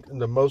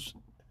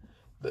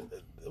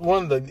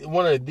one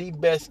of the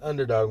best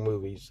underdog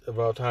movies of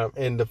all time,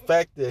 and the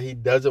fact that he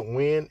doesn't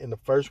win in the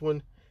first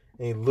one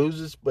and he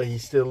loses, but he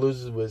still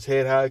loses with his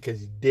head high because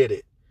he did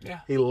it.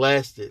 Yeah, he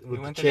lasted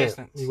with the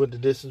champ. He went the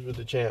distance with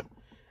the champ.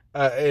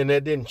 And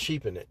that didn't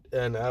cheapen it,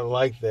 and I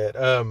like that.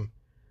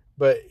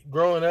 But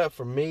growing up,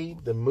 for me,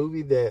 the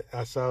movie that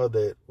I saw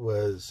that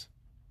was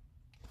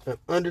an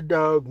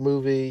underdog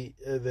movie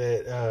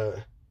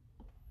that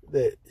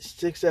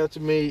sticks out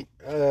to me,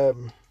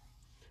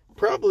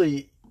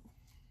 probably,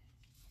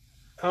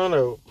 I don't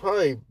know,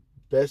 probably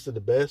Best of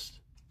the Best.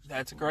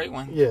 That's a great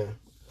one. Yeah.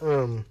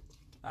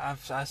 I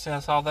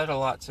saw that a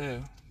lot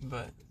too,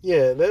 but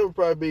yeah, that would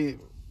probably be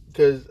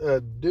because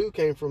dude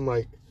came from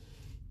like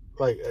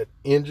an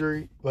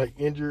injuries,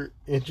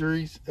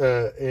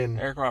 and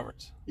Eric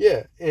Roberts.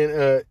 Yeah,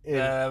 and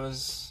it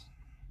was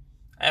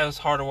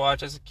hard to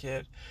watch as a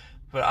kid,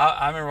 but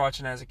I remember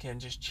watching it as a kid.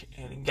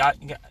 And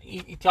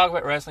you talk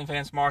about wrestling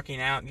fans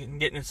marking out and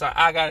getting excited.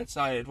 I got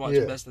excited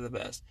watching Best of the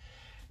Best,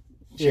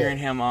 cheering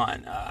him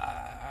on.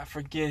 I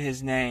forget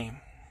his name.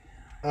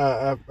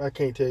 I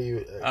can't tell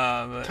you.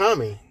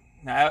 Tommy.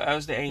 No, that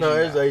was the Asian. No,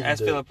 it was Asian.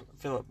 That's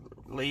Philip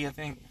Lee, I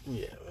think.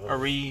 Yeah. Or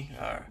Ree.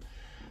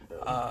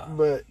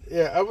 But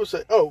yeah, I would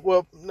say. Oh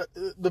well,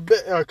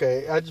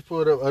 okay. I just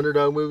pulled up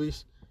underdog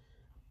movies.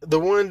 The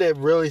one that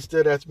really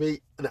stood out to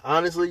me, and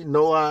honestly,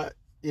 no lie,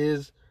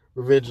 is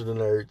Revenge of the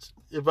Nerds.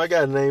 If I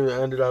got to name an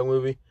underdog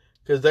movie,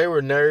 because they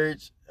were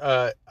nerds.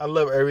 I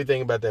love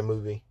everything about that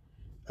movie.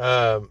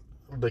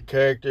 The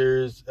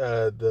characters,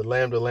 the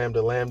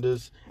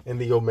lambdas, and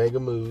the Omega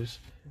Moos.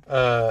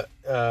 I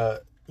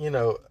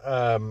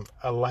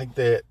like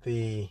that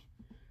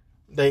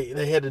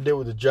They had to deal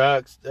with the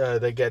jocks.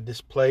 They got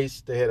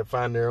displaced. They had to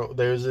find their own.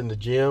 They was in the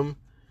gym.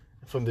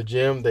 From the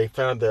gym, they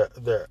found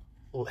their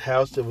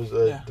house that was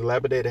a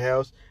dilapidated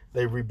house.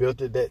 They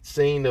rebuilt it. That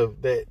scene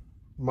of that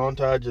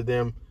montage of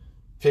them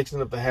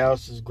fixing up the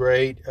house is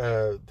great.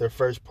 Their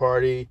first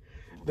party,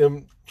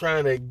 them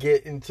trying to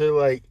get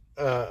into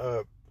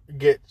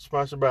get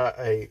sponsored by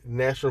a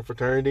national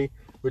fraternity,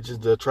 which is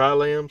the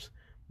Tri-Lambs,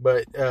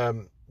 but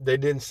they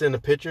didn't send a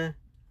picture.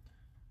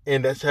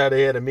 And that's how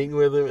they had a meeting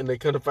with him, and they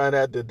couldn't find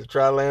out that the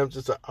Tri-Lambs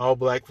is an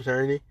all-black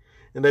fraternity,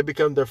 and they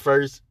become their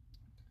first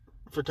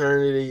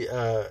fraternity,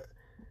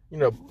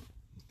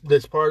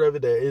 that's part of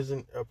it that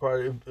isn't a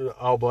part of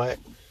all-black.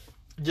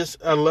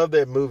 I love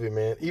that movie,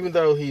 man. Even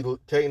though he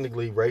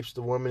technically rapes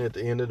the woman at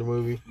the end of the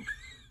movie,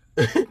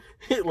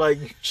 like,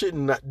 you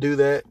shouldn't not do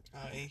that.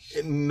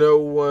 No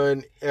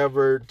one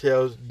ever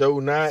tells, do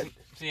not.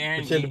 See,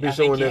 Aaron, pretend to be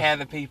someone else. You had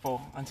the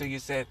people until you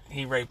said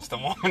he rapes the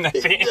woman at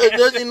the end.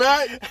 Does he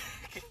not?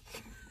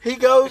 He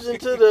goes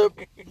into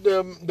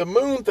the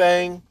moon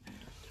thing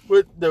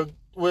with the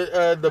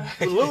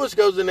Lewis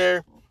goes in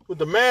there with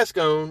the mask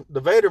on,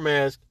 the Vader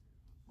mask,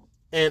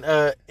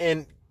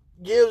 and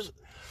gives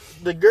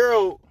the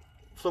girl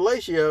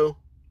fellatio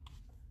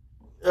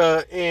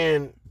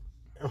and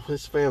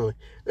his family,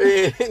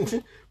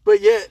 but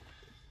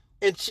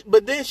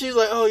then she's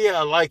like, oh yeah,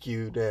 I like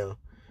you now.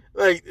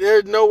 Like,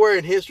 there's nowhere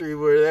in history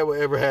where that would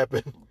ever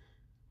happen.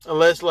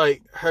 Unless,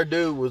 like, her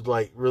dude was,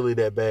 like, really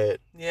that bad.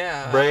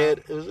 Yeah.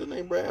 Brad. Was his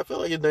name Brad? I feel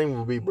like his name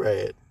would be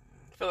Brad.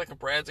 I feel like a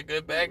Brad's a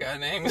good bad guy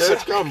name.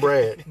 Let's call him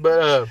Brad.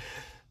 But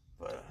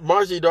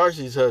Marcy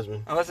Darcy's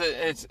husband. Unless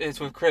it's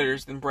with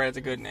Critters, then Brad's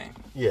a good name.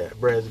 Yeah,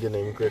 Brad's a good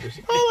name with Critters.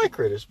 I like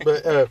Critters.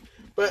 But all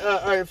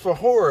right, for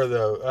horror,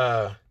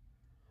 though,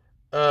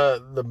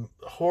 the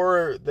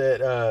horror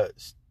that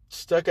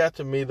stuck out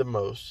to me the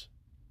most,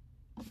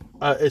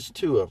 it's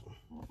two of them.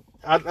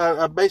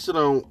 I base it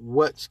on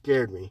what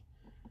scared me.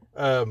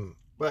 Well,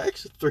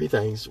 actually, three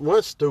things.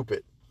 One,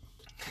 stupid.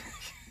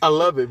 I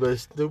love it, but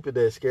it's stupid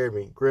that scared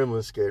me.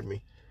 Gremlins scared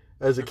me.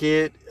 As a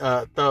kid,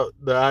 I thought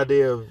the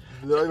idea of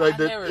like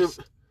I never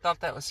thought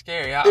that was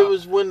scary. It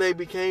was when they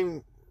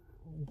became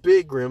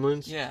big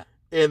gremlins. Yeah.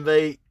 And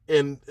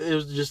it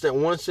was just that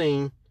one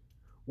scene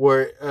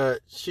where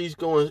she's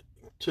going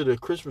to the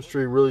Christmas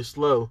tree really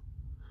slow,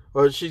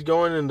 or she's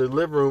going in the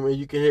living room and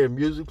you can hear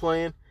music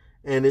playing,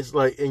 and it's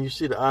like, and you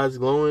see the eyes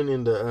glowing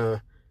in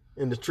the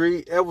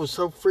tree. That was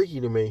so freaky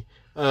to me.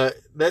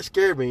 That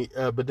scared me.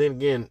 But then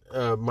again,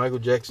 Michael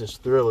Jackson's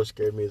Thriller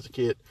scared me as a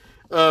kid.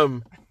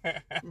 But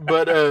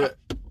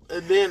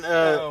then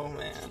oh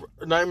man,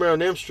 Nightmare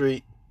on Elm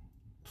Street,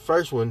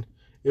 first one,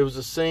 it was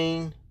a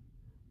scene.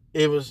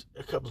 It was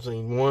a couple of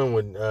scenes. One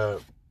when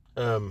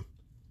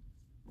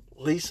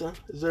Lisa,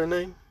 is her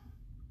name?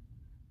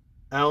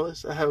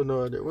 Alice? I have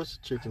no idea. What's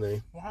the chick's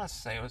name? I want to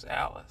say it was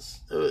Alice.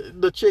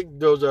 The chick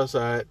goes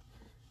outside,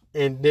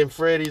 and then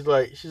Freddy's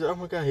like, she's like, oh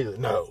my God. He's like,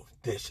 no,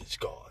 this is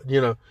God, you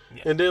know.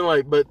 Yeah. And then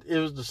but it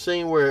was the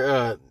scene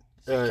where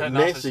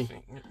Nancy.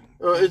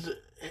 It's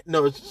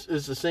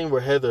the scene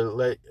where Heather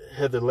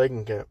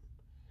Langenkamp,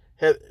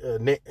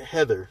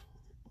 Heather,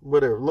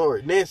 whatever,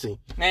 Nancy,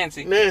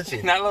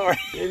 not Lori.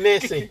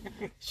 Nancy.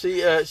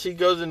 She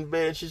goes in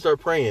bed and she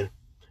starts praying.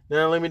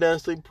 Now let me down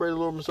and sleep, pray the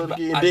Lord my soul to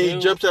get. And then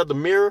he jumps out the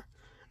mirror.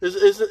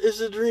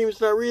 It's a dream.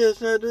 It's not real.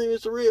 It's not a dream.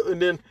 It's a real.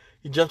 And then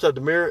he jumps out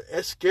the mirror.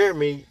 That scared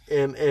me.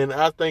 And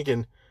I'm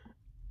thinking,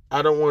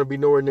 I don't want to be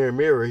nowhere near a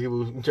mirror. He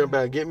will jump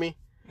out and get me.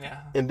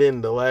 Yeah. And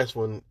then the last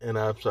one, and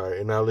I'm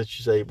sorry, and I'll let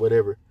you say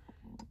whatever,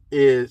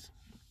 is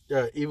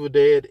Evil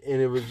Dead,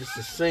 and it was just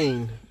a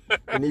scene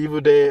in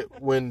Evil Dead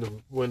when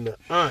the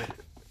aunt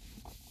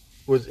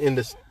was in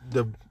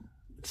the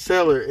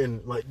cellar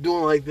and like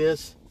doing like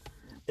this,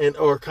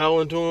 or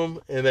calling to him,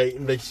 and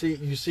they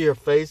see her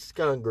face. It's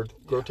kind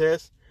of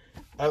grotesque.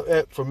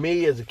 For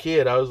me as a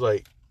kid, I was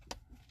like,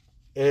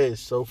 it is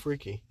so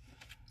freaky.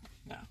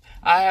 No,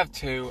 I have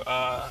two.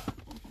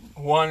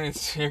 One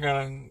is you're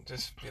gonna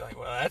just be like,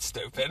 well, that's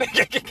stupid.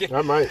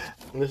 I might.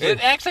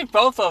 Actually,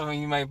 both of them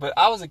you may. But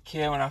I was a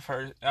kid when I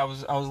first. I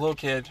was a little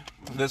kid.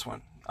 This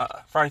one,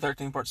 Friday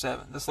 13th Part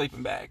 7, the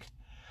sleeping bag.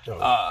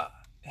 Oh.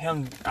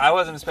 I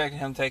wasn't expecting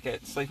him to take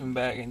a sleeping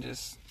bag and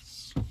just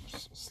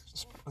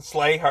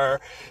slay her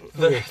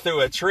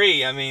through a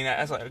tree. I mean,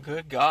 I was like,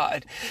 good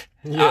God.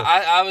 Yeah.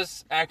 I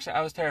was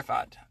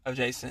terrified of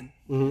Jason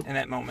in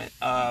that moment.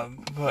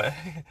 But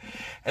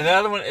and the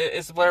other one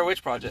is the Blair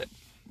Witch Project.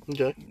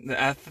 Okay.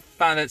 I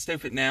find that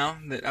stupid now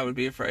that I would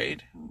be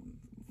afraid.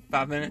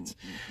 5 minutes.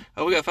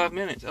 Oh, we got 5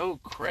 minutes. Oh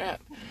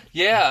crap.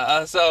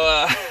 Yeah.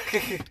 So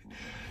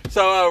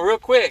real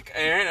quick,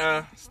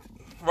 Aaron.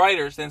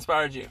 Writers that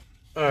inspired you.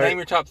 All right. Name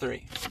your top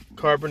 3.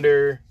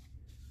 Carpenter.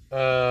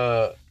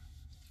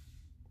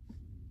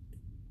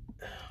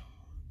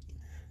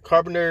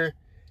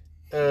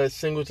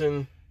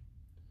 Singleton,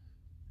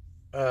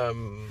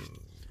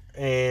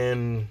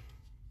 and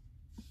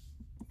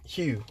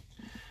Hugh,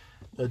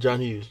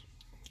 John Hughes.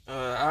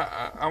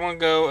 I want to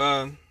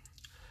go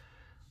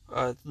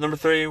number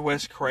 3,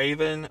 Wes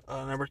Craven,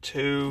 number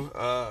 2,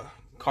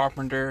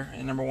 Carpenter,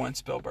 and number 1,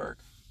 Spielberg.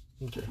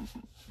 Okay.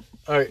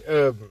 All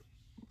right.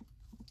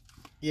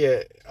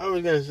 Yeah, I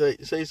was gonna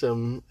say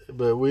something,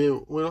 but we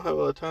don't have a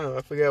lot of time.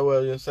 I forgot what I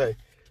was gonna say.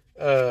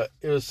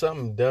 It was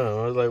something dumb.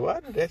 I was like, why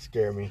did that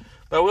scare me?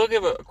 But we'll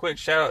give a quick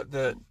shout out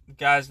to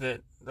guys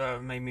that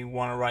made me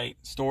want to write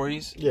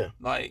stories. Yeah.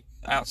 Like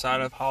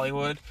outside of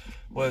Hollywood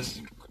was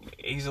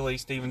easily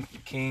Stephen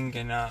King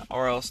and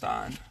R.L.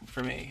 Stein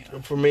for me.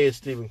 For me, it's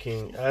Stephen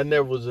King. I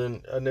never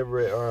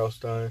read R.L.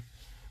 Stein.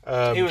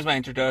 He was my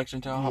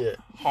introduction to a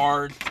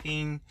hard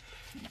teen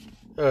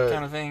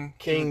kind of thing.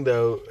 King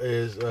though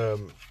is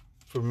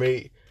for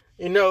me,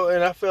 and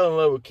I fell in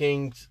love with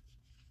King's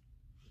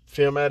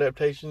film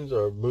adaptations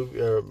or movie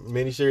or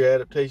miniseries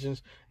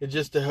adaptations. It's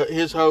just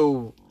his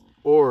whole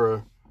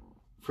aura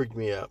freaked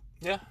me out.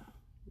 Yeah,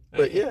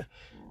 but yeah,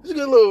 it's a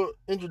good little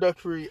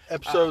introductory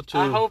episode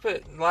I hope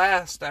it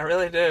lasts. I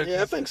really do.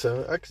 Yeah, I think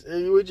so.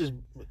 We're just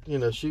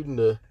shooting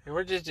the.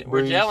 We're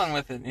gelling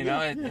with it.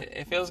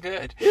 It feels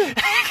good. Yeah.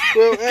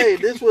 Well, hey,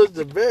 this was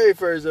the very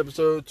first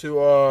episode to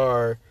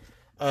our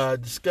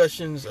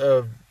discussions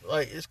of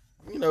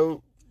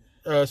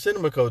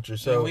cinema culture.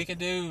 So we could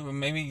do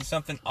maybe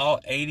something all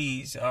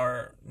 80s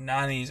or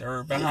 90s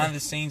or behind the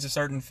scenes of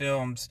certain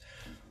films,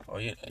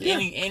 or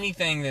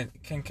anything that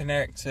can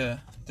connect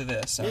to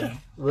this. Yeah,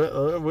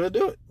 we'll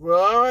do it. Well,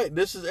 all right.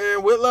 This is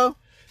Aaron Whitlow.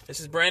 This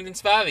is Brandon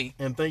Spivey.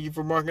 And thank you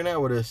for marking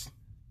out with us.